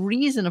 So the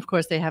reason, of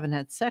course, they haven't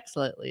had sex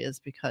lately is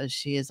because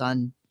she is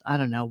on, I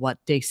don't know what,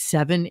 day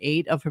 7,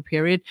 8 of her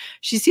period.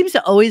 She seems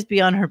to always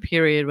be on her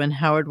period when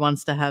Howard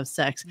wants to have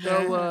sex.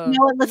 So, you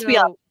know what? Let's be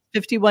honest.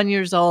 51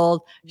 years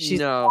old. She's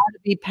got to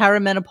be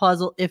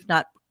perimenopausal, if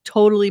not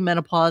totally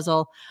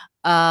menopausal.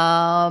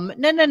 No.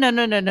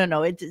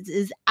 It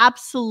is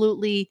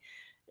absolutely.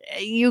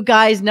 You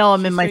guys know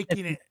I'm in my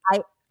 50s. I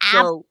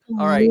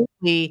absolutely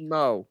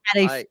had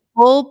a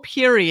full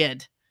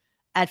period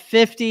at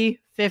 50,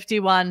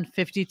 51,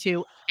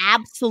 52.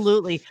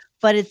 Absolutely,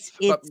 but it's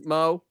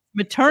Mo,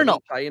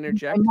 maternal. I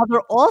interject. My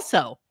mother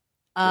also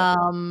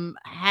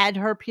had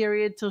her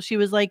period till she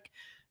was like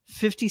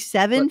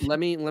 57. Let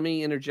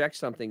me interject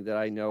something that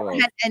I know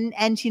of.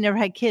 And she never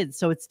had kids,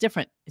 so it's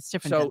different. It's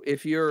different. So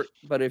if you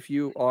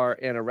are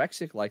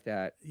anorexic like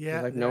that,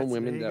 yeah, I've known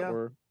women that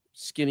were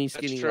skinny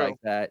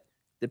like that.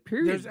 The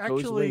period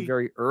goes away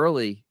very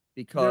early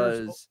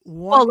because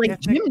like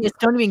gymnasts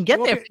don't even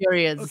get their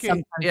periods.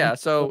 Sometimes. Yeah,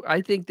 so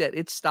I think that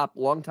it stopped a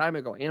long time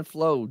ago. And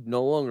Flo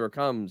no longer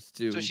comes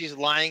to. So she's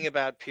lying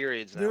about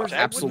periods now.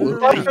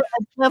 Absolutely.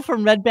 Flo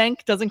from Red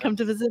Bank doesn't come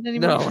to visit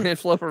anymore. No, and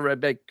Flo from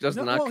Red Bank does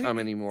not come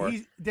anymore.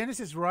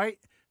 Dennis is right.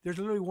 There's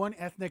literally one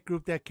ethnic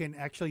group that can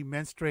actually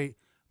menstruate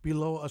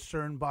below a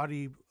certain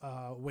body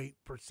weight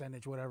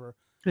percentage, whatever.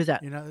 Who's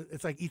that? You know,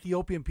 it's like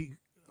Ethiopian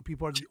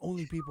people are the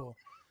only people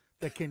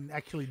that can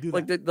actually do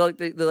like that.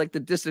 Like the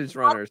distance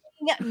runners.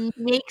 That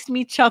makes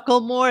me chuckle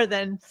more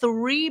than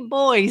 3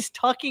 boys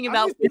talking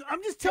about.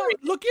 I'm just telling.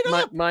 Look it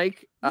up,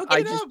 Mike.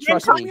 I just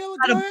trust me.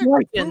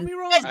 Prove me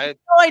wrong. I have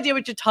no idea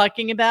what you're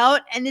talking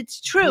about, and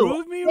it's true.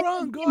 Prove me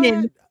wrong. Go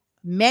ahead.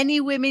 Many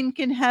women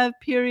can have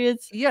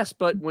periods. Yes,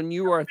 but when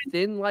you are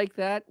thin like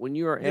that, when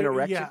you are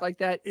anorexic like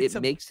that,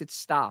 it makes it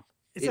stop.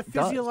 It's a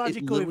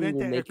physiological event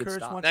that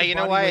occurs once. Now you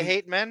know why I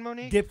hate men,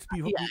 Monique. Dips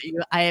Go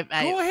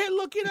ahead,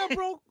 look it up,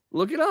 bro.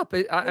 Look it up.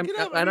 I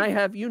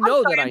have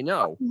that I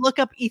know. Look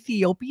up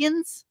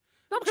Ethiopians.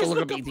 Not to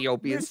look up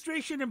Ethiopians.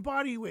 Menstruation and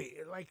body weight.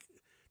 Like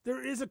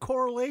there is a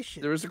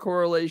correlation. There is a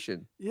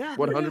correlation. Yeah,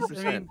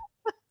 100%.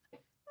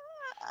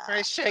 For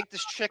Christ's sake,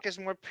 this chick has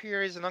more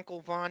periods than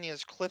Uncle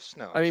Vanya's Cliff's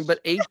Notes. I mean, but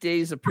 8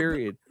 days of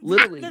period.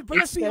 Literally, but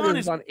let's be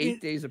honest, on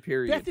 8 days of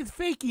period. Beth is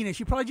faking it.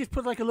 She probably just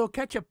put like a little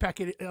ketchup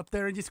packet up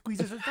there and just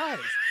squeezes her thighs.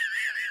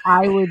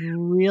 I would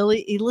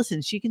really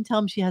listen. She can tell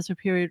him she has her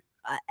period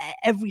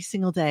every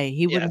single day.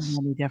 He wouldn't know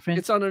any different.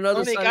 It's on another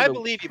Monique, side. I of the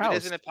believe you, house. but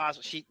isn't it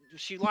possible?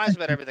 She lies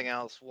about everything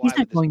else. Why He's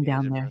not going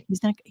down there.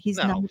 He's not. He's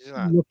not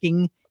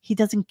looking. He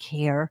doesn't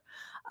care.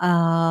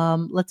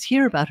 Let's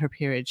hear about her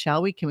period,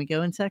 shall we? Can we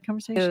go into that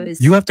conversation?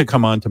 You have to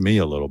come on to me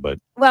a little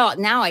bit. Well,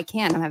 now I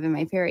can. I'm having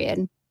my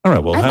period. All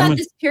right. Well, I thought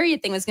this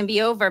period thing was going to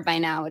be over by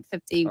now at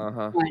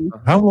 51.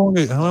 How long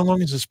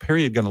is this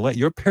period going to let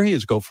your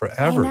periods go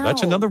forever?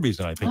 That's another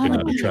reason I think you're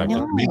not attracted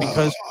to me,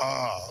 because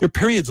your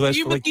periods last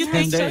for like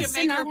 10 days.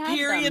 Make her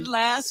period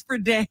last for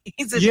days.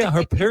 Yeah,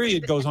 her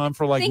period goes on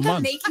for like months.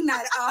 I'm making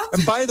that up.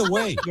 And by the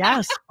way,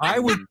 yes, I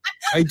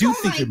do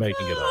think you're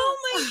making it up.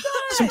 Oh my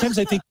god. Sometimes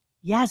I think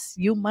yes,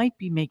 you might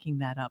be making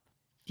that up.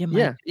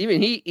 Yeah,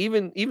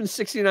 even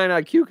 69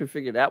 IQ could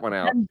figure that one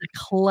out. That is a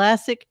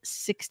classic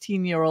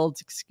 16-year-old's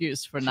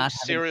excuse for not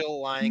having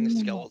serial lying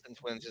skeleton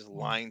twins, just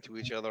lying to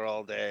each other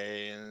all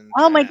day. And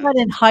oh my god,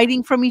 and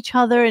hiding from each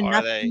other and Are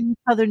not they? seeing each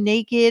other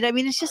naked. I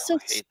mean, it's just so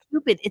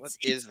stupid. It's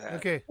that?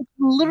 Okay. It's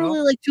literally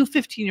like 2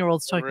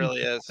 15-year-olds talking. It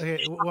really is.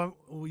 Okay,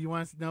 you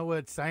want to know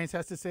what science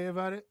has to say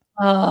about it?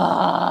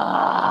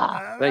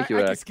 Thank you,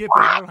 I Ed. can skip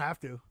it. I don't have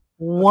to.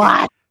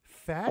 What?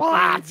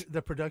 Fat aids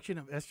the production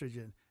of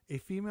estrogen. A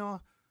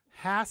female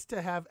has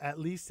to have at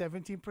least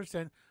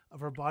 17% of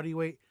her body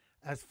weight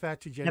as fat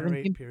to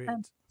generate 17%?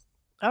 periods.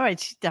 All right,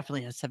 she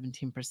definitely has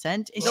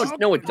 17%.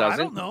 No, it doesn't.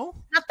 I don't know.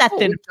 Not that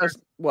thin.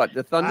 What,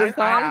 the thunder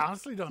thigh? I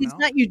honestly don't He's know.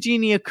 not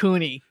Eugenia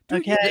Cooney.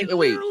 Dude, Okay. you can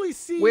literally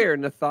see Where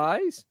in the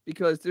thighs?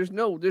 Because there's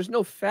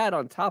no fat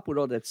on top with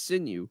all that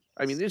sinew.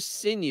 I mean, there's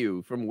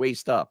sinew from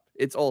waist up.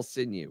 It's all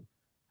sinew.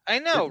 I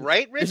know,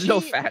 right, Richie? There's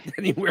no fat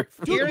anywhere.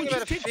 From Dude, Hearing when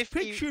about she a takes 50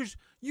 pictures,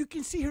 you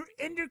can see her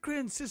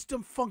endocrine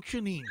system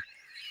functioning.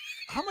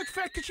 How much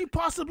fat could she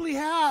possibly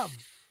have?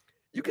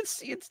 You can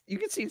see it's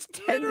tendons.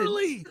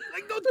 Literally,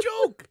 like no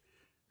joke.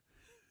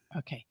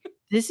 Okay.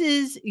 This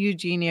is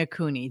Eugenia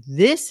Cooney.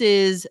 This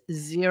is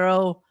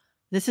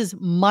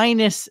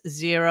minus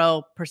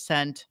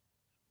 0%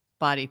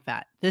 body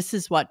fat. This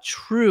is what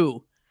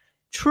true.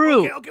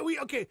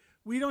 Okay.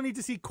 We don't need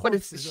to see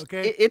corpses,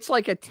 okay? It's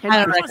like a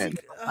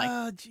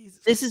 10%. Jesus.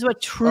 This is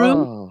what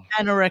true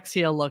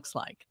anorexia looks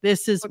like.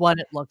 This is what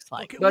it looks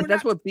like. Okay, But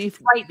that's what beef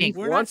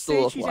we're not wants to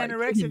saying look she's like.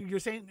 anorexic.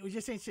 We're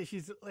just saying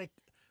she's like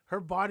her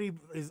body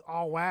is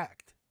all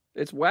whacked.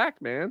 It's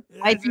whack, man.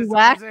 I do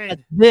whack, but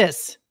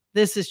this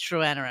is true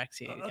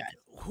anorexia, you guys.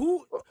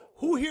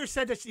 Who here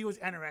said that she was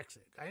anorexic?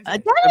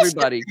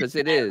 Everybody, because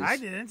it is. I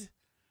didn't.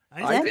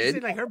 I did.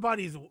 did. Like her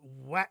body's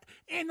whack,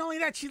 and not only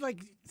that, she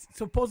like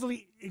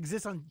supposedly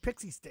exists on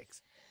pixie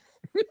sticks.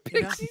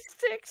 Pixie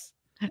sticks.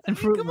 And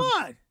come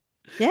on.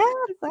 Yeah,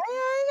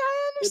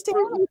 I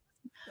understand.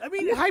 I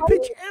mean, high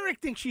pitch Eric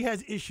thinks she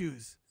has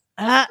issues.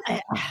 All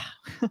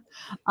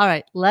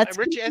right, let's.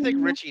 Richie, I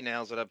think Richie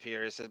nails it up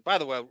here. He said, "By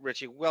the way,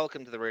 Richie,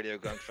 welcome to the Radio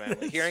Gunk family.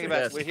 We're hearing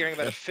about a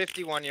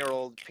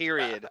 51-year-old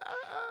period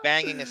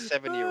banging a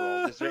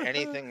 7-year-old. Is there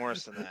anything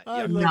worse than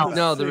that?"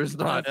 No, there is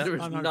not. There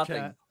is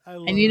nothing.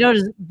 And you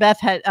notice Beth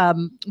had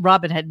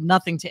Robin had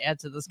nothing to add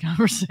to this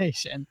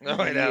conversation. No,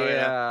 I know,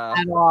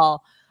 at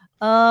all.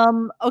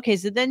 Okay,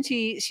 so then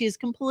she is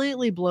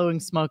completely blowing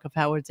smoke of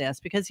Howard's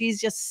ass because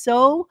he's just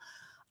so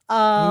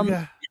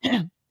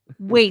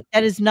wait,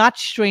 that is not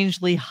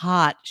strangely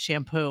hot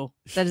shampoo.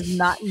 That is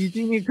not. You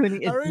think you're going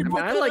to?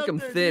 I like them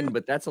thin,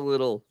 but that's a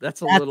little.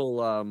 That's a little.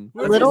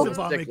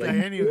 Little.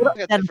 Anyway.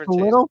 Dennis, a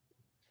little.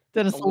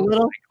 Dennis, a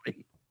little.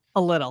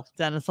 A little.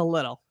 Dennis, a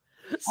little.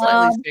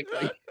 Slightly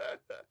sickly.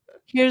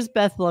 Here's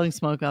Beth blowing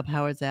smoke up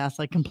Howard's ass,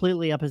 like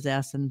completely up his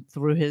ass and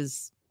through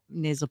his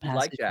nasal passage.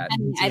 Like that.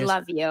 I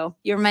love you.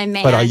 You're my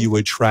man. But are you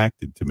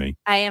attracted to me?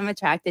 I am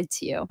attracted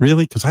to you.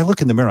 Really? Because I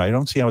look in the mirror. I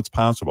don't see how it's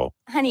possible.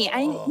 Honey,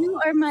 you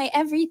are my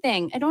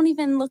everything. I don't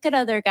even look at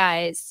other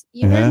guys.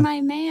 You're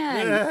my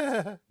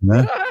man.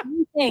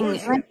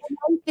 Everything. My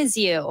life is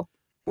you.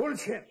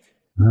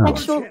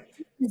 Sexual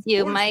is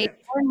you. My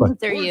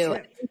hormones are you.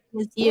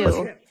 Is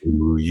you.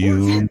 Do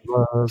you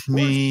love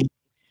me?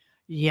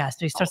 Yeah, so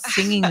he starts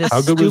singing this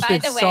How good was-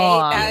 stupid By the way,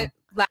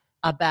 song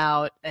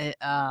about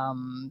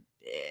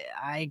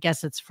I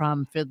guess it's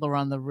from Fiddler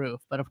on the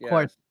Roof, but of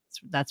course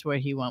that's where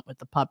he went with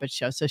the puppet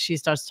show. So she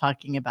starts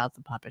talking about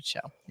the puppet show.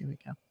 Here we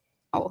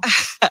go.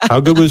 How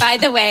good was? By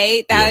the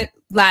way,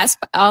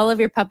 all of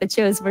your puppet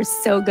shows were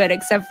so good,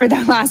 except for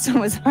that last one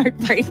was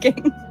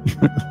heartbreaking.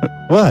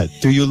 What?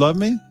 Do you love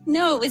me?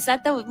 No, is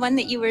that the one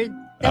that you were?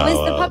 That was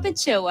the puppet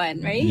show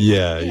one, right?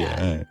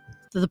 Yeah.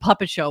 So the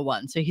puppet show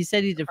one. So he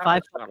said he did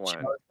 5 puppet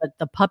shows, but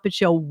the puppet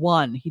show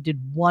one, he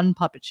did 1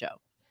 puppet show.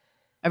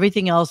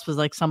 Everything else was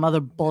like some other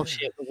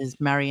bullshit with his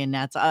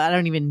marionettes. I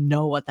don't even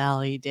know what the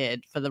hell he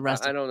did for the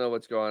rest. I don't know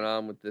what's going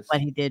on with this. But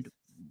he did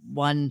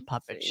 1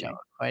 puppet show,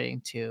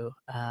 according to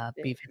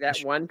Beef. That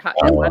one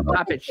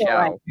puppet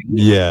show.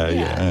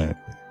 Yeah.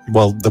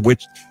 Well,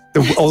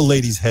 the old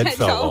lady's head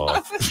fell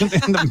off in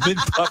the mid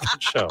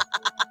puppet show.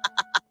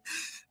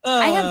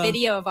 I have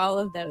video of all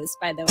of those,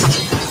 by the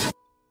way.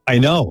 I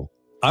know.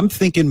 I'm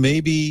thinking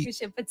maybe We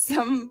should put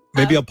some.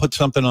 maybe I'll put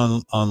something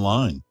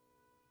online,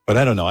 but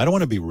I don't know. I don't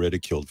want to be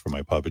ridiculed for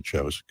my puppet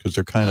shows because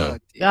they're kind of.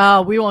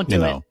 Oh, we won't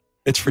do it.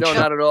 It's for No,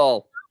 children. not at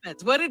all.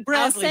 What did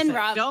Bradley I'll send say?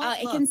 Rob. Don't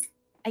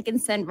I can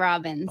send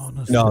Robin's.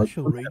 No,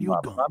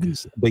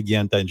 Robin's a big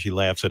yenta and she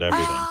laughs at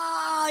everything.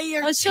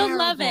 Oh, she'll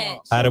love it.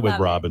 Had it She'll with love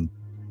Robin.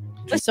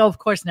 So of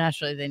course,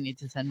 naturally, they need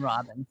to send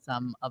Robin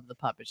some of the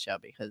puppet show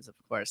because, of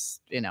course,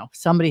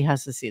 somebody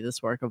has to see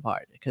this work of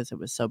art because it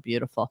was so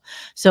beautiful.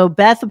 So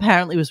Beth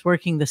apparently was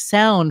working the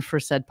sound for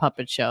said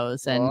puppet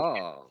shows, and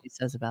he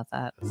says about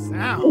that.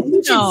 Sound.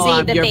 You should see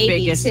I'm the your baby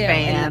biggest too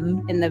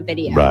fan. in the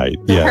video. Right,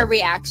 yeah. Her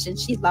reaction,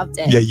 she loved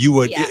it. Yeah, you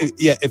would. Yeah.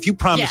 Yeah, if you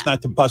promise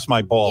not to bust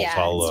my balls, Yeah,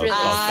 I'll it's really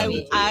send it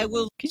to you. I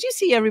will. Could you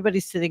see everybody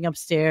sitting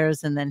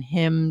upstairs and then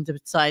him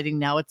deciding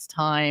now it's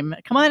time?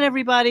 Come on,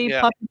 everybody,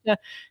 Yeah. puppet show. And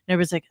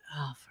everybody's like,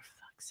 oh, for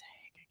fuck's sake,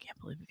 I can't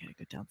believe we gotta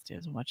go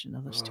downstairs and watch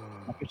another stupid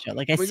puppet show.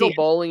 Like I Can we see. go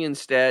bowling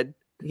instead?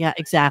 Yeah,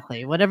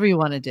 exactly. Whatever you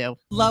want to do.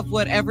 Love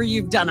whatever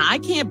you've done. I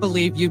can't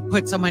believe you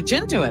put so much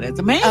into it. It's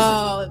amazing.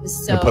 Oh, it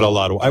was so. I put a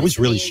lot of. I was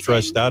really amazing.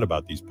 stressed out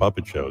about these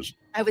puppet shows.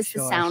 I was the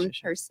sound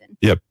person.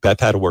 Yeah, Beth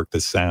had to work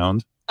the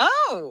sound,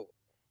 Oh.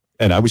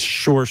 and I was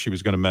sure she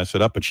was going to mess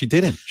it up, but she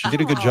didn't. She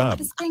did a good I job.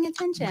 was paying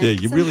attention. Yeah,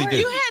 you It's really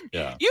important. did.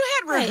 Yeah. You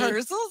had Right.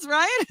 rehearsals,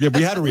 right? Yeah,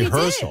 we had a We did.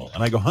 rehearsal,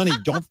 and I go, honey,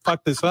 don't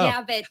fuck this up.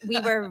 Yeah, but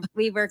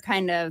we were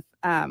kind of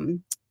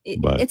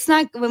But- it's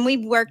not when we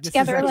work This is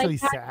together actually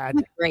like that. sad.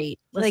 It's great.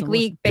 Listen, Like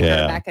we bicker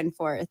Yeah. back and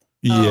forth.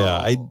 Yeah, Yeah,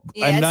 I'm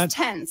it's not.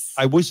 tense.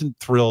 I wasn't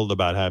thrilled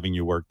about having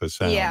you work the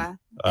sound. Yeah.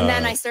 And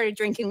then Uh, I started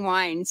drinking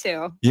wine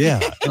too. Yeah,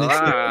 and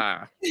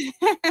Ah.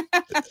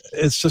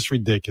 it's just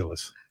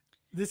ridiculous.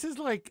 This is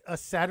like a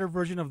sadder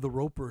version of the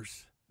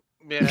Ropers.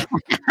 Yeah.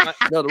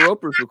 No, the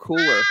Ropers were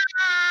cooler.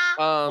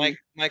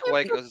 Mike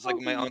White goes, it's like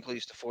my uncle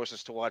used to force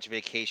us to watch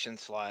vacation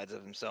slides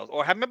of themselves.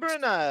 Or remember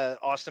in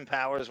Austin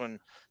Powers when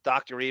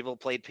Dr. Evil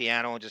played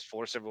piano and just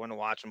forced everyone to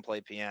watch him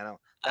play piano?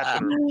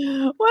 That's what One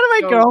of my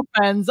So-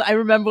 girlfriends, I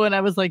remember when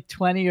I was like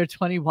 20 or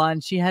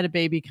 21, she had a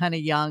baby kind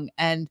of young,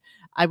 and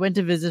I went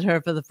to visit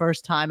her for the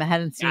first time. I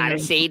hadn't seen her.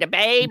 see the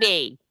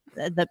baby.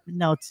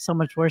 no, it's so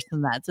much worse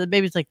than that. So the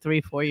baby's like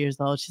 3-4 years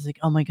old. She's like,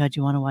 oh my God,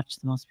 you want to watch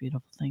the most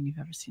beautiful thing you've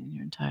ever seen in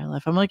your entire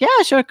life? I'm like,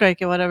 yeah, sure, Craig,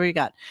 whatever you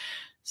got.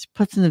 She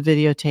puts in the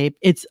videotape.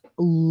 It's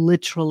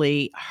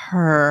literally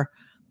her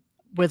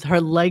with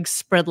her legs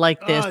spread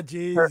like this. Oh,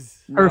 jeez.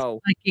 Her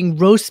fucking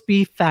roast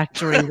beef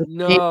factory.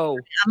 No.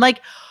 I'm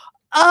like,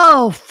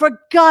 oh, for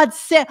God's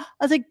sake. I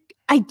was like,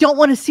 I don't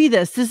want to see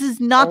this. This is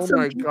not Oh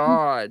something. my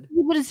God.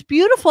 But it's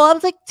beautiful. I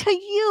was like, to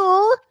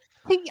you.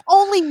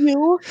 Only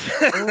you.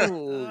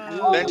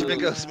 Benjamin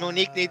goes,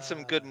 Monique needs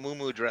some good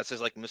moo dresses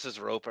like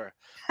Mrs. Roper.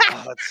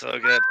 Oh, that's so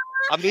good.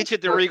 I'll meet you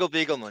at the Regal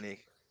Beagle,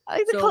 Monique. I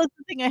think the closest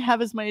thing I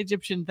have is my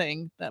Egyptian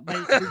thing. That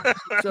might.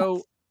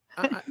 So,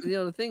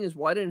 the thing is,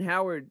 why didn't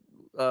Howard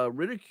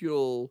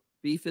ridicule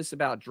Beefus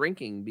about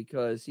drinking?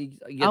 Because he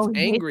gets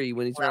angry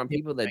when he's around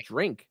people that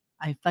drink.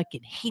 I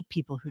fucking hate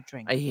people who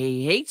drink.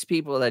 He hates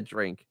people that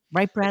drink.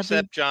 Right, Bradley?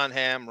 Except John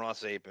Hamm,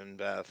 Ross Apin,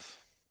 Beth.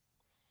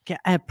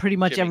 Pretty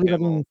much Jimmy everybody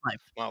Kimmel, in his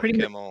life. Mark Pretty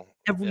Kimmel, much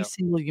every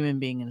single human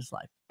being in his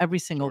life. Every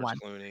single George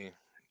one. Clooney,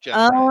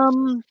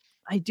 Jen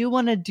I do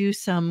want to do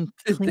some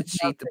cleaning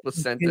cheat up the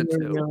placenta too.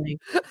 really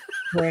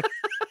quick.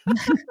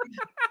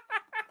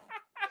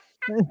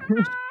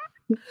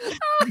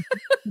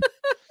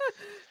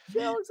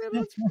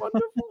 That's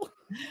wonderful.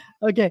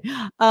 Okay.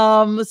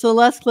 So the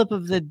last clip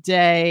of the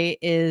day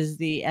is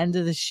the end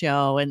of the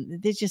show,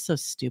 and they're just so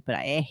stupid.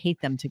 I hate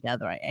them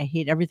together. I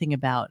hate everything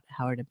about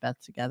Howard and Beth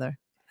together.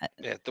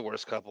 Yeah, the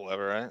worst couple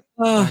ever,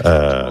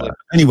 right?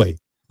 Anyway,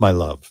 my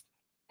love.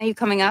 Are you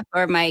coming up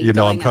or am I? You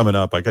know, I'm coming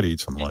up. I got to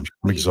eat some lunch.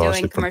 I'm exhausted.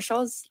 Doing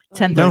commercials?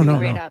 No, No,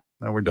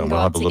 we're done. Go We'll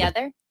out have a little.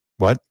 together.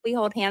 What? We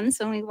hold hands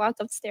when we walk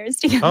upstairs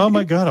together. Oh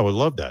my God, I would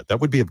love that.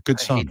 That would be a good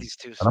song. these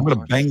two And so I'm going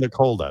to much. bang the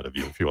cold out of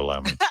you if you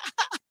allow me.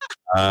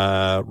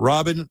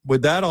 Robin,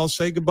 with that, I'll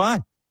say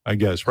goodbye, I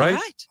guess, right?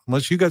 right.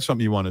 Unless you got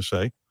something you want to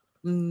say.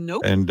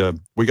 Nope.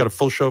 And we got a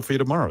full show for you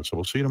tomorrow, so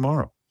we'll see you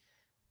tomorrow.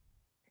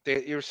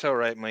 You're so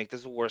right, Mike. This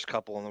is the worst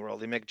couple in the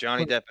world. They make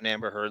Johnny Depp and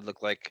Amber Heard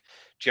look like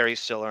Jerry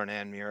Stiller and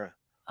Ann Mira.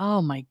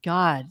 Oh my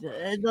God.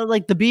 They're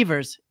like the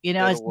Beavers, you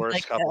know. They're It's the worst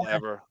like, couple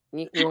ever.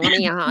 You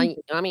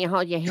want me to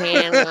hold your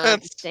hand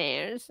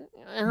upstairs?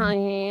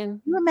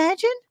 Can you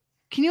imagine?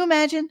 Can you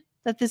imagine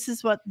that this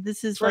is like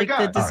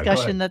the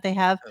discussion that they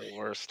have? The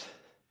worst.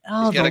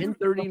 Oh, He's got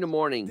 10:30 in the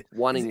morning,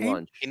 wanting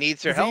lunch. He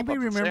needs their Does help. anybody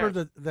remember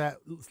upstairs.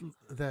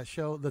 that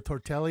show, The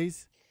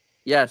Tortellis?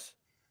 Yes.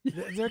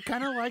 They're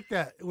kind of like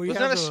that. Where you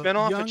Wasn't have that a the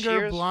spinoff of younger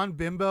Cheers? blonde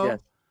bimbo Yes.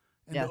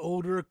 and the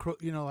older,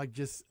 like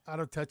just out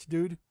of touch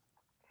dude.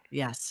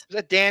 Yes. Was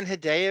that Dan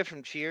Hedaya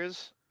from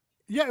Cheers?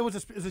 Yeah, it was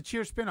a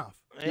Cheers spinoff.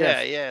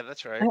 Yeah, yeah,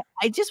 that's right.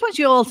 I just want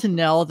you all to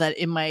know that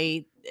in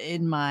my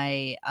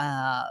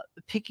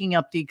picking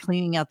up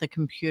cleaning out the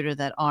computer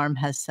that Arm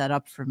has set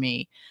up for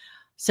me.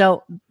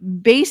 So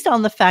based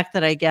on the fact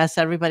that I guess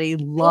everybody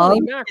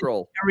loves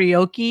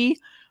karaoke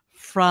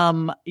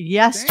from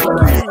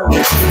yesterday,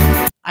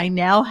 I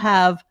now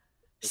have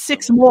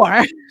 6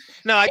 more.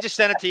 No, I just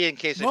sent it to you in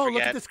case I forget.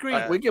 Look at the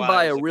screen. We can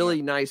buy a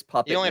really nice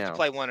puppet. You only now. have to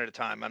play one at a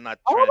time. I'm not.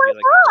 Oh trying to my be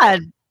like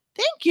God.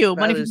 Thank you.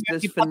 That is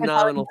just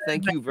phenomenal.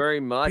 Thank you very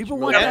much. People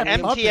Really want that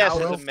MTS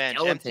puppet, is bro. a mensch.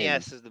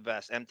 MTS is the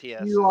best.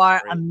 MTS. You is are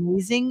great.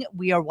 amazing.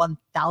 We are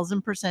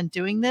 1000%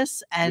 doing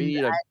this. And We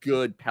need a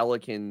good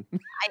pelican.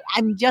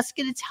 I'm just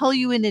going to tell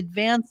you in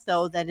advance,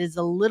 though, that it's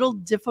a little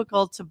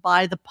difficult to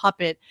buy the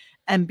puppet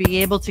and be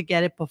able to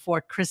get it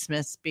before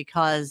Christmas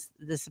because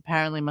this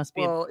apparently must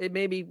be. Well, it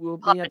maybe we'll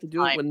have to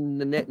do it when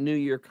the new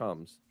year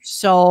comes.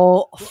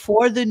 So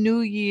for the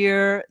new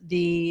year,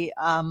 the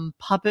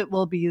puppet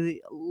will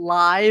be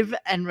live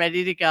and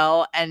ready to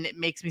go. And it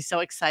makes me so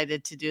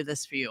excited to do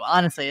this for you.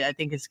 Honestly, I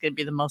think it's going to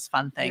be the most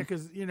fun Yeah, thing.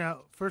 because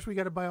first we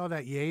got to buy all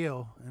that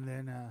yayo, and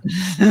then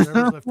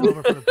whatever's left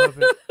over for the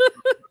puppet.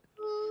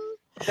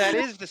 That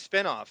is the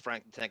spinoff,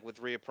 Frank the Tank, with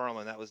Rhea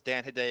Perlman. That was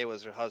Dan Hedaya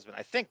was her husband.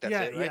 I think that's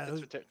it, right? Yeah.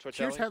 That's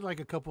Cheers had like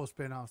a couple of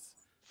spinoffs.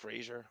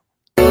 Frasier.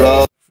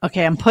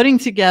 Okay, I'm putting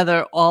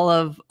together all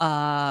of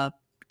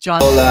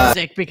John's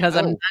music because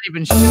I'm not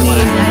even sure.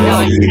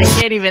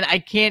 I know I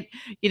can't.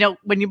 You know,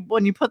 when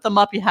you put them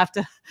up, you have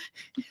to.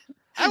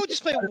 I would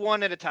just play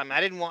one at a time.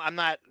 I'm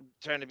not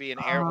trying to be an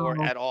air whore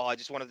at all. I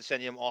just wanted to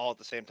send you them all at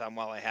the same time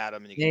while I had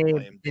them, and you can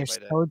play them. They're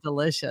so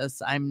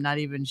delicious. I'm not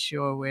even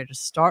sure where to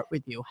start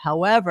with you.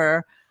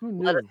 However,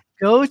 let us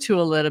go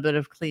to a little bit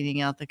of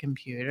cleaning out the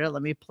computer.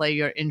 Let me play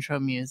your intro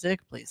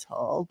music. Please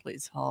hold.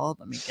 Please hold.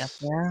 Let me get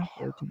there.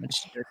 There's too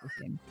much to do.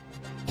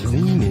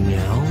 Cleaning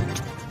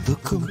out the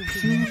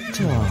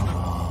computer.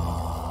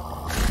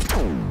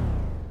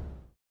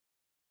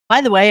 By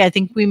the way, I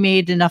think we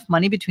made enough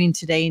money between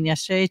today and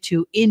yesterday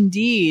to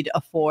indeed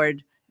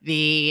afford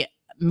the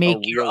make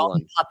your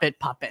own puppet.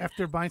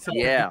 After buying some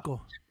perico.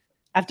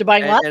 After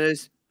buying what? And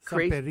it's Some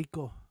crazy.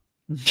 perico.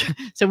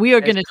 So we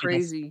are going to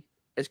crazy.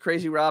 As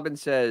Crazy Robin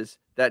says,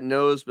 that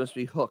nose must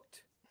be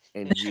hooked.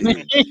 And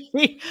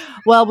used.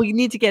 Well, we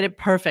need to get it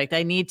perfect.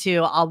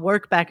 I'll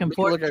work back and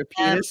forth. Look at a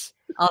penis.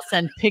 I'll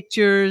send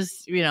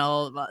pictures,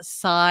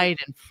 side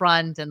and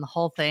front and the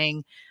whole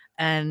thing.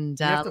 And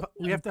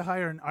We have to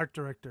hire an art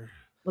director.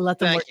 We'll let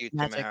them Thank work you,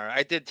 magic. Tamara.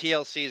 I did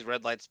TLC's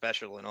Red Light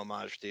Special in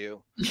homage to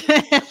you.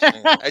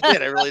 I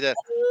did. I really did.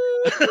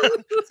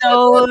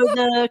 So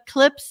the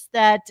clips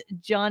that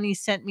Johnny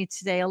sent me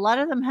today, a lot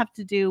of them have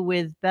to do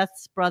with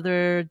Beth's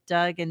brother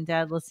Doug and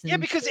Dad listening. Yeah,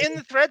 because in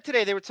the thread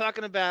today they were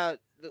talking about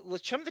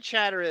some of the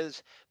chatter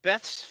is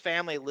Beth's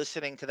family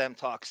listening to them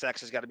talk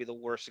sex has got to be the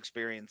worst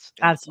experience.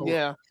 Absolutely.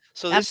 Yeah.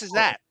 So this is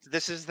that.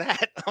 This is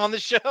that on the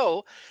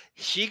show.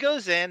 She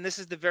goes in. This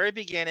is the very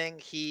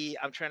beginning.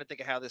 I'm trying to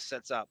think of how this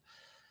sets up.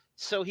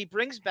 So he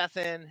brings Beth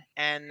in,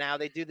 and now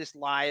they do this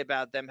lie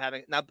about them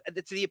having. Now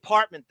it's the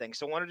apartment thing.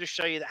 So I wanted to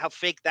show you how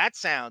fake that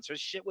sounds.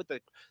 There's shit with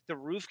the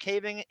roof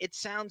caving. It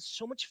sounds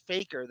so much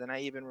faker than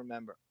I even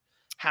remember.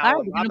 How All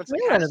right, we're gonna play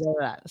a little bit of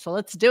that. So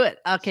let's do it.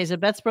 Okay, so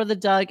Beth's brother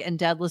Doug and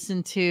Dad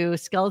listen to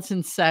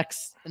Skeleton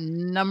Sex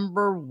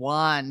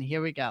 #1.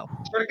 Here we go.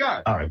 Swear to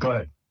God. All right, go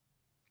ahead.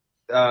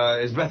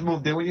 Is Beth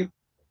moved in with you?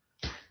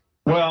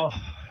 Well,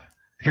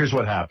 here's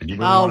what happened. You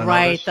really Oh, wanna know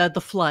right, this?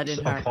 the flood in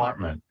This her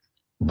apartment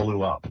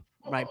blew up.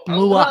 Right,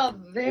 blew up.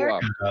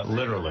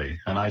 Literally.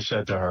 And I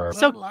said to her,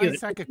 So What cute.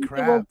 lies like a I think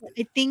crab.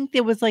 I think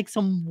there was like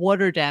some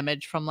water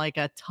damage from like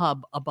a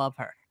tub above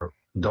her.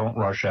 don't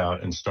rush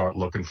out and start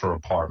looking for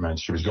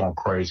apartments. She was going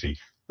crazy.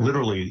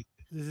 Literally,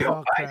 This is you know,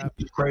 all I crap. think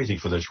she's crazy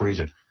for this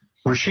reason.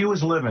 Where she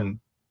was living,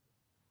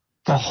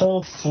 the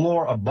whole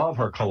floor above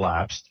her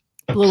collapsed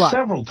Blew up.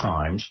 several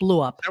times. Blew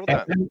up.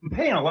 And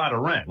paying a lot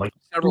of rent, like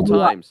several Blew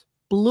up. times.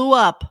 Blew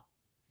up,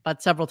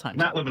 but several times.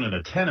 Not living in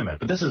a tenement,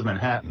 but this is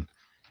Manhattan.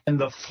 And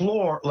the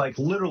floor, like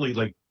literally,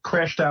 like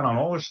crashed down on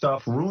all her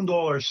stuff, ruined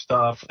all her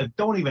stuff.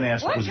 Don't even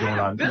ask what was going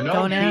on.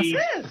 Don't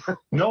ask.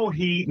 No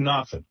heat,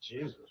 nothing.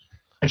 Jesus.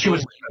 And she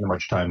wasn't spending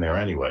much time there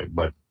anyway.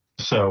 But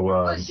so,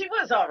 Well, she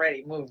was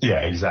already moved. yeah,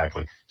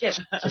 exactly. Yeah.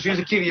 So she has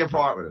a key to your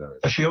apartment.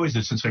 She always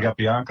did since I got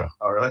Bianca.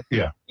 Oh, really?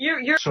 Yeah.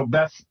 You're So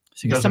Beth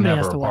doesn't somebody have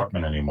has her to walk.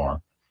 apartment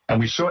anymore, and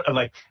we sort of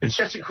like it's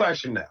Just a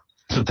question now.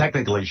 so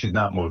technically she's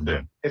not moved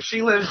in. If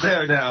she lives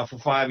there now for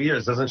 5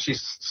 years, doesn't she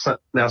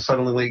now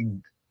suddenly?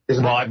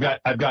 Well, I've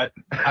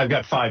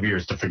got 5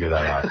 years to figure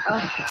that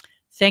out.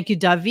 Thank you,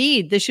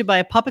 David. This should buy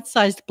a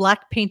puppet-sized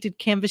black painted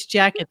canvas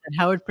jacket that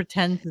Howard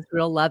pretends is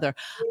real leather.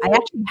 I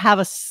actually have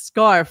a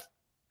scarf.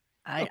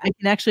 I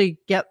can actually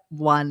get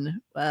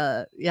one.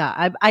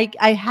 Yeah,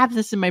 I have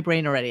this in my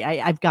brain already.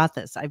 I've got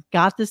this. I've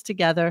got this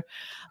together.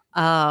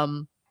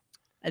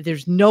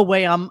 There's no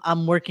way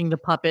I'm working the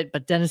puppet,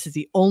 but Dennis is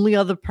the only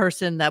other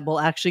person that will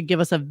actually give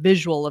us a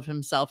visual of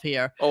himself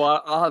here. Oh,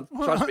 I'll have,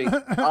 trust me,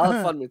 I'll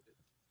have fun with it.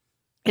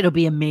 It'll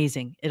be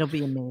amazing. It'll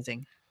be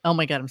amazing. Oh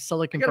my God, I'm so I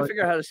looking got to forward.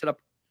 figure out how to set up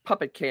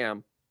puppet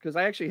cam because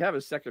I actually have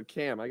a second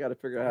cam. I got to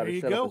figure out how There to you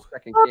set go. up a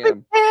second Puppet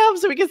cam. cam,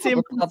 so we can see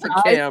him. Puppet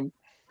inside. cam.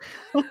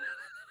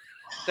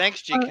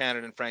 Thanks, G.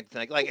 Cannon and Frank.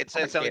 Like it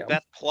sounds like Damn.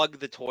 Beth plugged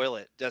the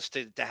toilet just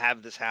to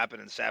have this happen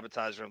and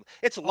sabotage her.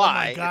 It's a Oh lie.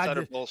 my It's God,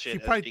 utter She bullshit.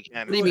 As probably G.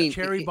 Cannon What do you said. mean?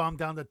 cherry bomb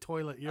down the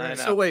toilet. You're I right.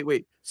 know. So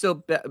wait. So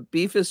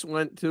Beefus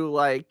went to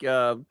like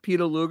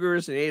Peter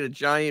Luger's and ate a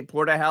giant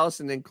porterhouse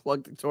and then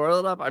plugged the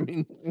toilet up. I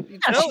mean,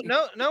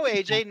 No,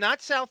 AJ,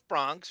 not South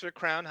Bronx or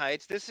Crown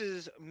Heights. This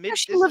is mid.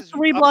 she This lives is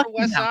 3 Upper blocks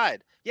West from now.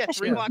 Side. Yeah, Yeah, she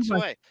 3 lives blocks 3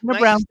 blocks. away. In a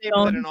Nicest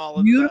neighborhood brownstone, in all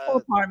of beautiful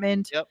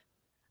apartment. Yep.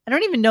 I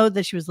don't even know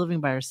that she was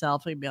living by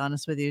herself, to be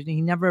honest with you.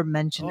 He never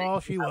mentioned Oh,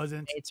 it. she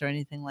wasn't. Or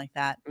anything like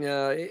that.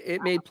 yeah,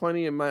 it made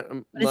plenty of But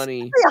it's money.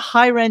 really a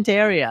high rent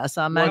area,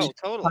 so I'm No, actually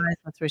totally. surprised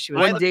that's where she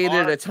was. One the date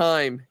at bar. a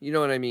time. You know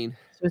what I mean?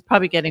 She was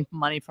probably getting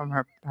money from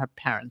her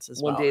parents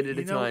as One well. date at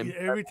a You know, time.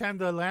 every time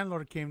the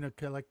landlord came to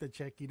collect the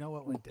check, you know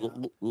what went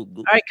down?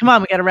 All right, come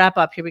on, we got to wrap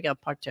up. Here we go,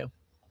 part 2.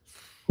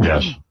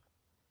 Yes.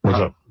 What's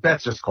up?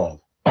 Beth just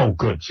called. Oh,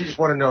 good. She just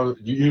want to know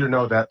you to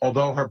know that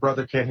although her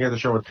brother can't hear the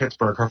show in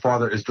Pittsburgh, her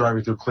father is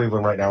driving through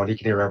Cleveland right now and he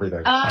can hear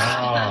everything.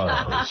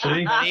 Oh,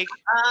 see? Monique?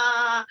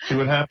 See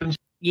what happens?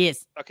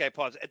 Yes. Okay,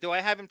 pause. Do I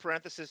have in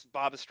parenthesis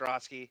Bob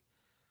Ostrowski?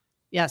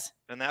 Yes.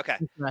 And okay.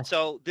 Right.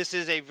 So this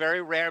is a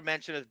very rare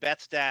mention of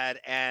Beth's dad,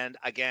 and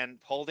again,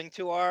 holding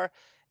to our.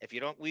 If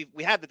you don't, we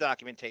had the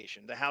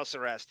documentation, the house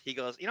arrest. He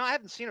goes, I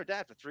haven't seen her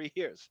dad for 3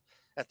 years.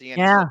 At the end,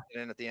 Yeah.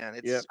 and at the end,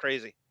 it's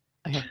crazy.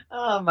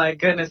 Oh my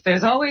goodness,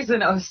 there's always an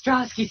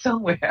Ostrowski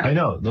somewhere. I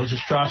know. Those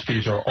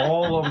Ostrowskis are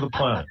all over the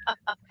planet.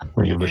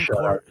 We give a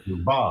shout out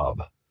to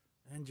Bob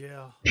In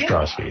jail.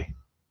 Ostrowski,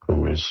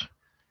 who is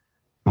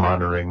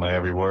monitoring my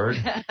every word.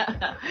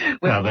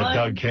 When Now that one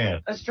Doug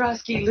can't.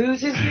 Ostrowski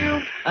loses you,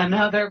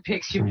 another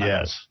picks you up.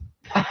 Yes.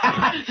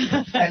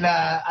 And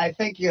I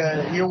think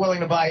you're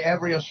willing to buy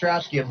every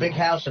Ostrowski a big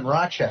house in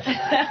Rochester.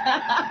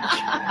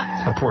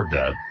 My poor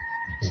dad.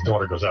 His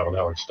daughter goes out with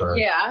Howard Stern.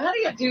 Yeah, how do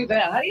you do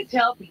that? How do you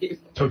tell people?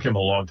 Took him a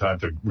long time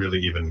to really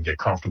even get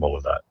comfortable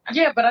with that.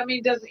 Yeah, but I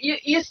mean, does you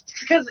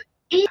because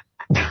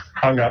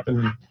Hung up,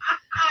 and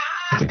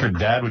I think her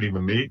dad would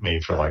even meet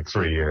me for like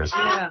 3 years.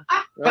 yeah.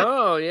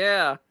 Oh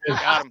yeah.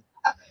 Got him.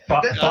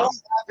 Bob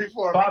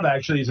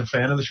actually is a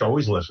fan of the show.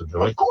 Always listened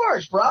to it. Of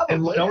course, probably.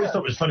 And I always thought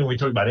it was funny when we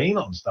talked about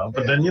anal and stuff.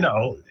 But then,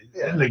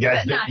 the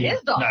guy's Not his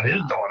daughter. Not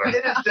his daughter.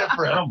 It is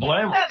different. I don't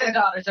blame him. Their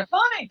daughters are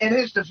funny. In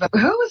his defense.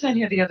 Who was in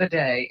here the other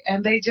day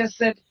and they just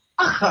said,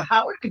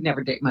 Howard could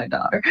never date my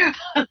daughter.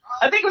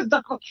 I think it was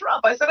Donald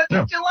Trump. I said, I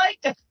thought you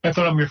liked it. I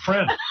thought I'm your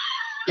friend.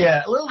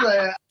 Yeah, a little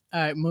bit.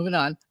 All right, moving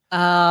on.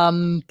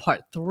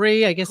 Part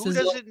 3, I guess. Who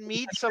doesn't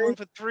meet someone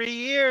for 3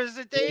 years?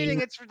 They're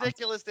dating. It's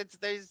ridiculous.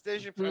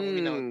 There's your problem.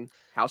 You know,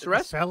 house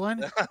arrest.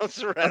 Felon.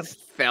 House arrest.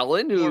 A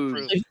felon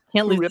who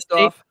Can't leave the ripped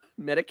state. off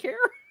Medicare.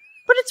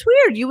 But it's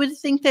weird. You would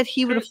think that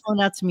he would have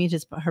flown out to meet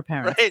her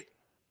parents. Right.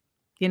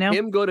 You know,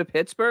 Him go to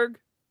Pittsburgh.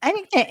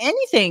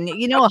 anything.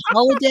 You know, a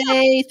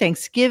holiday,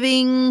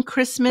 Thanksgiving,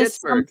 Christmas,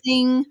 Pittsburgh.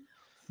 something,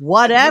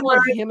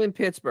 whatever. Him in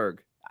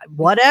Pittsburgh.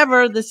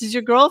 Whatever. This is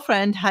your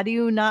girlfriend. How do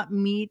you not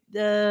meet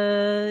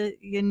your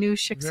new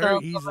Shiksa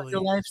of your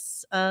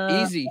life's?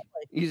 Easy.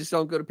 You just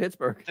don't go to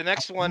Pittsburgh. The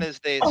next one is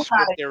the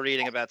script they're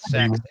reading about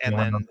sex, and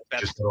then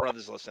Beth's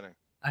brother's listening.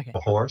 Okay. A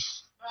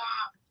horse.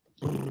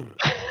 You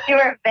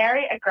were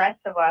very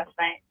aggressive last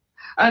night.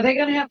 Are they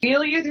going to have to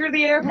feel you through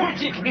the airport?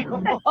 What's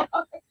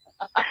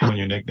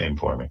your nickname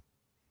for me?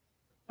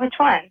 Which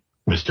one?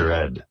 Mr.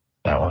 Ed.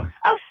 That one.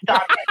 Oh,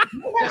 stop it.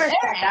 You never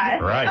said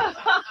that. Right.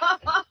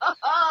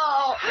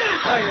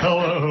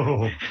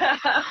 Hello.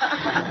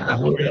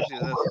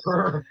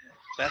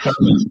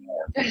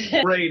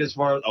 Great as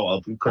far as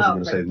of course I'm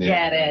going to say the name.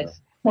 Get it.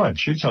 What?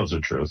 She tells the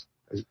truth.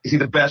 Is he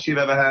the best you've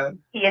ever had?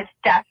 He is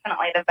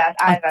definitely the best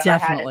I've ever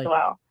had as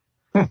well.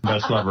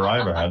 Best lover I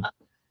ever had.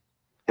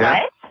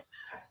 What?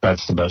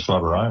 That's the best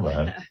lover I ever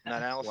had.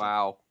 Not Allison.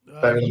 Wow.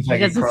 He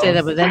doesn't say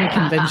that with any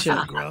convention.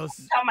 Gross.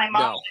 Tell my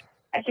mom.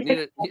 I should take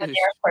you to the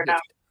airport now.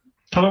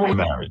 Tell her we're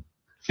married.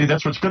 See,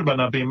 that's what's good about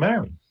not being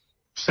married.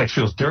 Sex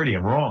feels dirty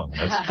and wrong.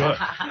 That's good.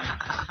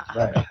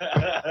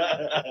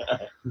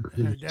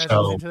 Your dad's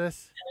So- listening to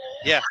this?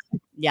 Yeah.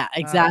 Yeah,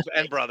 exactly.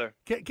 And brother.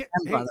 Hey,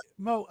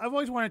 Mo, I've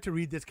always wanted to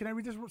read this. Can I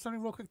read this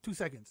something real quick? 2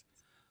 seconds.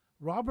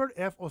 Robert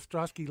F.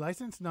 Ostrowski,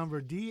 license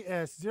number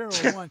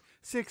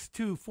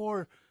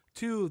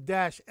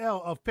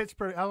DS016242-L of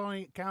Pittsburgh,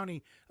 Allegheny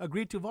County,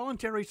 agreed to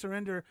voluntarily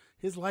surrender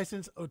his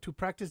license to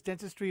practice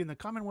dentistry in the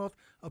Commonwealth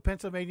of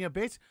Pennsylvania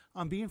based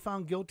on being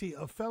found guilty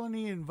of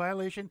felony in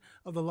violation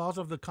of the laws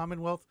of the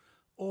Commonwealth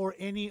or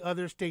any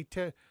other state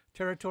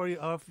territory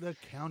of the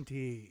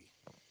county.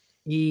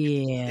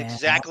 Yeah.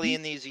 Exactly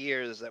in these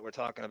years that we're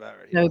talking about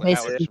right So here.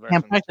 basically, he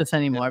can't practice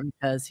anymore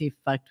because he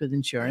fucked with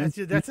insurance.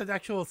 That's an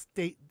actual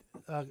state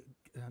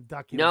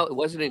document. No, it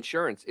wasn't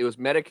insurance. It was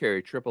Medicare.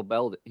 He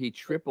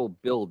triple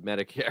billed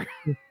Medicare.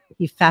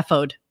 He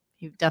faffoed.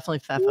 He definitely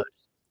faffoed.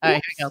 All right,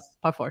 here we go.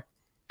 Part 4.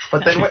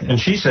 But then And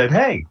she said,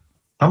 "Hey,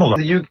 I'm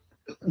alone."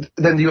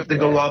 Then you have to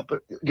go up,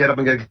 get up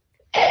and get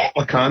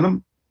a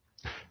condom.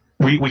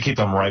 We keep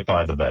them right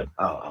by the bed.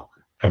 Oh,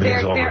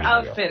 everything's They're over.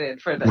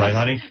 outfitted for this. Right,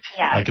 honey?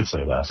 Yeah. I could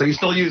say that. So you're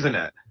still using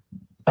that?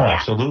 Oh,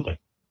 absolutely.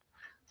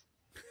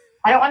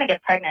 I don't want to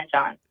get pregnant,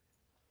 John.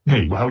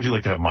 Hey, how would you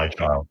like to have my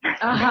child?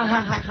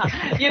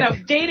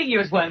 Dating you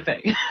is one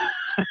thing.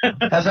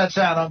 How's that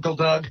sound, Uncle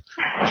Doug?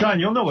 John,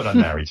 you'll know what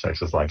unmarried sex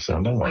is like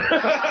soon. Don't worry.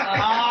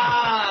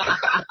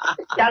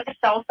 Doug's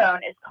cell phone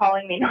is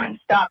calling me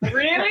nonstop.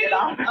 Really?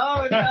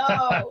 Oh,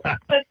 no.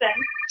 Listen.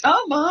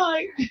 Oh,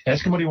 my.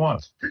 Ask him what he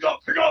wants. Pick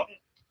up. Hello?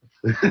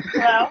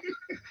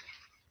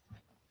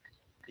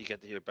 You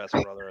get to hear best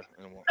brother.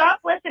 Stop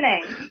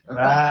listening.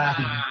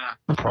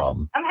 No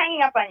problem. I'm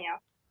hanging up on you.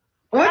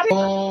 What?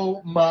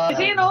 Oh, my. Is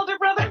he an older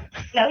brother?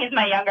 No, he's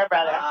my younger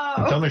brother.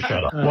 Tell me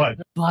shut up. What?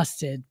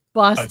 Busted.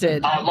 Mine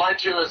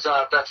too is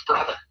Beth's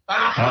brother.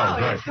 Oh,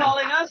 He's great.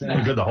 calling us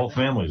now. Good, the whole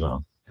family's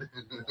on.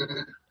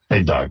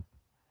 Hey, Doug.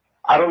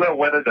 I don't know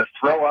whether to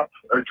throw up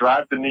or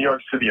drive to New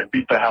York City and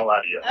beat the hell out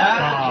of you.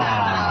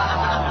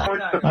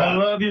 I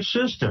love your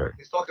sister.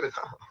 He's talking to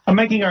Tom. I'm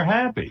making her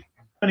happy.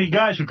 Any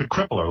guys who could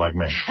cripple her like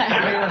me.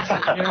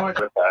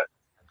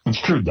 It's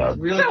true,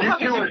 Doug. Really, you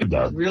two are,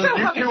 Doug. Really,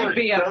 you two are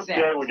so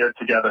gay when you're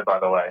together, by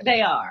the way.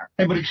 They are.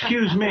 Hey, but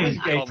excuse me.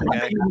 I'm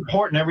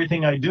reporting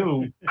everything I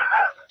do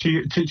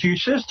to your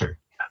sister.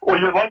 Well,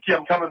 you're lucky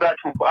I'm coming back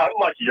from. I'm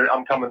lucky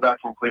I'm coming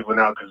back from Cleveland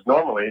now because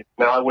normally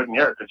now I wouldn't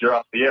hear it because you're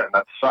off the air and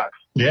that sucks.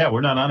 Yeah,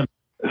 we're not on it.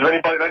 Is there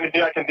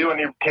anything I can do?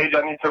 Any cage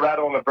I need to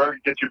rattle in the bird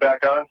to get you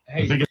back on?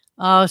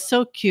 Oh,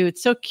 so cute.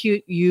 So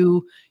cute.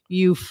 You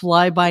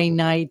fly by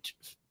night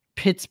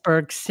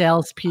Pittsburgh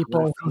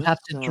salespeople who have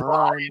to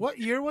drive. What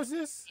year was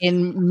this?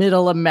 In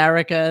middle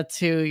America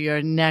to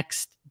your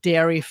next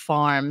dairy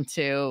farm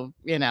to,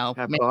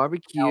 have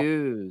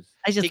barbecues.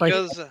 I just He like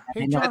goes,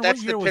 Hey, John, that's what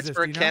the year was this,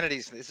 Pittsburgh do you know?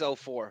 Kennedys. It's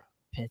 04.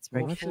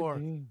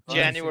 Pittsburgh.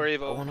 January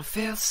of 04. I wanna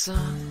feel the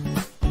sun,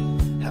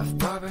 have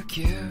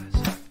barbecues.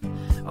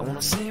 I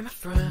wanna see my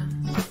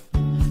friends,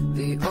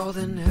 the old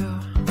and new.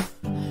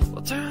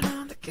 We'll turn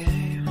on the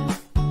game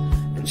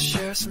and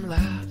share some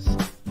laughs,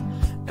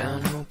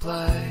 and we'll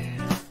play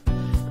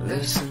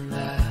this and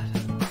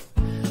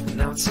that.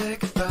 Now say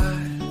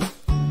goodbye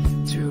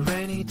to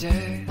rainy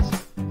days,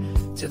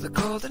 to the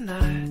colder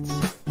nights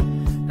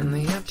and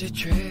the empty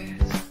trees.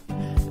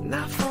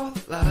 Now full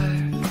of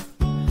life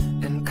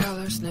and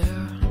colors new,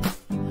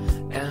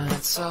 and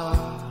it's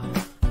all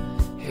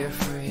here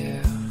for you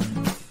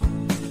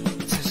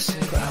to see.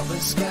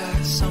 Cloudless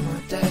sky, summer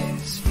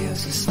days,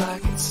 feels just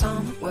like it's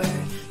on the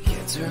way.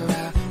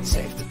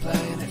 Safe to play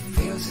and it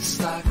feels just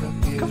like a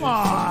beautiful Come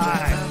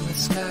on. the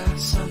sky,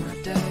 summer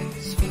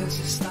days feels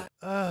just like.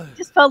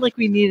 Just felt like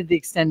we needed the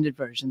extended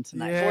version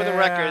tonight. For the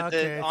record,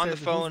 okay, it on the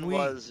says, phone who's we?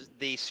 was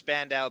the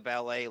Spandau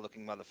Ballet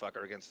looking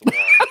motherfucker against the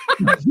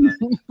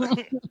wall.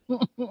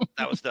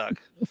 That was Doug.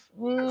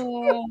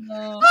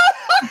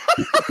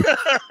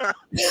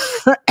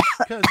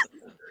 Because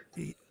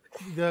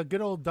the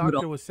good old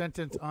doctor was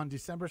sentenced on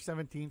December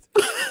 17th,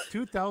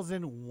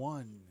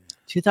 2001.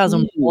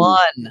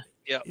 2001.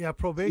 Yeah,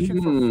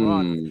 probation for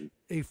fraud.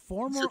 A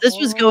former. So this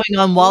was going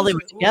on while they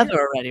were together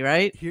already,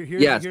 right? Here's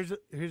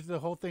the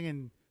whole thing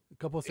in a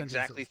couple of sentences.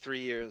 Exactly 3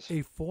 years.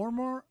 A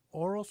former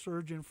oral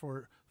surgeon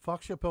for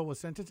Fox Chappelle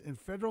was sentenced in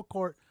federal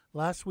court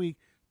last week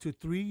to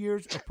 3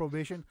 years of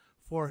probation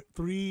for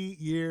 3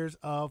 years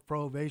of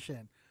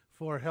probation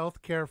for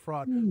health care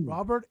fraud.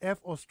 Robert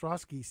F.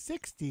 Ostrowski,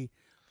 60,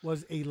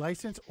 was a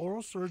licensed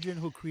oral surgeon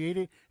who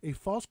created a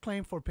false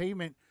claim for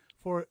payment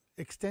for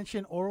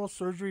extension oral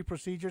surgery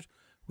procedures,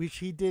 which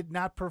he did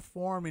not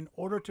perform in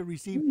order to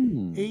receive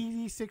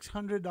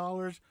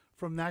 $8,600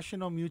 from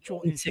National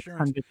Mutual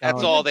Insurance.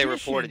 That's all they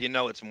reported. You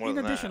know it's more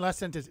than that. Last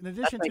sentence. In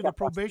addition to the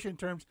probation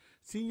terms,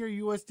 senior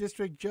U.S.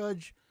 District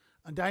Judge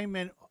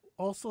Diamond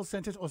also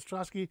sentenced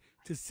Ostrowski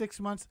to 6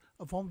 months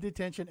of home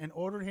detention and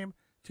ordered him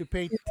to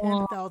pay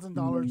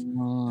 $10,000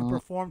 and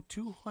perform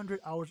 200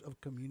 hours of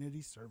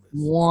community service.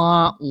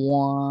 Wah,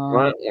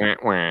 wah.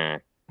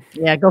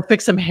 Yeah, go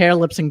fix some hair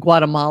lips in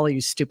Guatemala,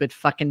 you stupid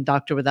fucking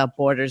Doctor Without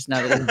Borders.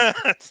 Now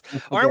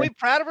Aren't we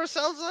proud of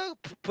ourselves, though?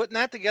 Putting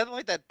that together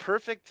like that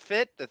perfect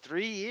fit, the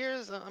 3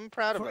 years? I'm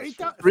proud of us.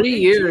 3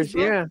 years,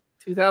 yeah.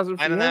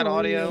 2000. And that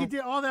audio. He did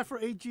all that for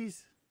 8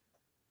 G's.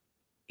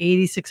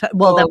 8,600.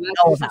 Well, that we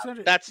know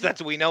about. That's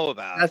what we know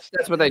about.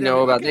 That's what they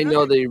know about. They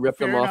know they ripped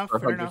them off enough, for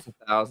fair hundreds of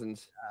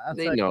thousands.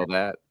 They okay. know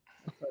that.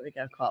 That's what we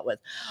got caught with.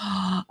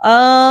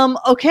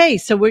 Okay,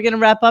 so we're gonna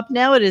wrap up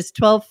now. It is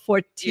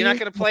 12:14. You're not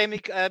gonna play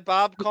me,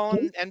 Bob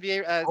calling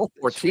NBA, tweeting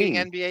 14.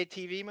 NBA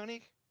TV,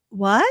 Monique?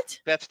 What?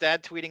 Beth's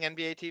dad tweeting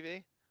NBA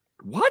TV.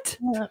 What?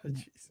 What?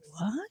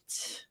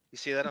 You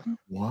see that?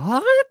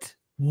 What?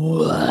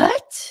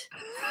 What?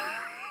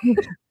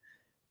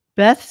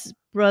 Beth's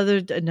brother?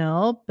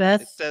 No,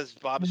 Beth. It says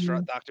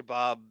Dr.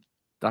 Bob.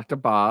 Dr.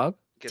 Bob.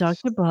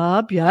 Dr.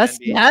 Bob. Yes.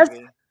 NBA Yes.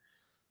 TV.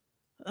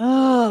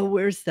 Oh,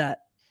 where's that?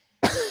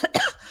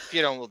 If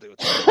you don't, we'll do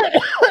it.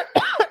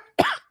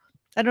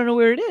 I don't know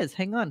where it is.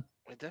 Hang on.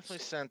 I definitely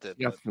sent it.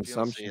 Yeah, But if you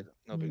don't see it,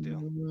 no big deal.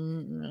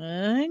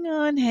 Hang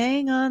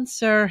on,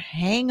 sir.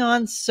 Hang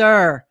on,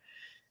 sir.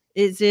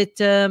 Is it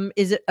a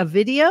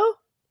video?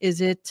 Is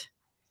it?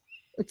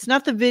 It's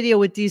not the video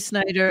with Dee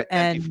Snider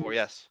and MP4,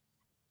 yes.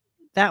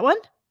 That one?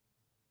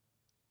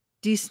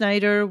 Dee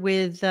Snider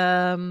with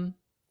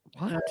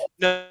what?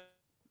 No.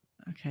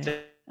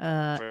 Okay.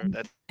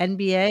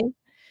 NBA.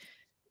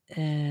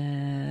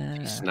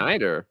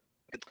 Snyder.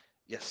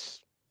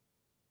 Yes.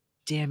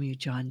 Damn you,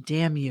 John.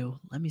 Damn you.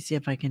 Let me see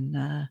if I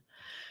can.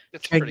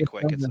 It's pretty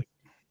quick. It's like,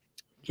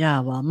 yeah,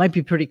 well, it might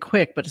be pretty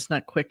quick, but it's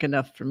not quick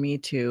enough for me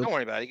to. don't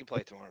worry about it. You can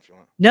play it tomorrow if you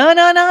want. No.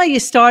 You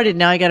started.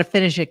 Now I got to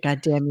finish it.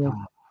 God damn you.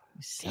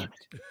 The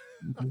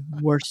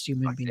worst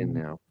human being.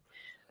 Now.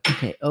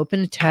 Okay,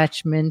 open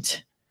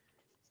attachment.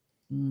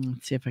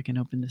 Let's see if I can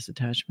open this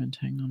attachment.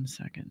 Hang on a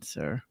second,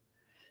 sir.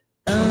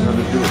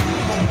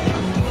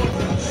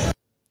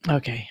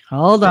 Okay,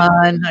 hold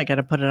on. I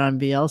gotta put it on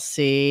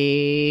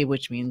VLC,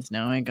 which means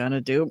now I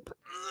gotta do.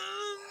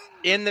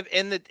 In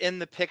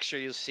the picture,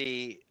 you'll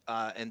see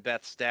in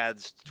Beth's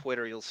dad's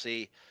Twitter, you'll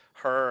see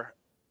her,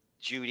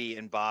 Judy,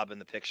 and Bob in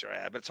the picture I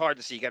have. But it's hard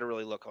to see. You got to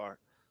really look hard.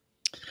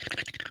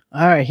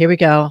 All right, here we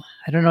go.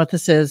 I don't know what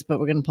this is,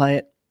 but we're gonna play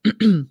it.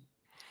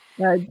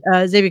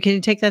 Xavier, can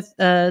you take that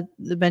the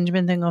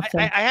Benjamin thing off?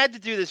 I had to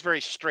do this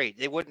very straight.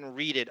 They wouldn't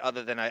read it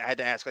other than I had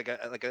to ask like an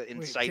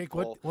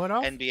insightful what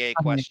off? NBA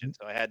question.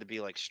 So I had to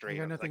be like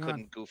straight. I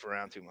couldn't goof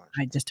around too much.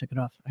 I just took it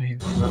off. Right here.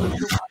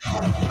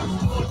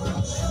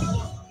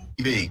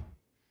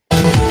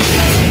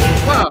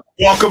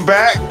 Welcome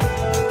back,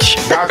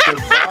 Dr.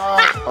 Bob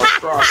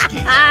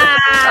Ostrowski.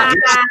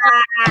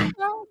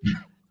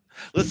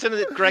 Listen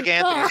to Greg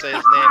Anthony say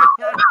his name.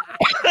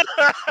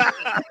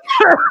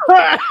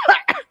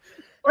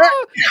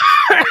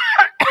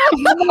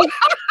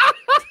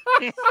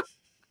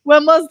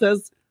 When was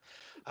this?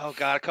 Oh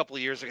God, a couple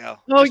of years ago.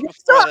 Oh, you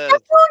how do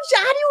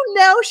you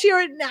now share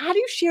it? How do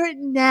you share it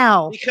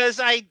now? Because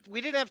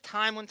we didn't have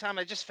time one time.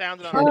 I just found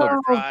it on the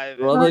drive.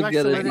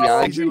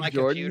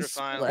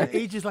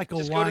 Age is like a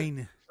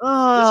wine.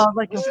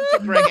 Listen to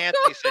Greg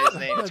Anthony say his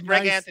name. It's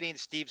Greg Anthony and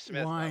Steve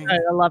Smith. All right, I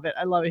love it.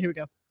 Here we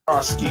go.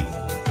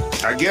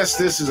 I guess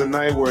this is a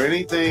night where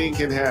anything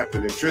can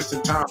happen. If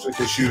Tristan Thompson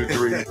can shoot a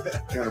three,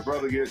 can a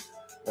brother get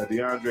a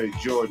DeAndre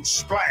Jordan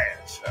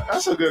splash?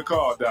 That's a good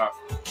call, Doc.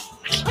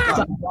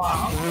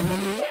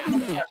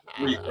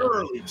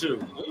 Early too.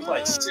 It was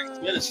like 6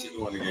 minutes to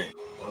win the game.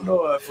 I don't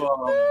know if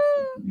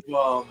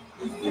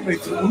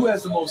who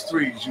has the most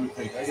threes, you would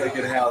think? I gotta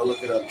get Hal to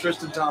look it up.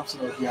 Tristan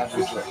Thompson or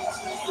DeAndre Jordan?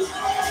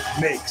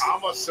 Makes.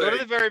 I'm gonna say. Go to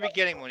the very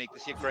beginning, Monique, to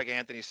see if Greg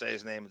Anthony say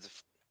his name.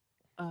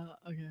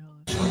 Okay,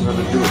 hold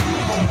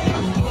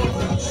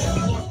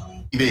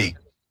B.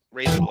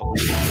 Razor look.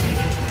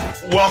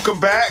 Welcome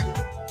back,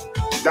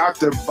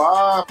 Dr.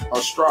 Bob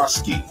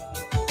Ostrowski.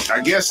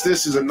 I guess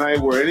this is a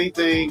night where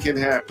anything can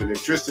happen.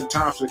 If Tristan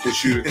Thompson can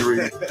shoot a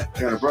three,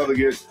 can a brother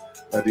get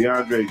a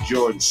DeAndre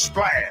Jordan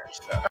splash?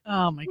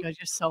 Oh my God,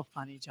 you're so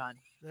funny, John.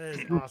 That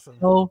is awesome.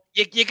 Oh,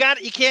 You can't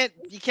you can't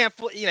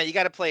you know, you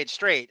got to play it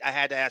straight. I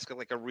had to ask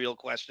like a real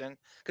question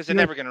because they're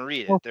You're never going to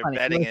read so it. They're funny.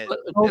 betting You're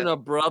it. Putting a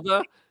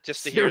brother.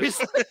 Just to hear.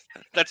 Seriously?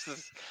 That's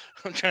the.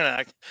 I'm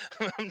trying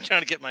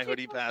to get my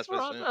hoodie pass.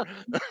 Bob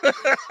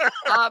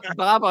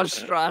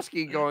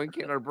Ostrowski going,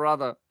 can a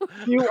brother?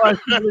 You are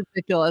so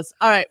ridiculous.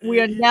 All right,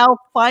 we are now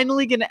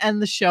finally going to end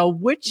the show.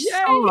 Which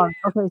song?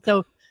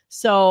 Okay,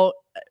 so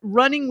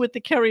running with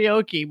the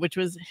karaoke, which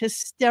was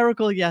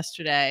hysterical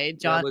yesterday.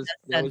 John,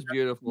 That was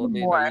beautiful. It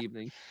made my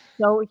evening.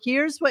 So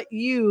here's what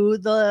you,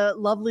 the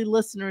lovely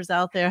listeners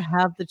out there,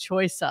 have the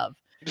choice of.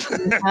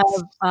 You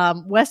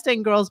have West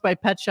End Girls by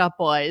Pet Shop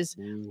Boys.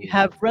 You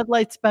have Red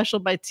Light Special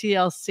by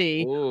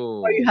TLC.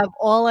 Or you have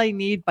All I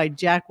Need by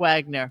Jack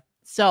Wagner.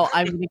 So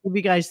I'm going to give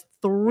you guys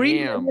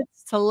 3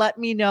 minutes to let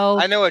me know.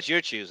 I know what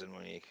you're choosing,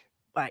 Monique.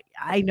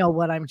 I know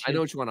what I'm choosing. I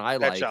know which one I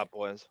Pet like. Shop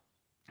Boys.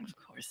 Of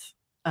course.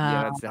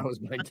 Yeah, that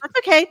was my. That's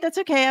okay. That's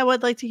okay. I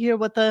would like to hear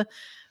what the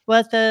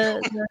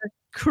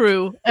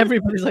crew.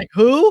 Everybody's like,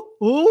 who?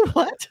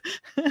 What?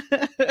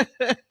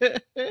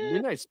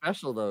 Midnight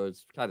Special though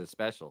is kind of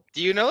special.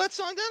 Do you know that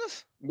song,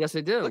 Dennis? Yes,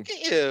 I do. Look at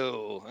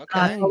you.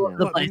 Okay. All over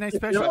the place.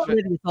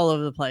 It's all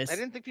over the place. I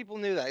didn't think people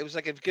knew that. It was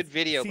like a good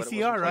video, but it CCR,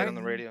 wasn't played right? on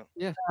the radio.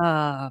 Yeah.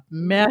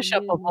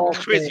 Mashup of all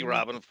Crazy things.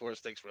 Robin, of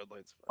course, takes red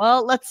lights.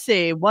 Well, let's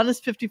see. One is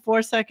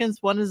 54 seconds,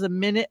 one is a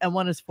minute, and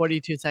one is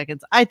 42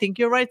 seconds. I think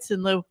you're right,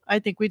 Sinlu. I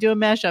think we do a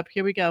mashup.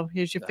 Here we go.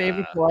 Here's your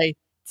favorite boy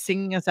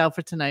singing us out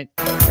for tonight.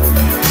 Play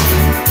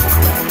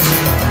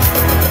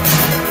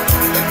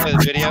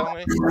the video,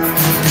 Monique?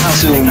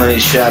 Too many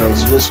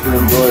shadows,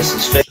 whispering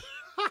voices.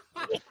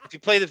 If you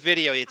play the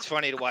video, it's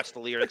funny to watch the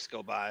lyrics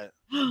go by.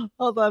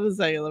 Hold on a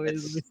second. Let me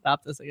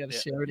stop this. I gotta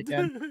share it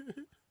again.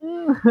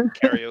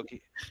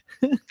 Karaoke.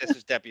 This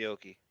is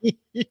Depioki.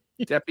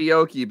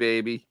 Depioki,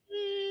 baby.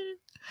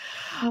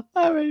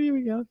 All right, here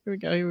we go.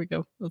 Here we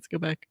go. Let's go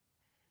back.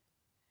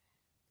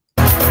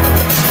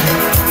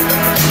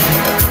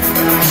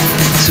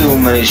 Too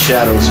many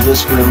shadows,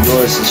 whispering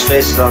voices,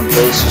 faces on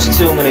faces,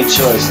 too many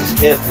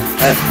choices. If,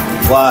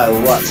 why,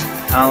 what,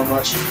 how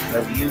much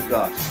have you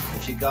got?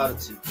 If you got it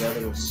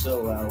together, if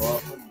so, how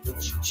often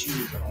would you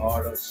choose a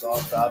hard or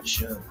soft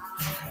option?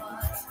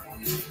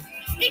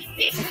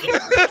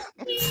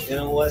 In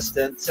a West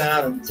End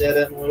town and dead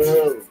end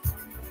world,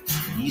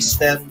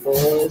 East End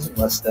boys and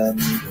West End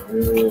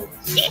girls.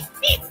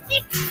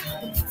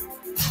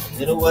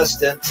 In a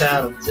West End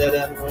town and dead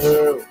end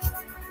world,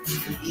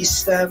 the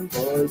East End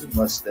boys and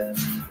West End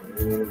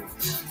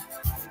girls.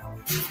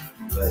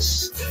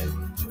 West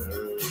End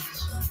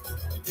girls.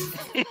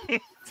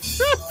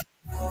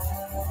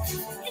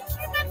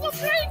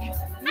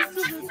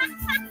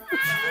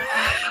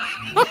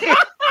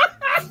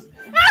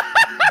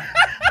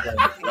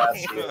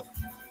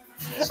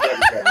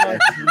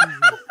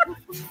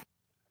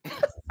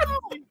 Oh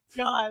my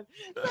God.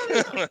 That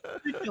is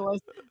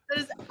ridiculous. That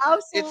is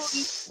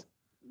absolutely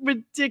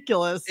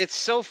ridiculous. It's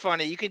so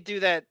funny. You could do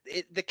that.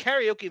 The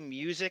karaoke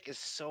music is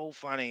so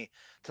funny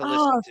to listen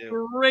Oh,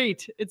 to.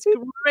 great. It's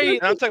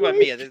great. And I'm talking about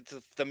me.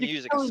 The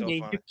music is so me.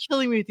 funny. You're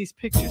killing me with these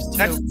pictures too.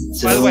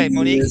 By the way,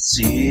 Monique,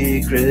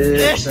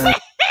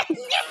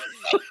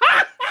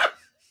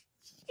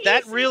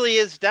 that really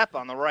is Depp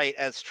on the right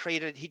as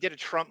traded. He did a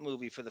Trump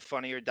movie for the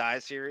Funny or Die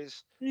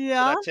series.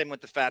 Yeah. So that's him with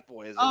the fat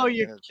boys. Oh,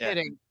 you're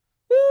kidding.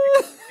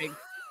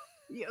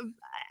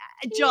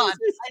 John,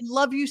 I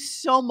love you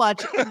so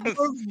much.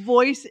 Your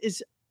voice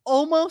is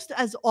almost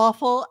as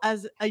awful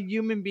as a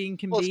human being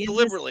can Well, be. it's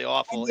deliberately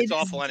awful. It's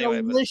awful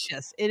anyway.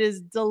 Delicious. It is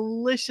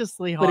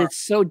deliciously hard. But it's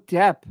so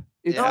Depp.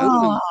 It's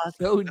Yeah.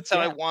 so That's how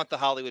I want the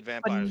Hollywood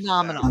vampires.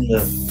 Phenomenal.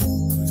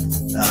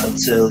 I'll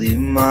tell you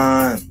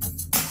mine.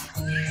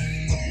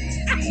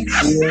 I'm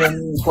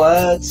feeling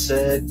quite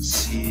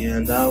sexy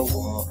and I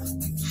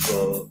want you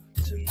for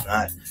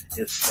tonight.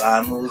 If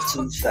I move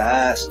too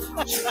fast,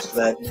 just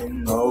let me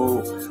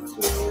know,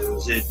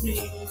 'cause it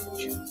means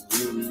you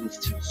move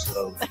too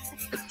slow.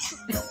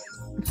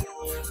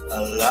 I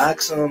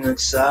like some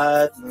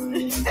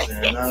excitement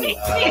and I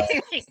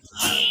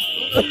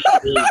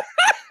like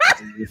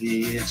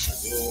baby,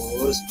 it's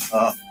yours,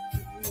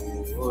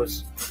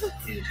 yours.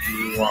 If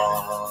you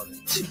want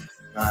it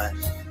tonight,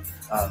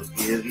 I'll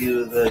give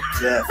you the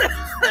depth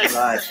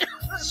like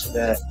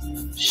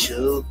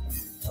special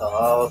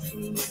all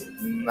through the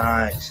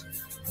night.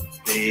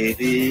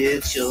 Baby,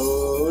 it's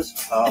yours,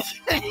 all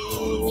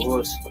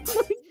yours.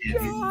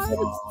 If you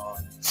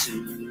want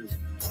to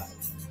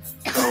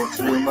come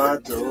through my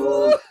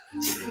door,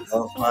 take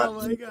off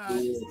my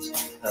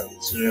clothes,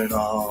 I'll turn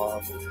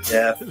on the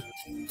depth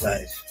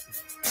light.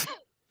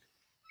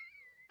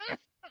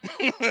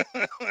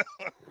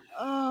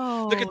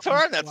 Oh, the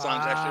guitar in that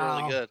song's actually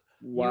really good.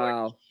 You are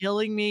Wow.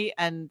 killing me.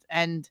 And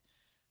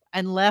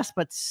last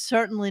but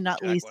certainly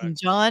not least, and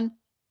John,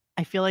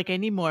 I feel like I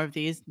need more of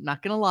these.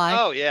 Not gonna lie.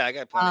 Oh yeah, I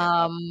got plenty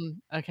of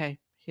them. Okay,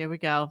 here we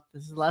go.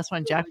 This is the last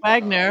one. Jack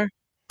Wagner.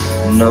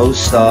 No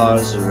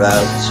stars are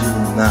out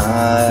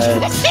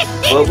tonight,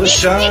 but we're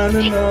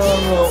shining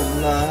all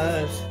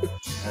night,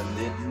 and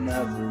it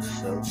never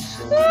felt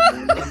so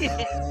good.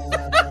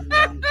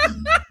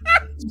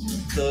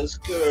 Because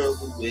girl,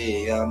 the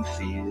way I'm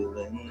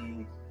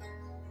feeling,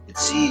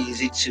 it's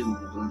easy to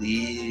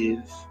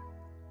believe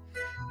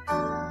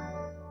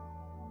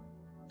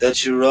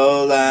that you're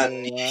all I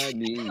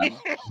need.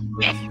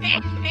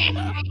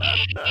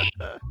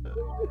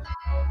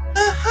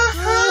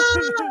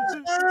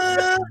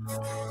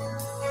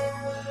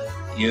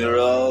 You're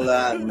all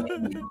I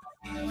need.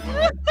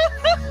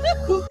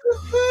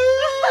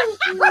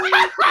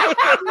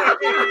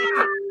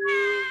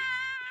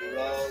 You're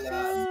all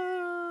I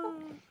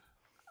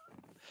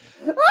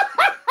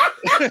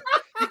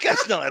You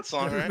guys know that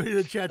song, right?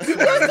 Jesus,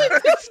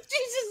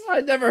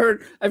 I've never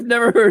heard it. I've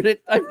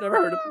never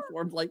heard it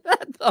performed like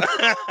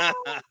that.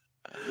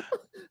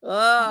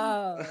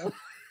 Oh.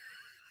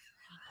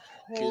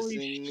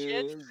 Holy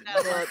shit.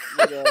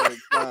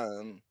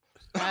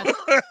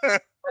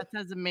 That's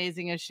as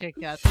amazing as shit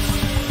gets.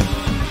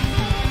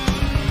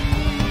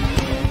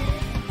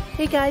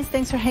 Hey guys,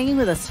 thanks for hanging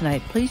with us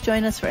tonight. Please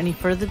join us for any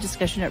further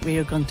discussion at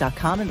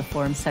radiogunk.com in the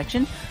forum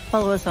section.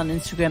 Follow us on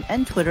Instagram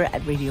and Twitter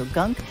at Radio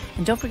Gunk.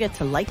 And don't forget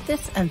to like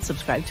this and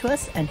subscribe to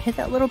us and hit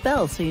that little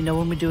bell so you know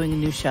when we're doing a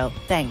new show.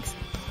 Thanks.